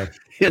 Hi.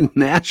 In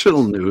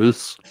national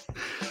news,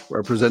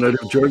 Representative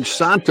George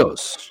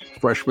Santos,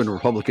 freshman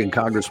Republican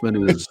congressman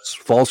whose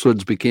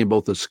falsehoods became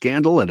both a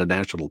scandal and a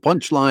national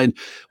punchline,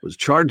 was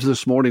charged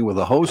this morning with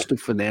a host of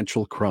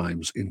financial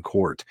crimes in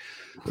court.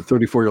 The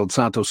 34-year-old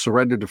Santos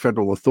surrendered to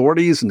federal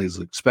authorities and is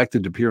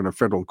expected to appear in a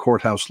federal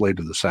courthouse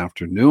later this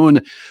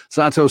afternoon.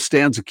 Santos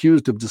stands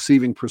accused of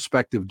deceiving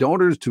prospective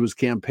donors to his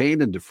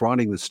campaign and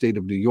defrauding the state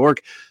of New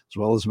York, as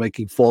well as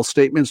making false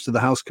statements to the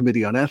House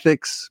Committee on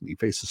Ethics. He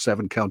faces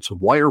 7 counts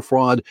of wire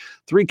fraud,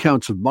 3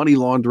 counts of money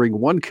laundering,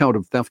 1 count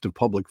of theft of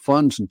public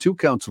funds, and 2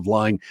 counts of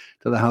lying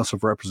to the House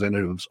of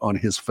Representatives on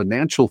his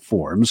financial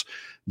forms.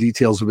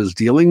 Details of his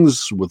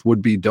dealings with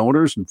would-be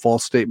donors and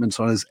false statements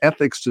on his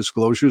ethics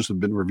disclosures have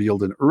been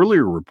revealed in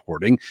earlier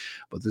reporting,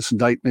 but this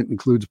indictment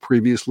includes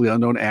previously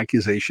unknown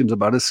accusations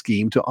about a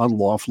scheme to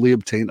unlawfully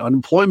obtain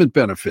unemployment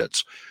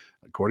benefits.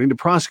 According to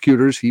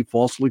prosecutors, he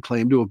falsely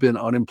claimed to have been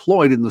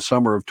unemployed in the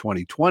summer of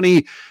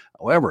 2020.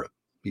 However,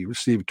 he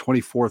received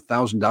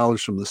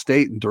 $24,000 from the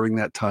state and during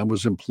that time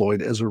was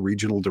employed as a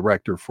regional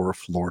director for a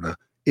Florida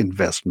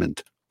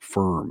investment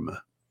firm.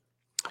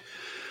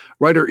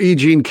 Writer E.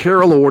 Jean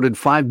Carroll awarded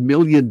 $5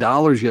 million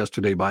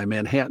yesterday by a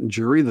Manhattan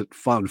jury that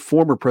found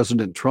former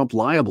President Trump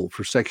liable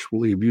for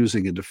sexually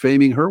abusing and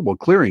defaming her while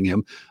clearing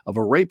him of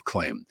a rape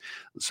claim.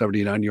 The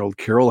 79-year-old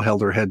Carroll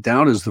held her head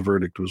down as the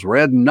verdict was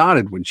read and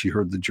nodded when she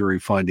heard the jury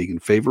finding in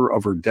favor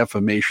of her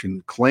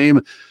defamation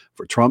claim.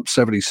 For Trump,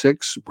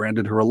 76,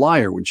 branded her a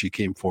liar when she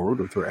came forward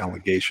with her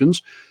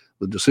allegations.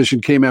 The decision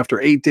came after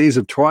 8 days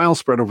of trial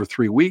spread over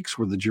 3 weeks,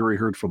 where the jury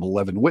heard from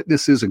 11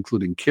 witnesses,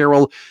 including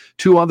Carroll,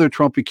 2 other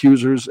Trump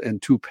accusers,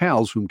 and 2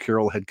 pals whom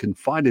Carroll had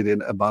confided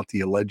in about the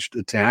alleged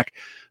attack.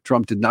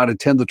 Trump did not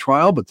attend the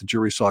trial, but the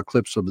jury saw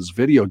clips of his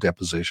video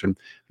deposition.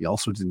 He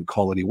also didn't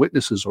call any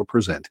witnesses or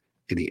present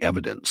any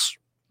evidence.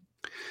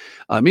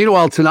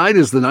 Meanwhile, tonight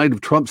is the night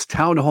of Trump's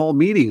town hall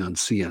meeting on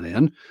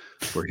CNN.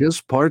 For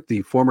his part,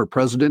 the former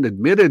president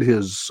admitted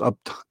his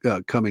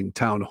upcoming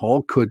town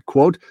hall could,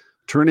 quote,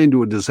 turn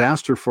into a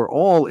disaster for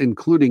all,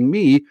 including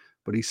me,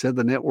 but he said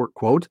the network,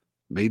 quote,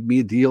 made me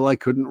a deal I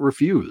couldn't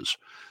refuse.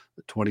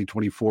 The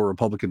 2024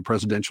 Republican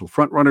presidential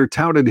frontrunner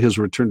touted his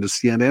return to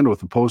CNN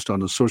with a post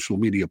on a social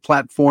media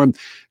platform.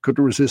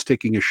 Couldn't resist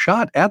taking a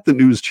shot at the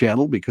news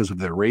channel because of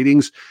their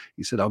ratings.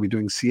 He said, I'll be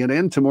doing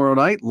CNN tomorrow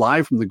night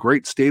live from the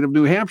great state of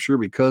New Hampshire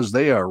because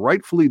they are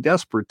rightfully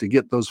desperate to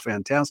get those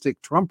fantastic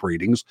Trump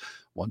ratings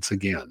once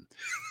again.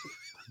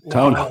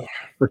 Wow.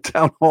 The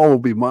town hall will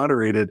be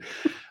moderated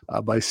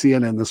by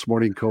CNN This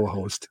Morning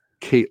co-host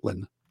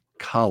Caitlin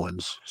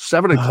Collins,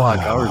 7 o'clock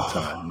our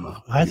time.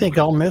 I think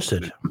I'll miss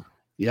it.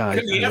 Yeah.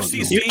 Can the I don't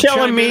FCC know. You're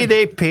telling chime me in?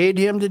 they paid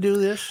him to do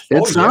this? It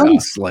Oh, yeah.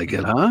 sounds like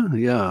it, huh?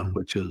 Yeah,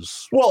 which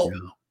is Well,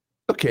 yeah.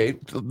 okay,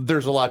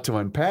 there's a lot to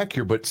unpack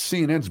here, but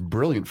CNN's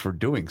brilliant for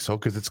doing so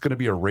because it's going to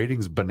be a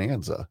ratings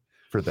bonanza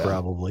for them.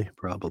 Probably.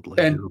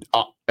 And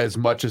as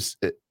much as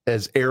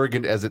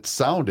arrogant as it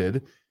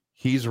sounded,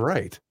 he's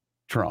right,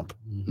 Trump.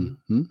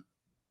 Mhm.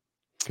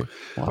 Okay.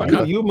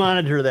 Well, You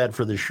monitor that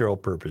for the show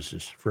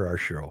purposes, for our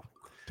show.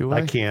 do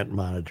I can't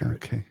monitor it.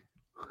 Okay.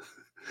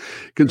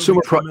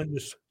 Consumer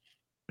Tremendous.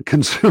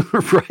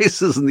 Consumer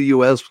prices in the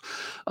U.S.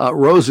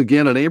 Rose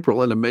again in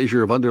April, and a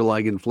measure of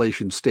underlying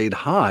inflation stayed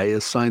high, a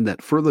sign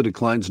that further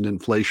declines in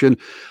inflation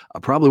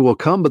probably will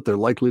come, but they're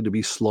likely to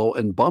be slow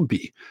and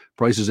bumpy.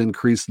 Prices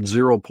increased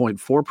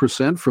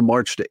 0.4% from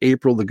March to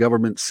April, the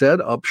government said,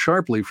 up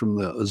sharply from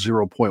the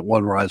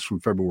 0.1 rise from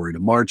February to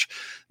March.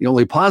 The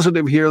only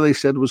positive here, they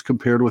said, was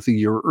compared with a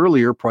year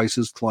earlier,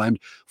 prices climbed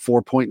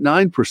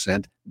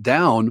 4.9%,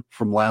 down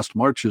from last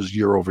March's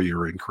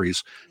year-over-year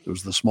increase. It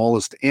was the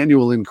smallest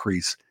annual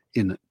increase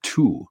in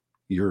 2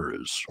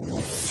 years.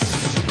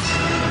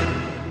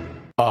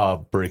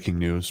 Breaking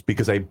news,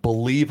 because I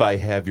believe I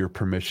have your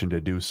permission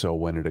to do so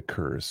when it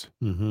occurs.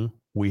 Mm-hmm.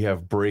 We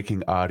have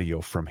breaking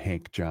audio from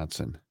Hank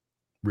Johnson.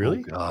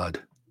 Really? Oh,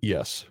 God.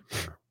 Yes.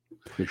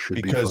 It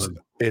should Because be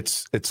fun.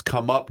 it's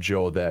come up,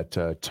 Joe,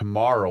 that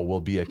tomorrow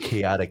will be a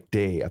chaotic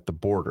day at the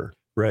border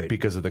Right.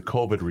 because of the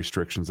COVID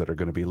restrictions that are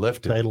going to be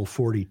lifted. Title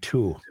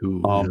 42.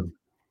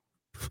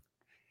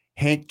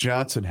 Hank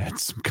Johnson had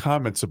some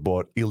comments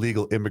about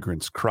illegal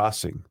immigrants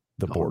crossing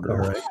the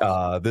border.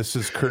 all This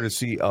is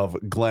courtesy of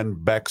Glenn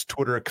Beck's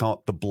Twitter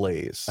account, The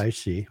Blaze. I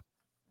see.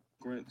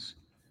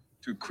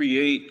 To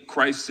create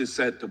crisis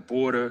at the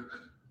border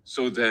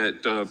so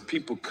that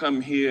people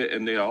come here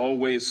and they are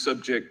always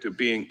subject to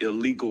being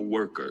illegal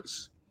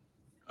workers.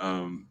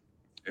 And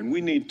we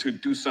need to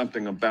do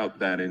something about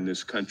that in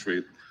this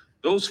country.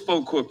 Those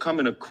folk who are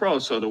coming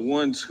across are the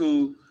ones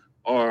who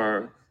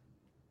are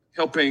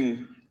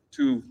helping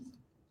to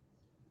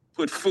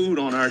put food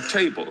on our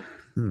table.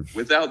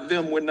 Without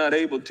them, we're not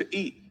able to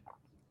eat.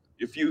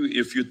 If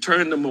you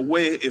turn them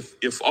away,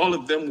 if all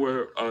of them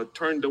were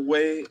turned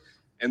away,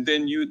 and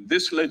then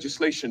this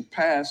legislation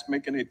passed,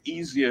 making it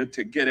easier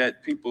to get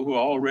at people who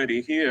are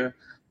already here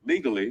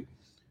legally,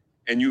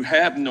 and you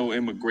have no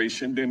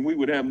immigration, then we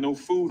would have no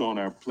food on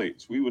our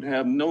plates. We would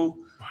have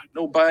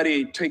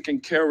nobody taking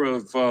care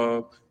of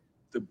the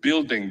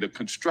building, the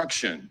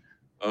construction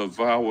of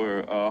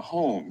our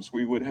homes.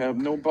 We would have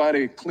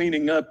nobody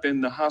cleaning up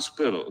in the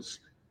hospitals.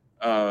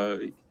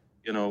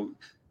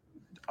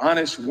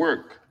 Honest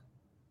work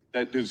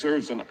that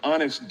deserves an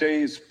honest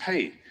day's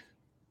pay.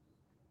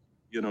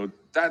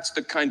 That's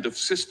the kind of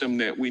system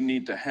that we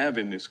need to have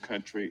in this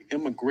country.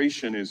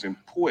 Immigration is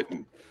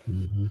important.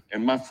 Mm-hmm.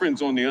 And my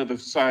friends on the other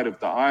side of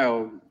the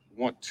aisle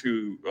want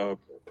to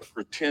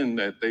pretend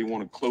that they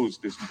want to close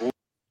this border.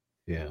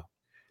 Yeah.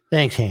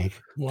 Thanks, Hank.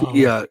 Wow.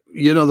 Yeah.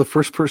 The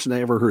first person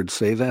I ever heard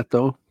say that,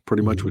 though,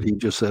 pretty much what he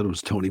just said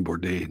was Tony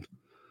Bourdain,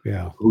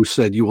 Yeah. who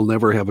said you will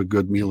never have a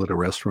good meal at a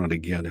restaurant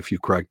again if you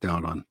crack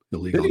down on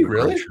illegal Did he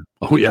really? immigration.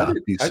 Oh, yeah. I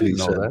didn't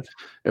know said, that.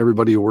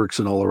 everybody who works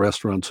in all the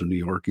restaurants in New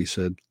York, he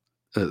said,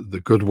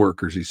 the good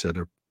workers, he said,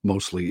 are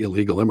mostly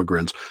illegal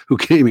immigrants who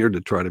came here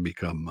to try to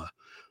become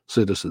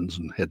citizens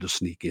and had to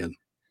sneak in.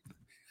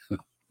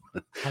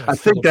 I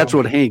think that's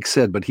what Hank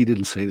said, but he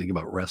didn't say anything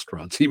about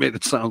restaurants. He made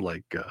it sound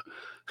like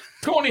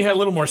Tony had a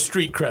little more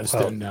street creds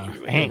than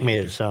Hank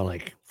made it sound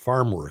like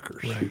farm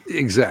workers. Right.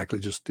 exactly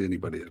just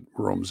anybody that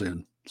roams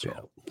in.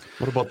 So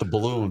What about the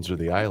balloons or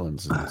the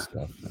islands and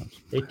stuff?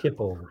 They tip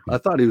over. I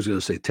thought he was going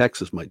to say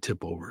Texas might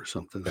tip over or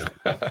something.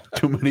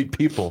 Too many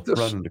people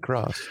running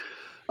across.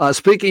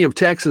 Speaking of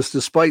Texas,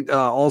 despite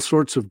all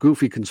sorts of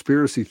goofy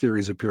conspiracy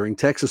theories appearing,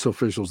 Texas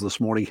officials this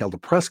morning held a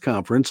press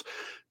conference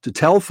to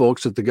tell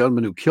folks that the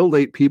gunman who killed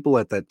 8 people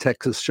at that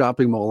Texas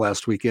shopping mall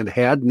last weekend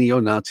had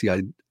neo-Nazi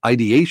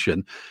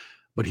ideation,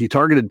 but he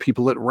targeted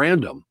people at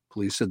random.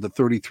 Police said the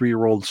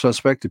 33-year-old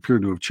suspect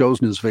appeared to have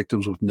chosen his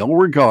victims with no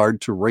regard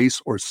to race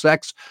or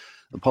sex.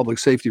 The Public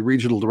Safety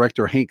Regional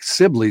Director, Hank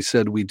Sibley,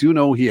 said, "We do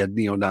know he had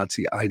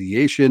neo-Nazi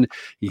ideation.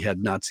 He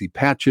had Nazi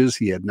patches.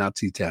 He had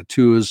Nazi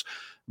tattoos.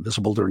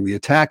 Visible during the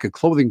attack, a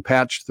clothing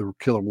patch the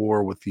killer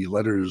wore with the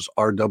letters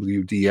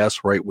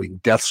RWDS, Right-Wing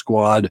Death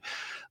Squad.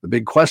 The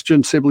big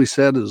question," Sibley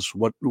said, "is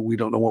what we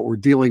don't know what we're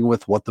dealing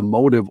with, what the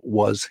motive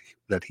was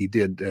that he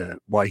did,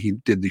 why he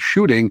did the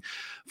shooting.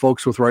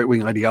 Folks with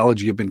right-wing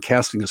ideology have been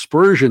casting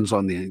aspersions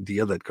on the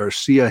idea that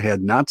Garcia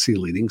had Nazi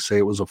leanings, say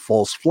it was a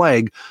false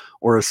flag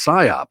or a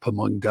psyop,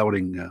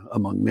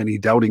 among many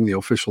doubting the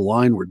official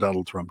line were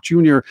Donald Trump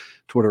Jr.,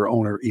 Twitter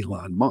owner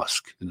Elon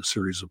Musk, in a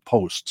series of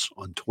posts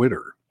on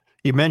Twitter."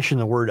 You mentioned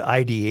the word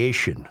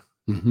ideation.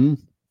 Mm-hmm.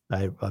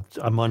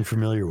 I'm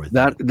unfamiliar with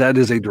that. That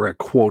is a direct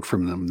quote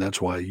from them. That's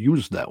why I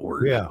used that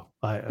word. Yeah.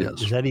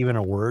 Yes. Is that even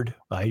a word?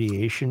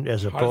 Ideation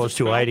as opposed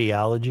to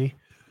ideology?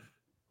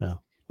 No,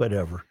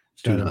 whatever.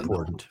 It's not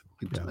important.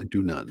 I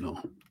do not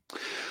know.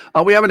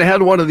 We haven't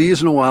had one of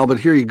these in a while, but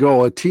here you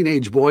go. A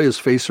teenage boy is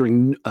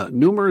facing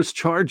numerous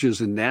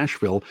charges in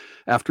Nashville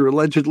after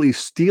allegedly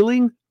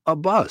stealing a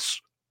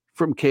bus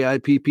from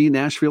KIPP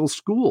Nashville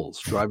schools,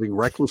 driving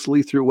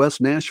recklessly through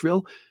West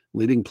Nashville,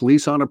 leading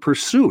police on a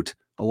pursuit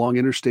along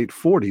Interstate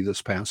 40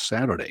 this past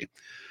Saturday.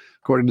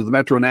 According to the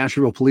Metro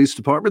Nashville Police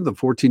Department, the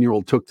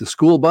 14-year-old took the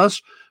school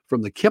bus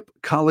from the Kipp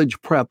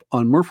College Prep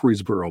on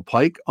Murfreesboro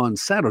Pike on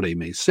Saturday,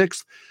 May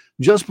 6th.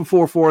 Just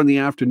before 4 in the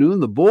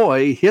afternoon, the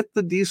boy hit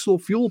the diesel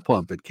fuel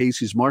pump at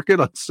Casey's Market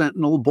on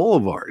Sentinel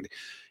Boulevard.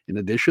 In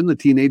addition, the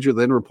teenager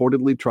then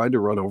reportedly tried to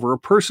run over a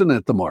person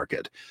at the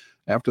market.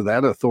 After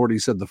that,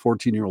 authorities said the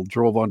 14-year-old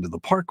drove onto the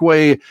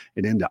parkway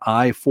and into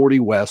I-40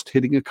 West,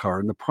 hitting a car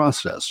in the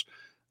process.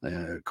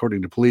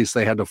 According to police,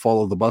 they had to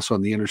follow the bus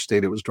on the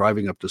interstate. It was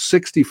driving up to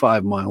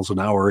 65 miles an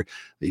hour.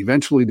 They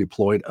eventually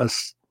deployed a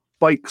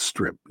spike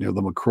strip near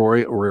the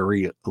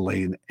McCrory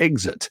Lane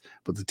exit,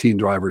 but the teen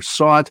driver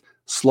saw it,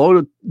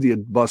 slowed the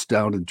bus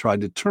down, and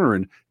tried to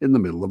turn in the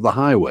middle of the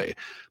highway. At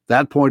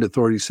that point,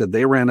 authorities said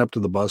they ran up to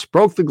the bus,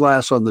 broke the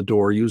glass on the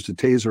door, used a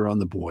taser on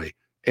the boy,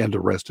 and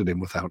arrested him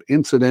without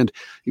incident.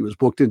 He was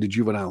booked into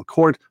juvenile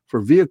court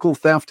for vehicle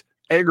theft,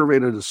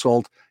 aggravated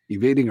assault,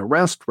 evading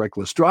arrest,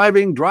 reckless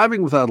driving,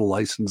 driving without a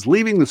license,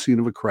 leaving the scene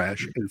of a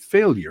crash, and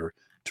failure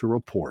to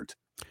report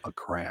a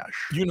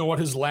crash. Do you know what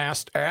his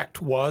last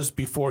act was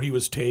before he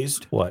was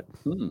tased? What?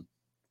 Oh,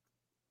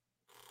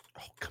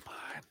 come on.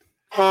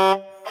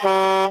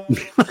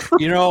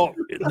 You know,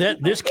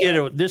 this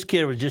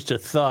kid was just a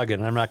thug,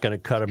 and I'm not going to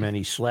cut him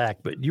any slack.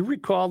 But you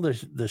recall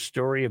the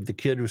story of the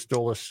kid who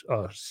stole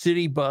a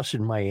city bus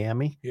in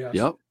Miami? Yes.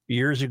 Yep.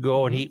 Years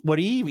ago, and he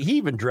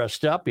even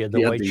dressed up. He had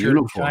the white shirt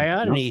and tie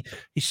on, and he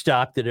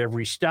stopped at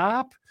every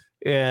stop.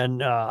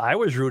 And I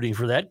was rooting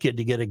for that kid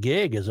to get a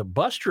gig as a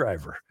bus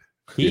driver.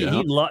 He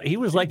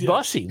was like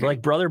Bussy,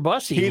 like Brother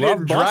Bussy. He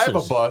didn't drive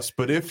a bus,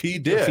 but if he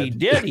did,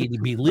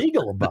 he'd be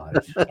legal about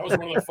it. That was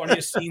one of the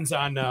funniest scenes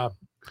on.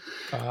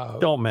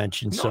 Don't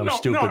mention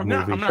stupid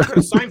movie. I'm not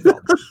going to Seinfeld.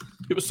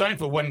 It was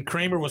Seinfeld when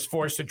Kramer was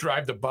forced to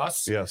drive the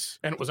bus. Yes.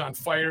 And it was on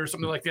fire or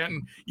something like that.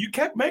 And you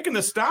kept making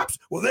the stops.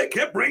 Well, they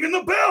kept ringing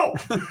the bell.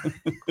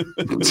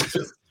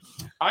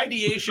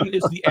 Ideation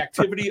is the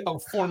activity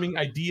of forming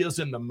ideas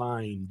in the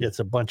mind. It's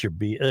a bunch of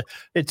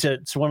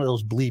it's one of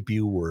those bleep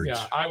you words.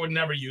 Yeah, I would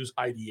never use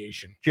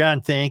ideation.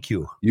 John, thank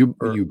you. You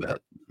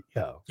bet.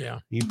 Yeah.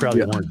 You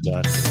probably weren't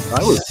done.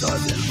 I was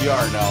done. You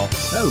are now.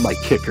 That was my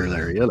kicker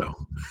there, you know.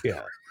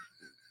 Yeah.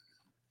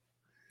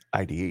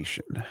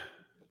 Ideation.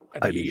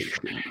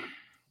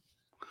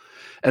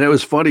 And it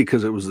was funny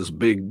because it was this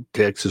big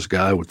Texas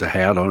guy with the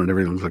hat on and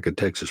everything looked like a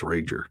Texas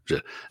Ranger.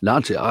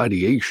 Nazi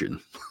ideation.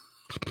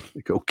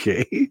 Like,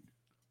 okay.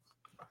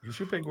 Use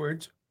your big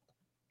words.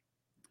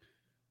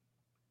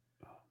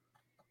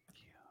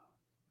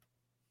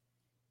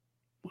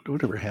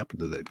 Whatever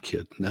happened to that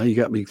kid? Now you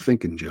got me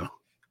thinking, Joe.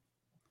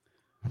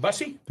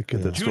 Bussy? The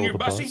kid that stole Junior the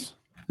Bussy? bus?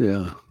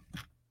 Yeah.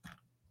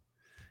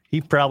 He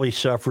probably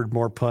suffered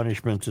more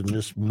punishment than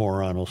this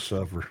moron will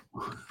suffer.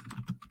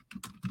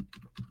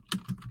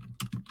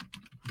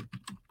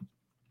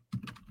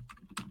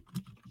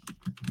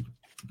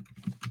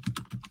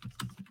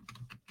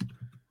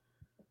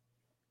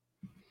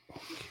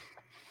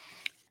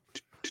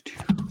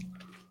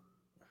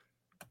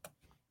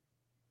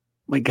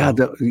 My God,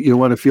 you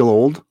want to feel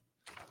old?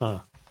 Huh.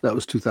 That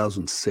was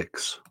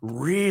 2006.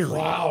 Really?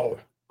 Wow.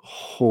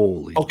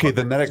 Holy. Okay,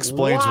 then that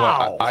explains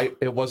why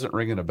it wasn't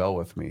ringing a bell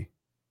with me.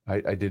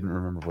 I didn't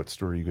remember what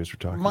story you guys were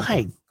talking about.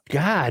 My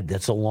God,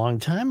 that's a long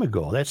time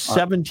ago. That's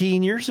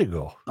 17 years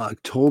ago.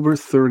 October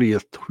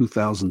 30th,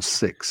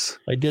 2006.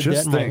 I did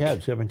Just that in my think.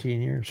 head,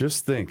 17 years.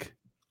 Just think,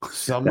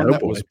 someone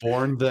that Attaboy. was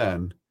born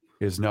then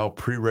is now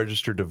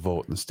pre-registered to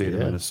vote in the state of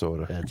Yeah.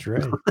 Minnesota, That's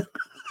right.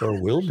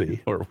 Or will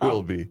be. or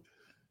will be.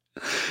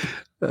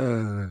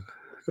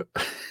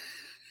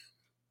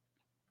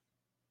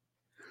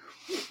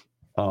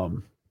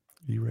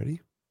 You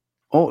ready?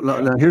 Oh,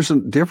 now here's a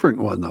different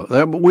one,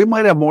 though. We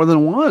might have more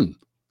than one.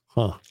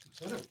 Huh.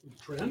 Is that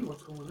a trend?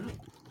 What's going on?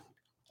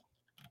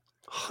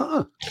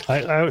 Huh.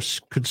 I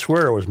could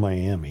swear it was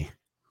Miami.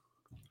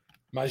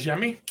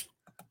 Miami?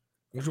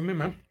 What do you mean,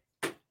 man?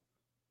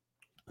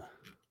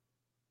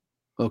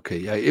 Okay,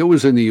 yeah, it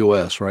was in the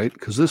U.S., right?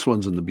 Because this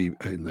one's in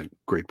the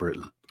Great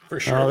Britain. For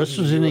sure. Oh, this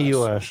was in the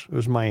U.S. It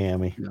was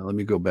Miami. Now let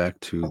me go back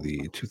to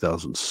the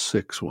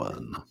 2006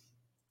 one.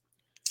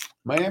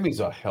 Miami's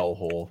a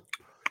hellhole.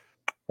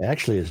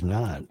 Actually, it's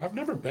not. I've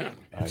never been.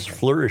 It's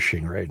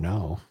flourishing right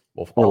now.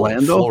 Well,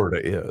 Orlando?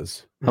 Florida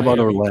is. How about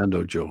Miami.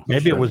 Orlando, Joe?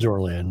 Maybe it was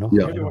Orlando.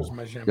 Yeah. Maybe it was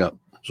Miami. Yeah, it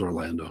was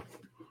Orlando.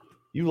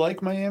 You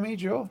like Miami,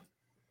 Joe?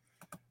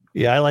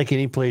 Yeah, I like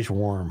any place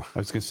warm. I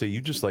was gonna say you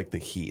just like the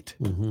heat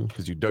Mm-hmm.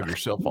 because you dug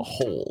yourself a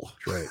hole.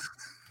 That's right.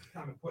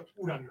 Time to put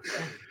food on your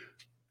stomach.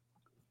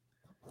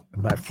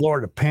 My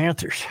Florida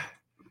Panthers.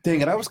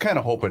 Dang it! I was kind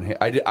of hoping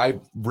I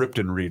ripped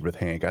and read with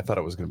Hank. I thought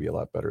it was going to be a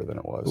lot better than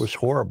it was. It was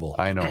horrible.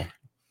 I know.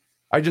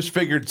 I just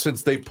figured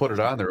since they put it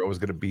on there, it was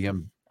going to be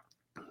him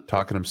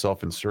talking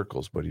himself in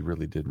circles, but he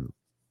really didn't.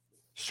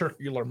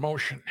 Circular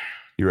motion.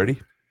 You ready?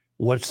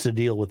 What's the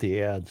deal with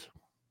the ads?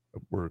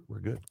 We're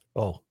good.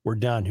 Oh, we're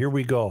done. Here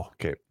we go.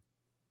 Okay.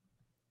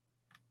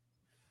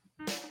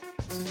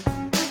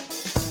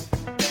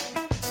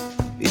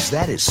 Is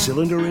that his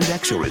cylinder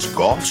index or his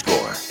golf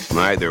score?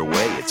 Either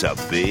way, it's a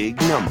big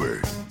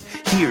number.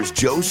 Here's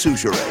Joe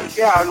Souchere.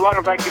 Yeah, I was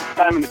wondering if I could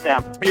time in the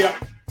town. Yeah.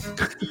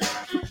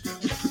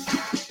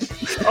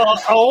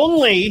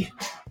 Only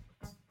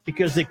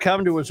because they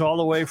come to us all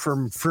the way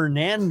from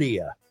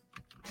Fernandina,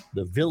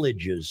 the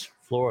Villages,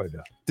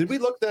 Florida. Did we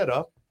look that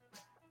up?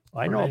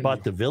 I know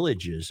about the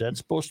Villages. That's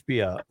supposed to be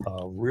a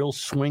real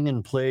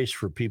swinging place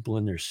for people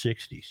in their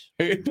 60s.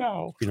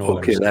 No. You know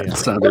what Okay, I'm that saying?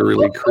 sounded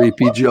really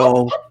creepy,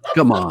 Joe.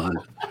 Come on.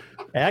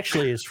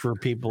 Actually, it's for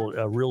people,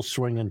 a real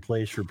swinging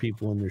place for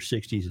people in their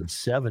 60s and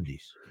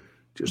 70s.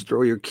 Just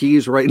throw your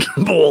keys right in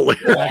the bowl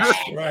there.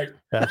 Right.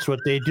 That's what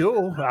they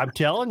do. I'm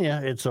telling you,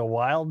 it's a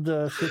wild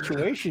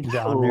situation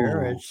down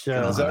there. Oh, It's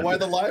Is that why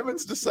the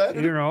Lyman's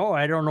decided? you know,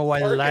 I don't know why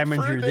the Park it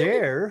linemen for a are day.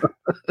 there.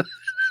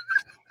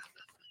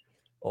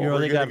 Oh, You know, we're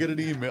they gonna got- get an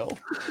email.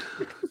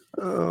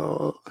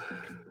 Oh,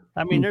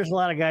 I mean, there's a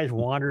lot of guys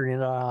wandering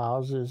into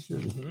houses,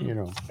 and, you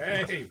know.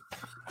 Hey,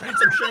 need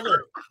some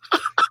sugar.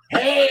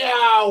 Hey,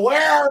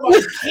 where are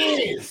my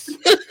keys?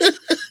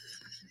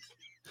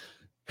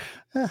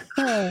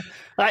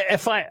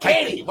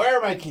 Katie, where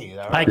are my keys?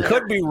 I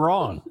could be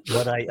wrong,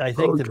 but I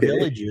think the Okay.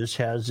 Villages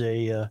has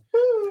a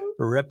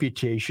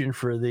reputation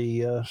for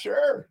the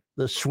Sure.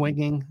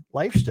 swinging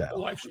lifestyle.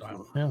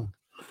 Lifestyle. Yeah.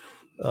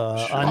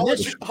 On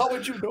this, How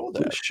would you know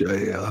that? wish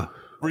I,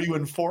 Were you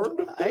informed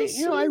of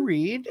this? I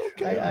read.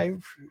 I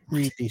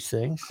read these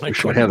things. I Wish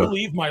I couldn't had a-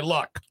 believe my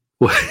luck.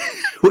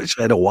 wish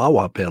I had a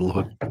wah-wah pedal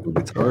hook to the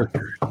guitar.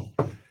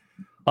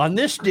 On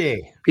this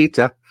day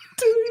Pizza.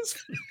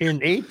 in I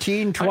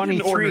didn't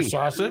order 1823,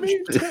 sausage.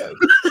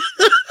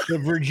 the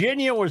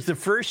Virginia was the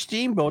first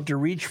steamboat to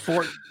reach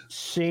Fort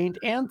St.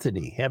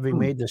 Anthony, having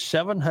made the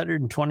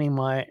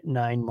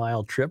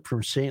 729-mile trip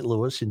from St.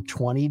 Louis in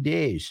 20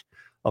 days.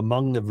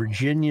 Among the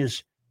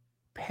Virginia's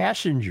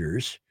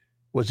passengers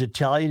was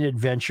Italian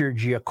adventurer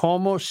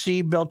Giacomo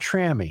C.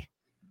 Beltrami.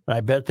 I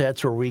bet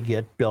that's where we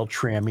get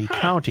Beltrami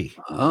County.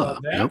 Ah,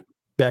 that? yep.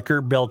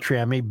 Becker,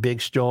 Beltrami,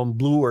 Big Stone,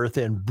 Blue Earth,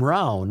 and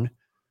Brown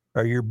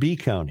are your B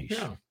counties.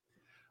 Yeah.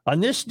 On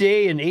this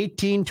day in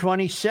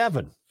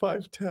 1827,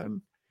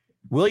 5'10".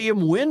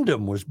 William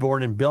Wyndham was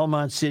born in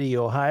Belmont City,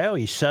 Ohio.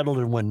 He settled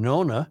in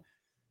Winona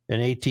in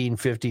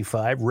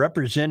 1855,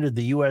 represented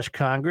the U.S.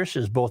 Congress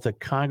as both a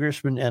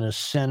congressman and a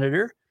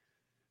senator,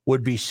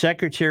 would be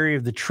Secretary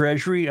of the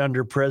Treasury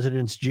under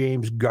Presidents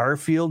James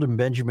Garfield and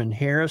Benjamin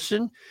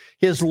Harrison.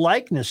 His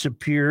likeness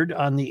appeared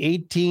on the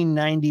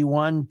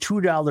 1891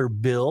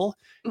 $2 bill,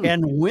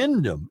 and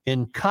Wyndham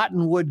in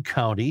Cottonwood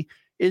County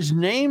is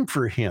named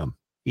for him.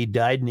 He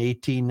died in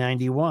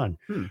 1891.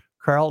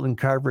 Carlton,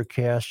 Carver,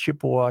 Cass,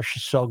 Chippewa,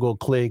 Chisago,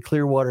 Clay,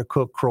 Clearwater,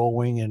 Cook, Crow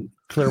Wing, and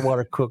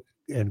Clearwater, Cook,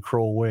 and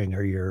Crow Wing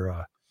are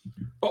your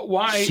But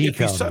why, Sea if he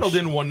counties. settled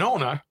in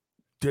Winona,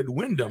 did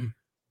Wyndham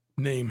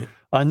name it?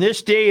 On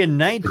this day in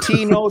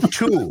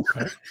 1902,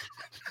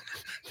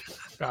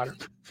 Got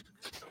it.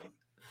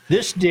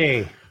 this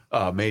day,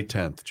 May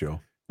 10th, Joe.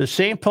 the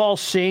St. Paul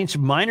Saints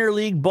minor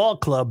league ball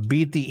club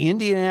beat the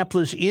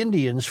Indianapolis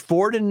Indians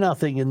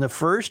 4-0 in the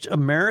first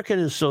American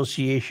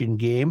Association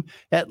game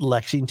at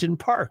Lexington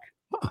Park.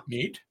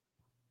 Neat.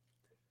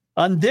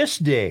 On this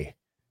day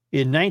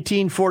in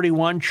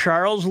 1941,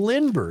 Charles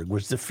Lindbergh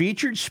was the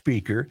featured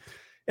speaker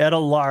at a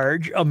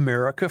large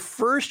America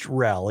First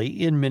rally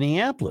in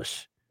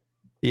Minneapolis.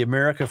 The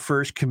America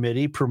First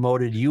Committee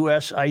promoted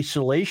U.S.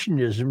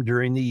 isolationism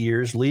during the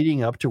years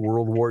leading up to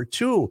World War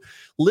II.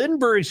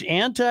 Lindbergh's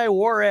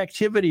anti-war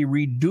activity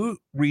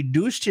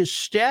reduced his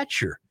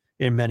stature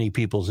in many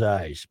people's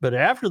eyes. But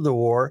after the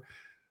war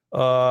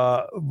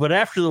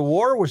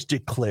was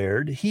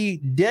declared, he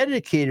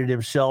dedicated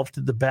himself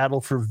to the battle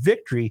for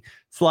victory,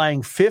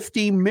 flying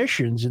 50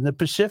 missions in the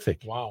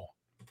Pacific. Wow.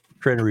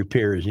 Trying to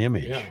repair his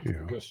image. Yeah,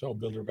 I guess so.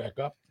 Build her back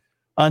up.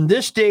 On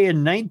this day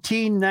in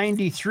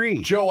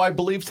 1993, Joe, I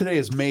believe today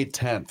is May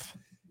 10th.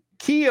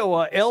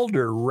 Kiowa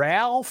elder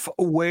Ralph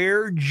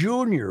Ware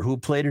Jr., who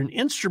played an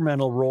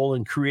instrumental role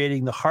in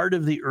creating the Heart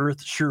of the Earth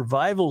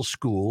Survival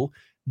School,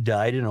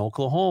 died in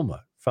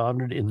Oklahoma.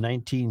 Founded in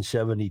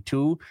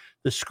 1972,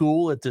 the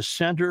school at the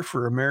Center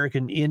for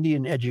American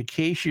Indian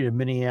Education in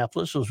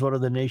Minneapolis was one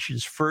of the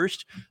nation's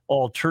first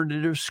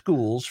alternative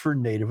schools for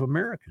Native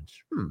Americans.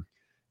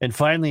 And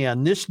finally,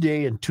 on this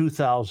day in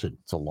 2000,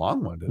 it's a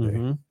long one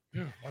today.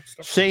 Yeah,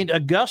 St.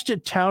 Augusta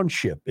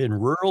Township in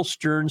rural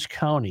Stearns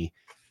County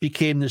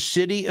became the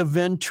city of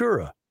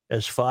Ventura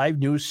as 5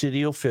 new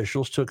city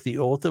officials took the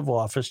oath of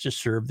office to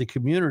serve the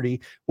community,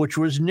 which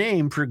was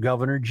named for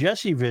Governor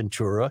Jesse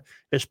Ventura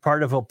as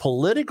part of a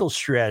political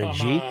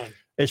strategy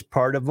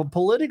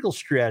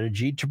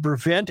to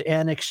prevent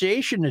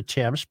annexation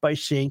attempts by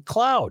St.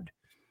 Cloud.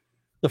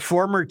 The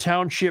former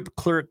township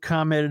clerk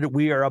commented,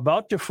 "We are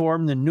about to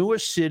form the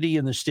newest city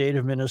in the state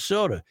of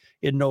Minnesota."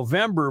 In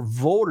November,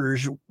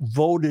 voters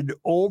voted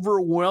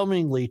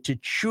overwhelmingly to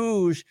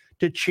change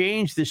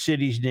the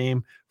city's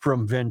name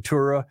from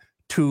Ventura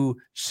to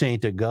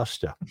St.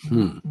 Augusta.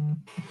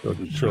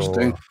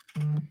 Interesting.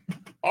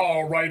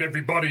 All right,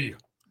 everybody.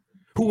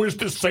 Who is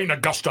this St.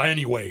 Augusta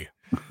anyway?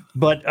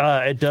 But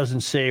it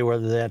doesn't say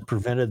whether that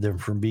prevented them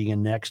from being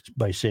annexed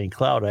by St.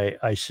 Cloud.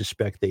 I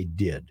suspect they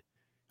did,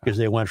 because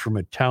they went from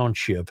a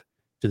township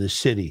to the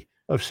city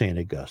of St.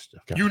 Augusta.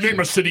 You name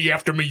a city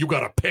after me, you got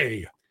to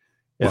pay.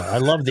 Yeah, I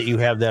love that you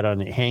have that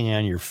hanging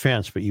on your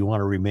fence, but you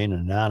want to remain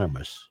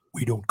anonymous.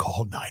 We don't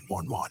call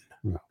 911.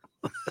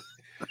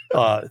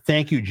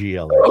 Thank you,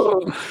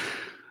 GLS.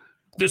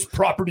 This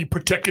property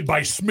protected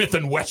by Smith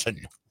 &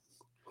 Wesson.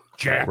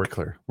 Jack. We're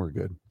clear. We're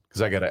good.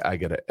 Because I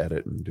gotta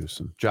edit and do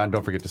some. John,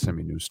 don't forget to send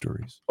me news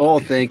stories. Oh,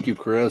 thank you,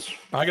 Chris.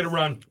 I got to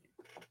run.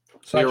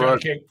 See you,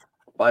 Rod.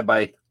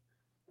 Bye-bye.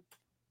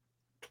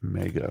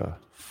 Mega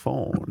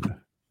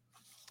phone.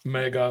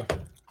 Mega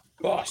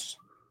boss.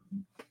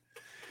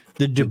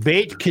 The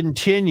debate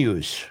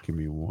continues. Give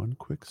me one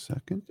quick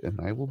second, and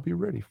I will be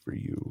ready for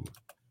you.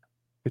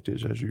 It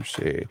is as you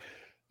say.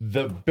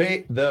 The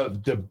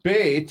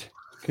debate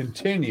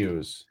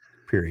continues.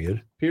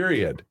 Period.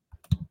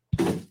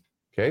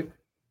 Okay.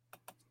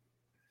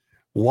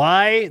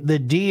 Why the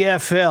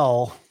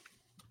DFL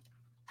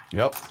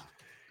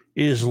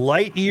is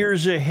light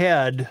years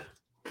ahead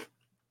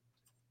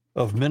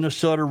of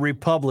Minnesota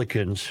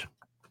Republicans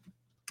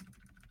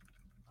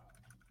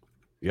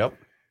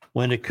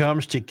when it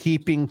comes to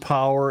keeping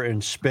power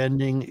and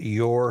spending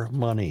your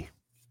money.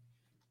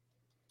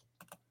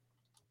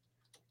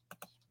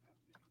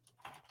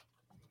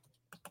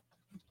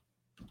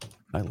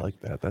 I like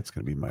that. That's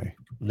going to be my...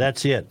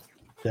 That's it.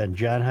 Then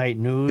John Haidt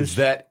News. Is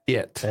that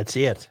it? That's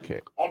it.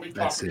 Okay. I'll be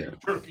talking to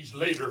turkeys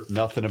later.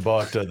 Nothing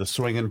about the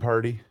swinging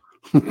party?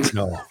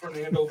 No.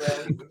 Fernando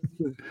Valley.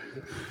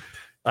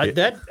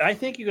 I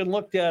think you can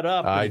look that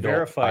up and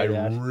verify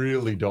that. I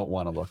really don't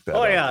want to look that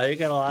up. Oh, yeah. They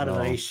got a lot of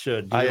nice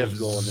deals I have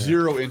going there.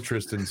 zero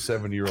interest in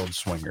 7-year-old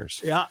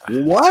swingers. Yeah.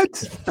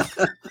 What?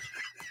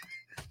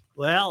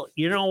 Well,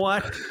 you know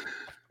what?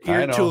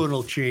 Your tune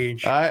will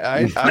change.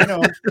 I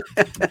know.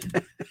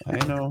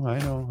 I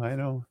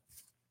know.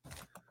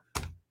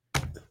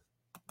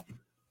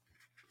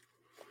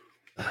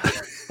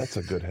 That's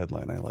a good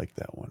headline. I like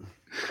that one.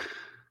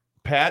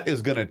 Pat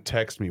is going to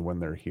text me when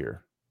they're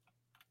here.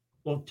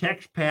 Well,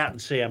 text Pat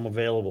and say I'm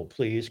available,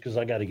 please, because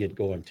I got to get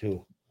going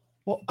too.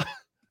 Well,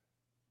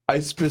 I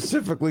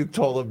specifically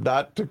told him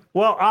not to.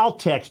 Well, I'll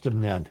text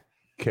him then.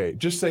 Okay,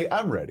 just say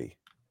I'm ready.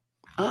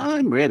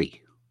 I'm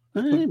ready.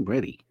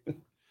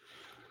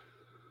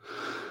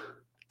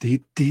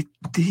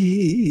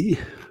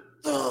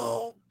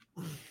 Oh.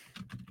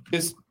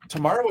 Is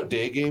tomorrow a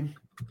day game?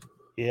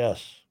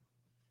 Yes.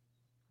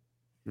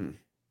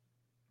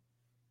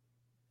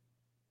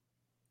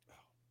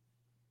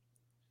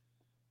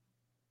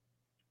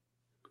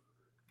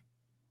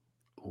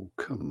 Oh,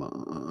 come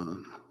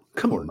on.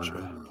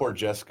 Poor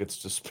Jess gets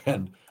to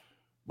spend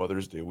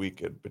Mother's Day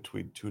weekend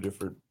between 2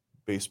 different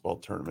baseball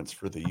tournaments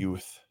for the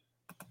youth.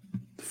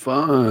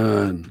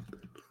 Fun.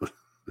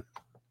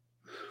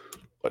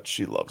 But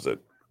she loves it.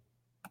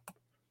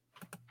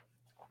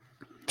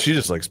 She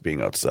just likes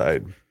being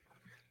outside.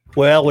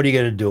 Well, what are you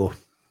going to do?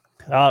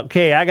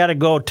 Okay, I got to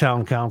go,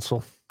 town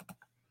council.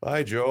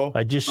 Bye, Joe.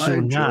 I just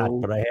soon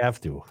not, but I have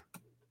to.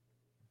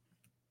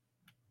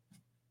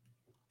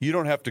 You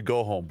don't have to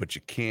go home, but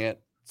you can't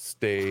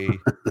stay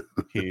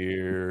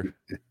here.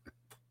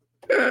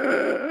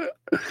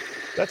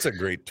 That's a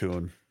great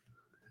tune.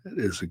 That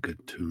is a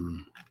good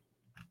tune.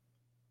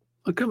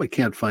 How come I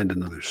can't find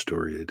another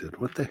story I did?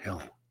 What the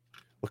hell?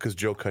 Because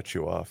Joe cut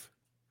you off.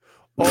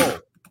 Oh,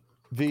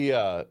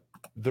 the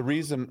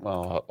reason.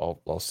 Well,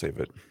 I'll save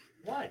it.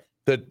 What?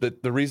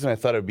 The reason I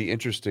thought it'd be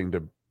interesting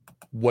to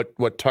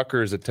what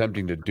Tucker is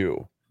attempting to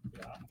do.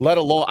 Let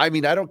alone, I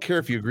mean, I don't care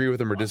if you agree with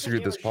him or disagree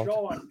with this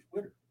politics.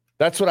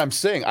 That's what I'm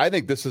saying. I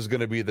think this is going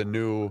to be the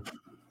new. I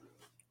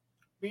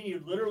mean,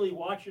 you literally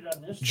watch it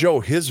on this. Joe,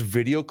 his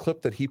video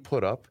clip that he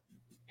put up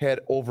had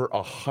over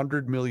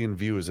 100 million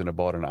views in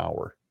about an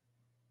hour.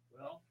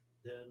 Well,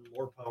 then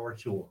more power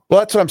to him. Well,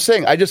 that's what I'm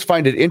saying. I just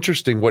find it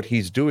interesting what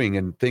he's doing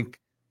and think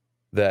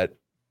that,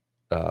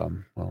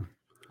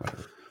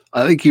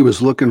 I think he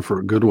was looking for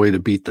a good way to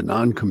beat the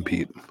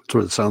non-compete. That's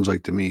what it sounds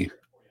like to me.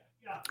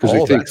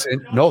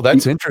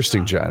 That's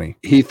interesting, Johnny.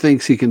 He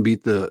thinks he can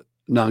beat the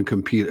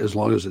non-compete as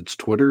long as it's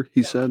Twitter,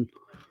 he said.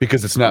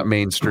 Because it's not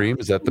mainstream.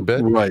 Is that the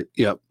bit? Right.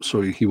 Yep.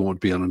 So he won't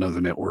be on another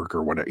network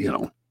or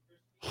whatever,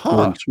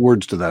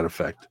 words to that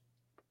effect.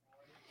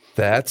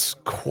 That's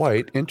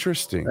quite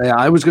interesting. Yeah,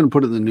 I was going to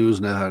put it in the news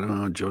and I thought,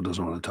 oh, Joe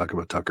doesn't want to talk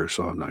about Tucker,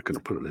 so I'm not going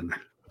to put it in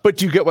there. But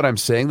do you get what I'm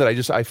saying?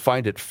 That I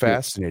find it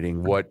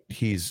fascinating what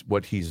he's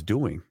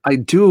doing. I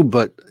do,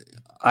 but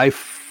I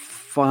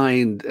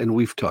find, and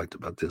we've talked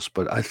about this,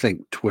 but I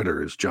think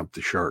Twitter has jumped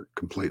the shark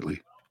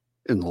completely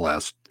in the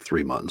last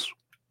 3 months.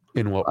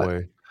 In what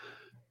way?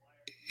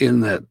 In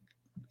that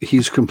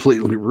he's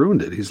completely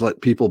ruined it. He's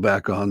let people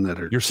back on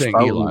that are. You're saying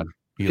Elon.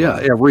 Yeah,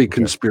 every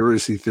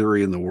conspiracy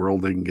theory in the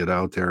world they can get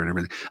out there and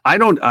everything.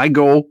 I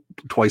go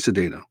twice a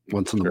day now,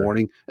 once in the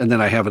morning, and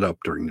then I have it up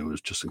during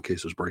news just in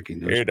case it's breaking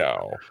news.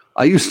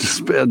 I used to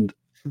spend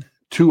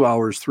 2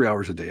 hours, 3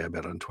 hours a day, I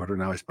bet, on Twitter.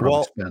 Now I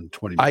probably spend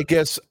 20 minutes. I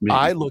guess maybe.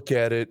 I look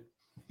at it,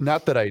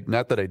 not that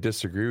I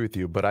disagree with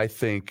you, but I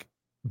think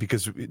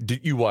because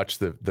you watched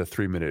the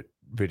 3-minute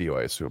video,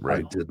 I assume,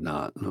 right? I did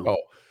not. No. Oh,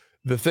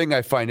 the thing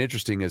I find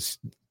interesting is,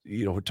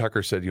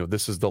 Tucker said,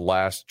 this is the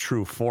last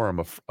true form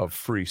of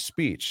free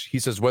speech. He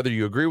says, whether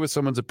you agree with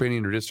someone's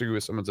opinion or disagree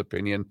with someone's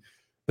opinion,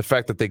 the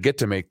fact that they get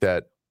to make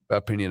that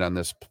opinion on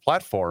this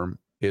platform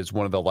is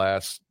one of the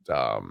last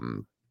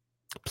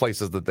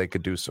places that they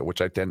could do so,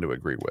 which I tend to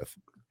agree with.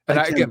 And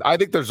I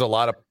think there's a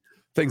lot of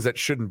things that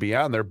shouldn't be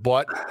on there,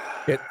 but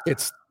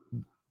it's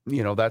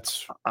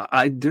that's.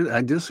 I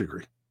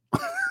disagree.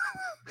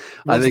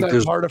 I think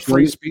there's part of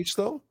free speech,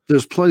 though.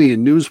 There's plenty of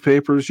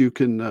newspapers you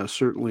can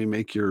certainly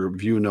make your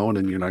view known,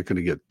 and you're not going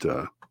to get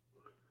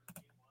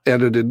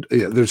edited.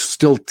 Yeah, there's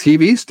still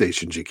TV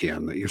stations you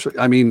can.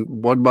 I mean,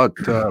 what about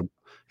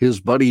his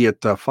buddy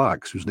at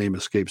Fox, whose name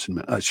escapes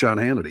him, Sean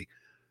Hannity?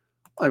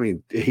 I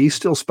mean, he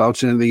still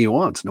spouts anything he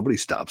wants. Nobody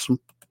stops him.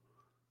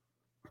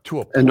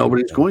 And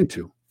nobody's going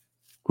to.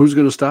 Who's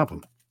going to stop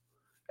him?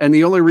 And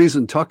the only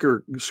reason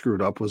Tucker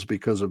screwed up was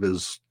because of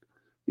his,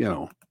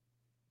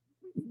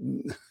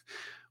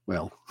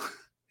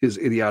 his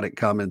idiotic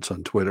comments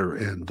on Twitter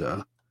and,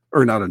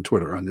 or not on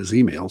Twitter, on his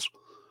emails.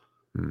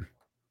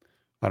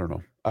 I don't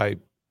know. I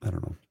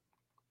don't know.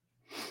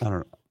 I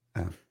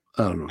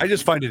don't know. I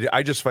just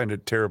find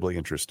it terribly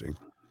interesting.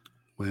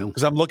 Well,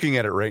 because I'm looking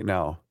at it right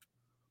now,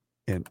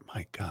 and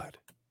my God,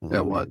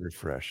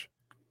 refresh,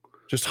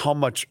 just how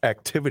much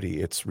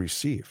activity it's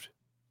received.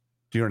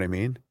 Do you know what I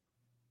mean?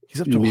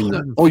 He's up to.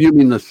 You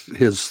mean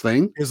his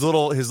thing? His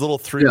little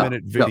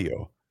 3-minute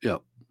video. Yeah.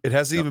 It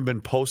hasn't even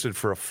been posted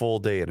for a full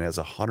day, and it has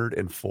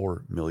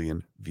 104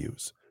 million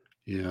views.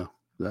 Yeah,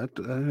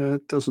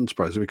 that doesn't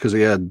surprise me because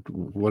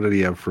what did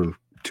he have for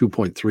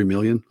 2.3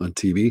 million on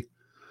TV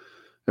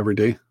every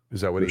day?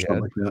 Is that what he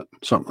had?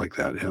 Something like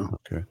that, yeah.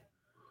 Okay.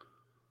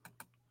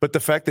 But the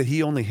fact that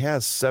he only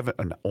has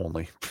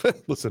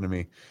listen to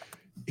me,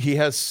 he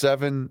has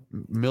 7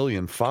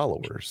 million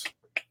followers.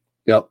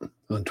 Yep,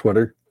 on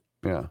Twitter.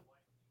 Yeah.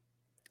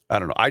 I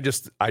don't know. I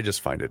just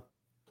find it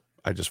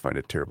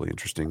terribly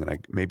interesting,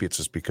 and maybe it's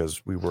just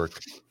because we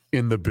work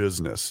in the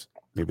business.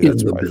 Maybe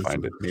that's why I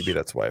find it. Maybe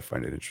that's why I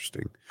find it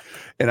interesting.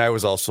 And I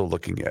was also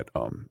looking at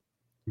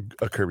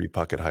a Kirby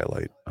Puckett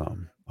highlight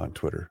on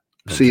Twitter.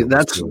 See,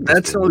 that's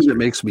something that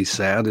makes me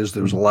sad. Is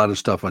there's a lot of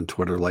stuff on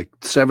Twitter, like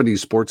 70s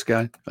sports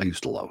guy. I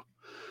used to love,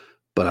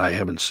 but I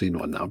haven't seen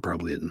one now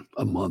probably in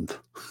a month.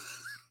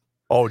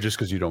 Oh, just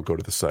because you don't go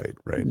to the site,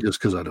 right? Just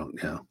because I don't,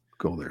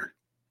 go there.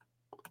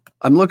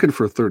 I'm looking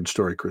for a third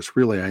story, Chris.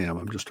 Really, I am.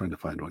 I'm just trying to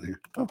find one here.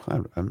 Oh,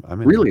 I'm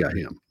really, I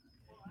am.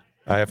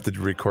 I have to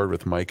record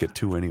with Mike at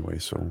 2 anyway,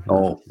 so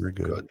we're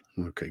good.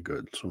 Okay,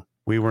 good. So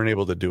we weren't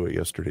able to do it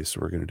yesterday,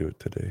 so we're going to do it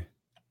today.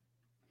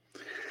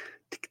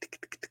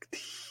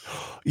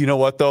 You know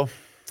what, though?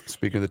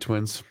 Speaking of the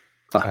Twins,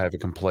 I have a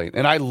complaint,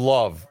 and I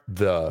love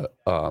the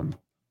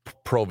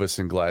Provis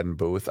and Gladden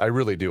booth. I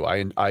really do.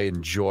 I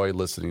enjoy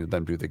listening to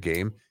them do the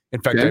game. In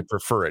fact, I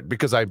prefer it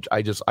because I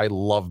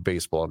love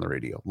baseball on the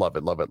radio. Love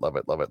it.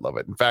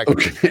 In fact,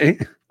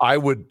 I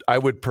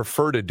would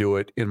prefer to do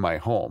it in my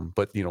home,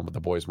 but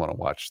the boys want to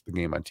watch the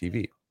game on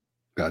TV.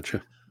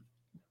 Gotcha.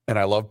 And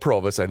I love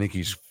Provis. I think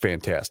he's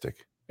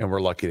fantastic, and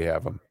we're lucky to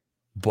have him.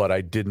 But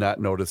I did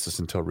not notice this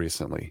until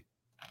recently.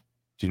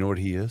 Do you know what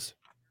he is?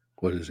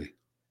 What is he?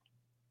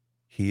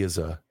 He is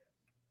a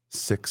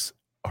 6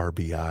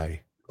 RBI.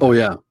 Oh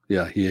yeah,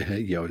 yeah.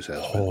 He always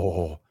has been.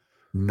 Oh,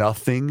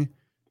 nothing.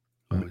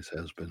 Always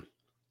has been.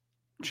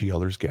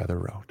 GLers gather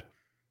around.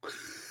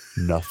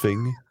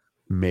 Nothing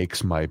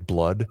makes my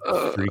blood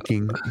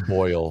freaking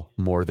boil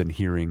more than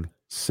hearing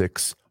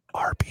 6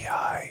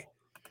 RBI.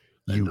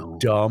 You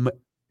dumb.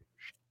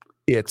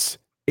 It's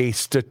a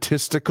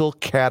statistical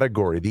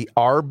category. The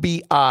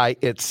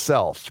RBI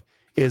itself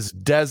is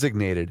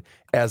designated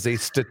as a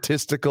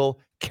statistical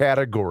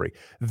category.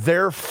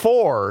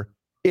 Therefore,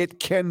 it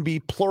can be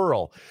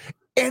plural.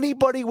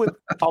 Anybody with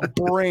a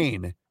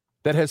brain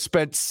that has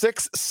spent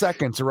 6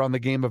 seconds around the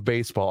game of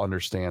baseball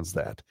understands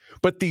that.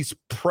 But these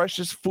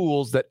precious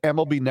fools that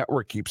MLB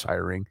Network keeps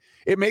hiring,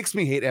 it makes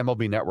me hate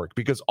MLB Network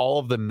because all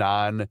of the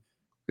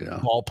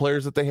non-ball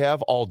players that they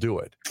have all do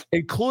it,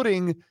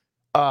 including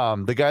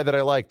the guy that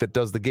I like that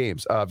does the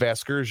games,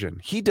 Vasgersian.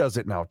 He does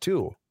it now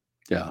too.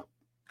 Yeah.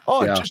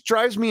 Oh, it just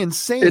drives me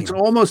insane.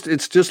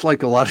 It's just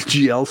like a lot of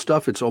GL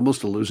stuff. It's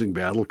almost a losing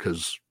battle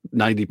because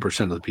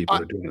 90% of the people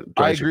are doing it.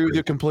 I agree with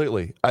you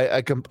completely.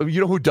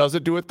 You know who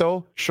doesn't do it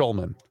though?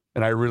 Schulman.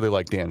 And I really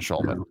like Dan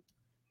Schulman. Yeah.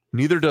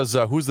 Neither does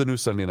who's the new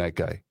Sunday night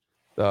guy?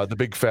 The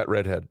big fat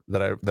redhead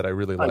that I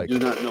really like. I do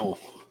not know.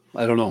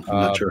 I don't know. I'm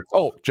not sure.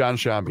 Oh, John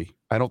Shambi.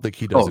 I don't think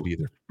he does it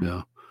either.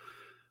 Yeah.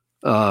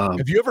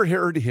 Have you ever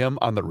heard him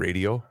on the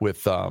radio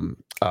with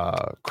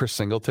Chris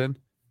Singleton?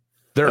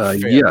 They're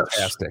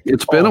fantastic. Yes.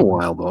 It's been a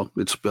while though.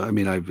 It's been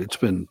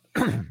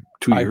 2 years.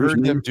 I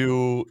heard them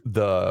do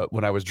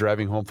when I was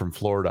driving home from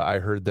Florida. I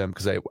heard them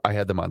because I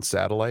had them on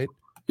satellite.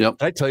 Yep.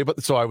 Did I tell you about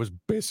this? So I was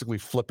basically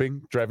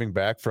flipping, driving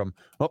back from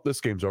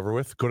this game's over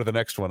with. Go to the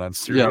next one on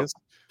Sirius.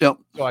 Yep.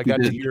 So I got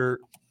to hear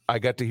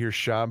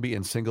Shambi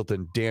and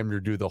Singleton damn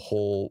near do the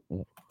whole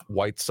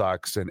White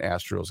Sox and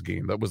Astros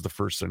game. That was the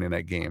first Sunday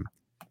night game.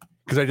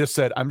 Because I just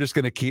said, I'm just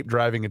going to keep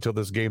driving until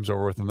this game's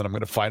over with, and then I'm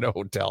going to find a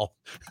hotel.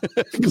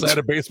 Because I had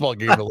a baseball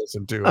game to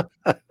listen to.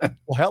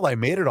 Well, hell, I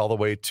made it all the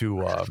way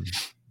to,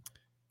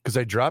 because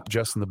I dropped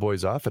Jess and the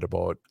boys off at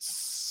about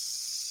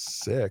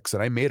 6,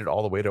 and I made it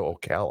all the way to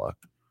Ocala.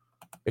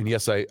 And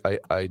yes, I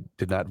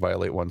did not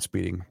violate one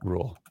speeding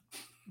rule.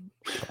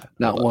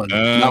 Not one.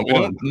 Not we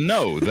one. Don't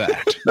know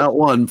that. Not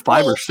one.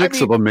 5 or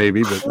 6 of them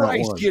maybe, but not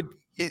one.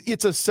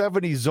 It's a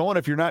 70 zone.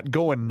 If you're not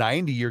going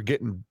 90, you're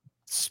getting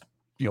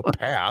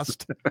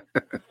past.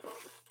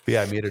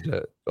 Yeah, I made it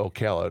to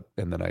Ocala,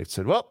 and then I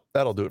said, well,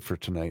 that'll do it for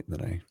tonight. And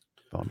then I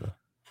found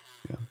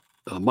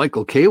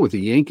Michael K with the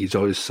Yankees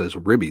always says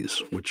ribbies,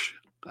 which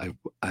I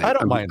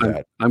don't mind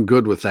that. I'm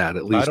good with that.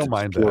 At least I don't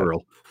mind plural.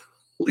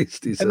 That. At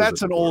least he says, and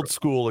that's an old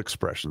school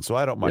expression, so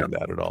I don't mind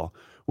that at all.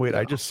 Wait,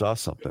 I just saw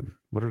something.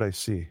 What did I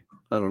see?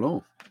 I don't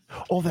know.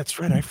 Oh, that's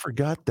right. I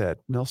forgot that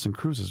Nelson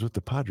Cruz is with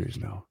the Padres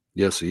now.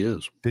 Yes, he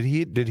is. Did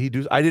he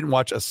do? I didn't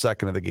watch a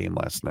second of the game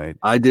last night.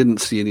 I didn't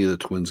see any of the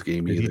Twins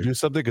game either. Did he do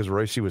something? Because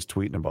Royce was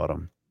tweeting about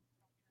him.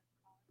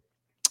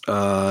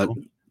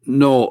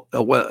 No.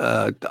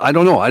 I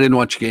don't know. I didn't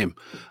watch the game.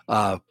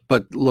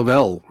 But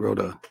Lavelle wrote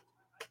a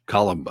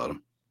column about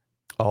him.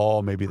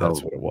 Oh, maybe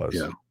that's what it was.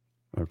 Yeah.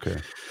 Okay.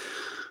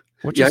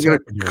 I got to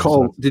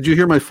call. Did you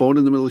hear my phone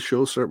in the middle of the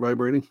show start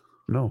vibrating?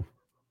 No.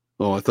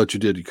 Oh, I thought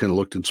you did. You kind of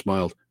looked and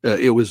smiled.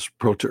 It was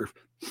ProTurf.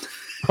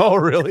 Oh,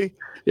 really?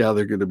 Yeah,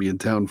 they're going to be in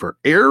town for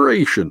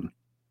aeration.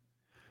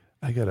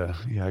 I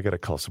gotta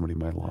call somebody.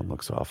 My lawn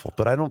looks awful,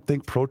 but I don't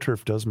think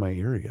ProTurf does my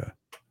area.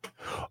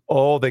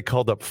 Oh, they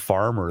called up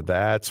Farmer.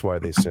 That's why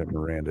they sent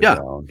Miranda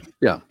down.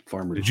 Yeah,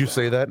 Farmer. Did you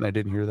say that and I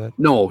didn't hear that?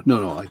 No.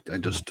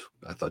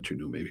 I thought you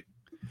knew maybe.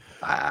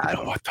 I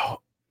don't know what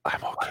though.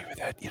 I'm okay with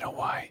that. You know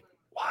why?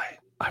 Why?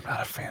 I'm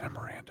not a fan of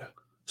Miranda.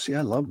 See,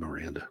 I love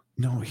Miranda.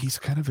 No, he's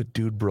kind of a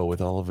dude bro with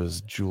all of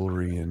his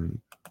jewelry and.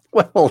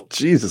 Well,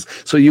 Jesus.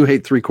 So you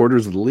hate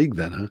 3/4 of the league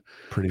then, huh?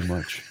 Pretty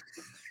much.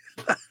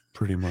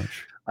 Pretty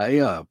much.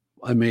 I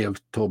may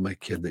have told my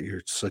kid that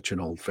you're such an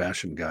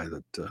old-fashioned guy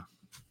that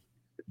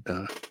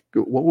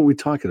what were we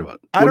talking about?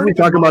 What were we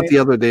talking about the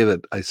other day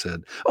that I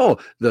said? Oh,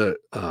 the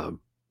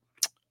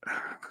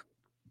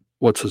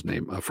what's his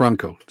name?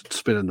 Franco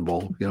spinning the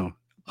ball,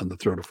 on the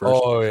throw to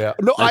first. Oh yeah.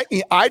 No,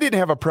 I didn't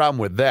have a problem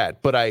with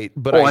that, but I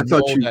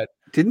thought you that.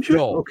 Didn't you?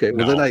 No, okay.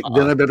 Well,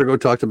 then I better go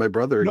talk to my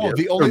brother again. No,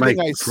 the only thing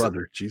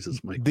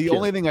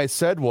only thing I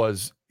said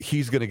was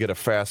he's going to get a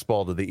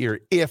fastball to the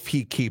ear if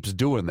he keeps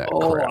doing that.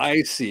 Oh, crap.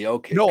 I see.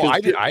 Okay. No, I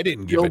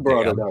didn't give Jill a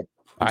brought damn. it up.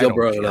 I Jill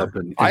brought it up,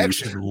 and I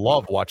actually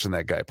love watching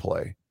that guy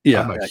play.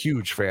 Yeah, I'm a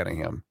huge fan of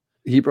him.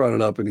 He brought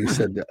it up and he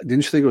said,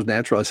 "Didn't you think it was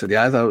natural?" I said,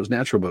 "Yeah, I thought it was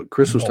natural," but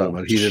Chris was talking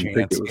about it. He didn't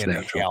think it was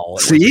natural.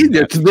 See,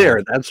 it's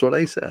there. That's what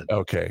I said.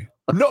 Okay.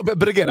 No,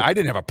 but again, I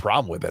didn't have a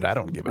problem with it. I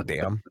don't give a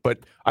damn. But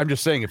I'm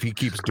just saying, if he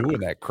keeps doing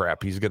that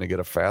crap, he's going to get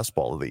a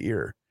fastball to the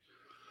ear.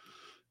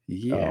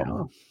 Yeah.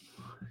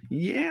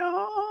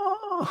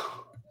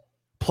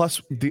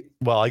 Plus,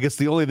 I guess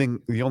the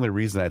only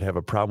reason I'd have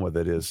a problem with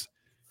it is,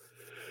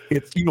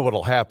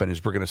 what'll happen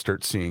is we're going to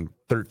start seeing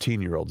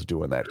 13-year-olds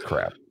doing that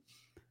crap.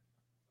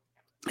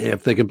 Yeah,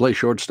 if they can play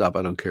shortstop,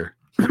 I don't care.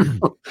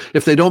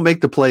 If they don't make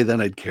the play,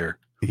 then I'd care.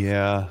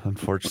 Yeah,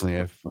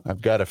 unfortunately,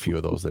 I've got a few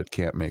of those that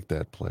can't make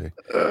that play.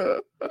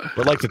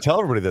 But like to tell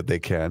everybody that they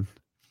can.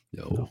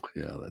 No,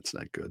 yeah, that's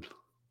not good.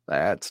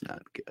 That's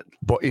not good.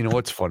 But you know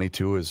what's funny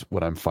too is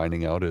what I'm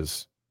finding out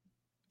is,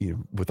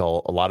 with a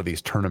lot of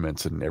these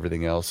tournaments and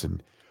everything else,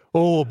 and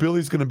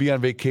Billy's going to be on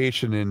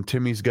vacation and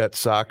Timmy's got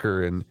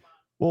soccer, and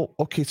well,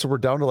 okay, so we're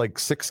down to like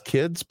 6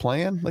 kids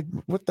playing. Like,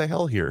 what the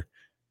hell here?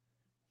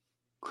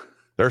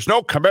 There's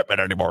no commitment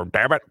anymore.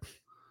 Damn it.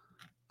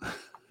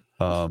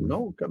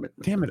 No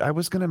commitment. Damn it! I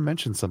was going to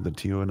mention something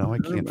to you, and now I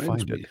can't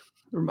find it. It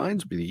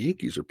reminds me, the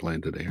Yankees are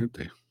playing today, aren't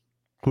they?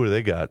 Who do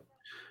they got?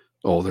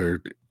 Oh,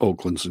 they're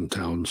Oakland's in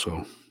town,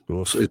 so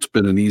it's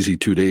been an easy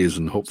 2 days,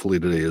 and hopefully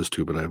today is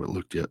too, but I haven't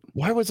looked yet.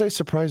 Why was I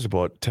surprised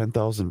about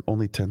 10,000?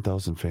 Only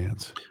 10,000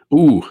 fans.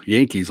 Ooh,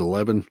 Yankees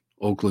 11,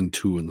 Oakland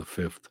 2 in the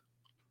 5th.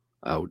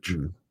 Ouch.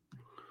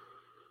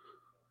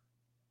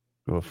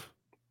 Oof.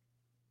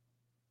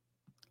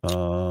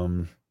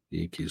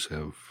 Yankees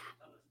have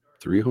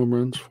 3 home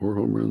runs, 4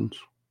 home runs.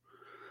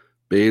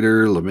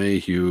 Bader,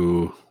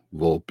 LeMahieu,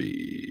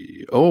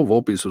 Volpe. Oh,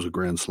 Volpe's was a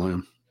grand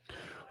slam.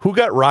 Who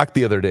got rocked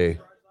the other day?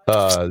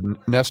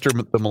 Nestor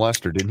the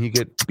molester. Didn't he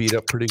get beat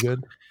up pretty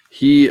good?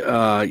 He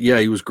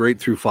was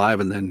great through 5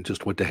 and then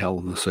just went to hell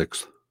in the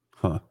 6th.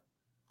 Huh.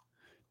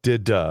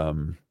 Did they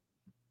had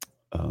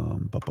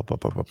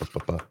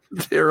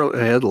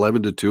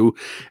 11-2,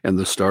 and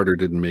the starter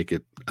didn't make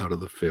it out of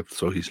the 5th,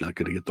 so he's not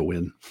going to get the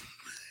win.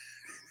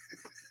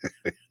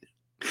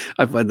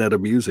 I find that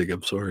amusing.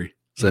 I'm sorry.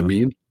 Does that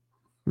mean?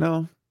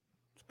 No,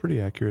 it's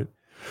pretty accurate.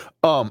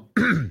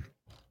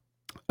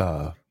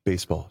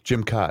 Baseball.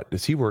 Jim Cott,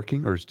 is he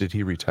working or did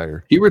he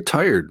retire? He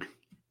retired.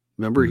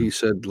 Remember, he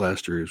said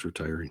last year he was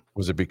retiring.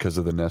 Was it because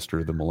of the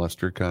Nestor the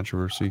molester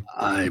controversy?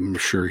 I'm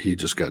sure he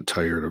just got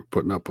tired of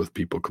putting up with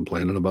people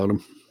complaining about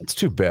him. It's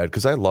too bad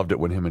because I loved it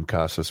when him and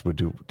Casas would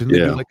do. Didn't they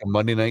do like a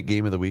Monday night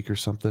game of the week or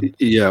something?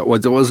 Yeah, well,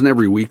 it wasn't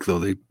every week though.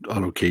 They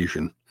on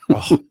occasion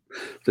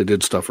they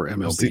did stuff for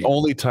MLB. It's the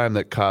only time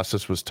that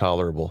Casas was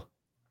tolerable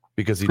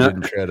because he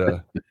didn't try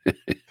to.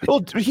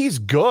 Well, he's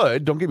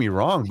good. Don't get me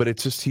wrong, but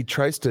it's just he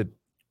tries to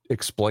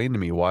explain to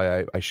me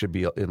why I should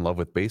be in love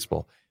with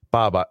baseball.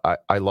 Bob,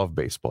 I love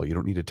baseball. You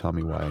don't need to tell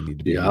me why I need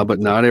to be. Yeah, but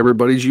not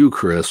everybody's you,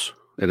 Chris.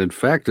 And in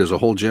fact, there's a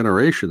whole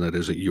generation that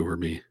isn't you or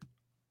me.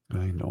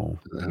 I know.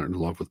 That are in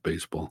love with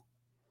baseball.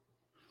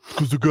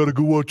 Because I got to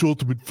go watch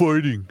Ultimate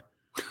Fighting.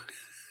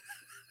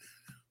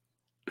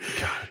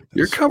 God,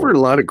 you're covering a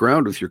lot of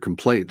ground with your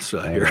complaints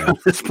here on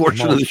this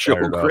portion of the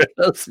show,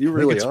 Chris. You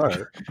really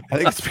are. I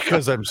think it's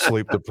because I'm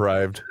sleep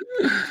deprived.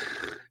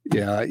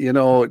 Yeah,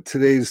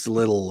 today's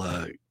little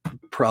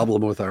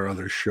problem with our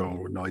other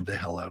show annoyed the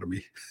hell out of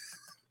me.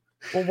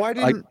 Well, why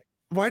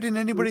didn't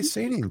anybody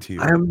say anything to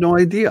you? I have no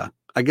idea.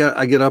 I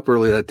get up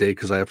early that day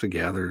because I have to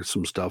gather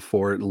some stuff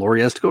for it, and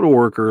Lori has to go to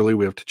work early.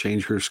 We have to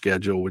change her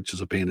schedule, which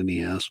is a pain in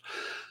the ass.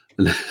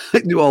 And I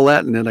do all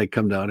that, and then I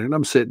come down here, and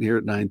I'm sitting here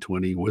at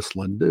 9:20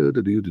 whistling. Do.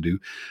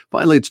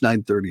 Finally, it's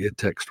 9:30. I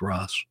text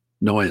Ross,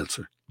 no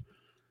answer.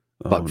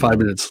 About 5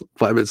 minutes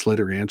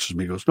later, he answers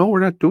me. He goes, "No, we're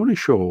not doing a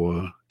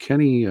show.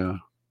 Kenny Ross,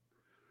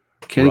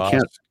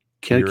 can't.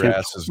 Your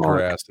ass is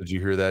grass. Did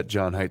you hear that?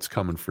 John Haight's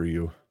coming for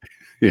you."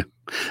 Yeah,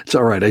 it's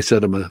all right. I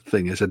sent him a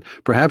thing. I said,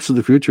 perhaps in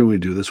the future when we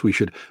do this, we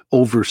should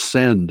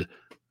oversend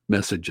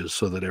messages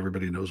so that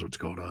everybody knows what's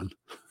going on.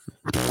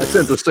 I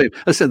sent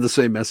the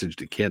same message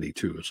to Kenny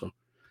too. So,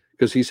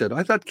 because he said,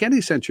 I thought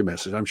Kenny sent you a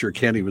message. I'm sure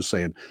Kenny was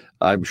saying,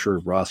 I'm sure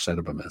Ross sent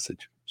him a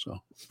message. So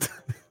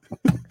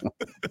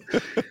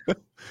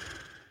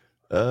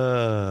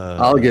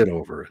I'll get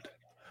over it.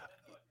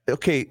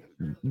 Okay.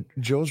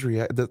 Joe's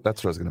that's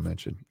what I was going to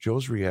mention.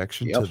 Joe's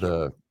reaction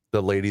to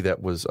the lady that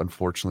was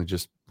unfortunately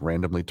just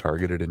randomly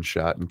targeted and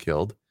shot and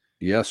killed.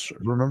 Yes, sir.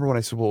 Remember when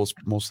I said, well, it was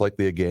most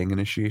likely a gang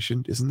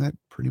initiation? Isn't that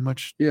pretty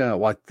much? Yeah,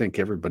 well, I think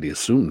everybody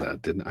assumed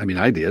that, didn't I? I mean,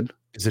 I did.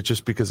 Is it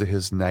just because of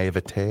his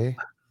naivete?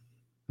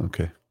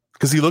 Okay.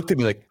 Because he looked at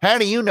me like, how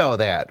do you know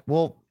that?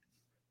 Well,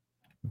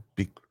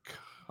 because...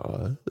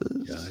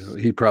 Yeah,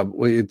 he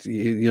probably,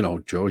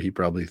 Joe, he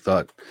probably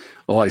thought,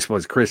 I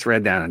suppose Chris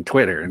read that on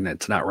Twitter and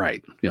it's not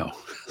right.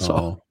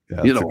 So,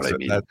 you know what I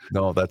mean?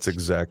 That's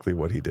exactly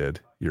what he did.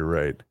 You're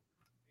right.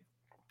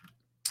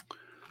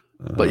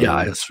 But yeah,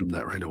 I assumed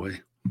that right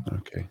away.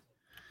 Okay.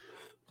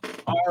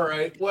 All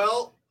right.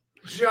 Well,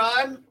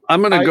 John,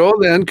 I'm going to go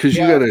then because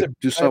you got to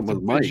do something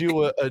with Mike.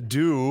 You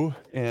adieu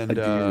and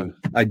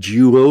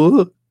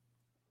adieu.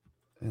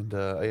 And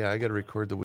I got to record the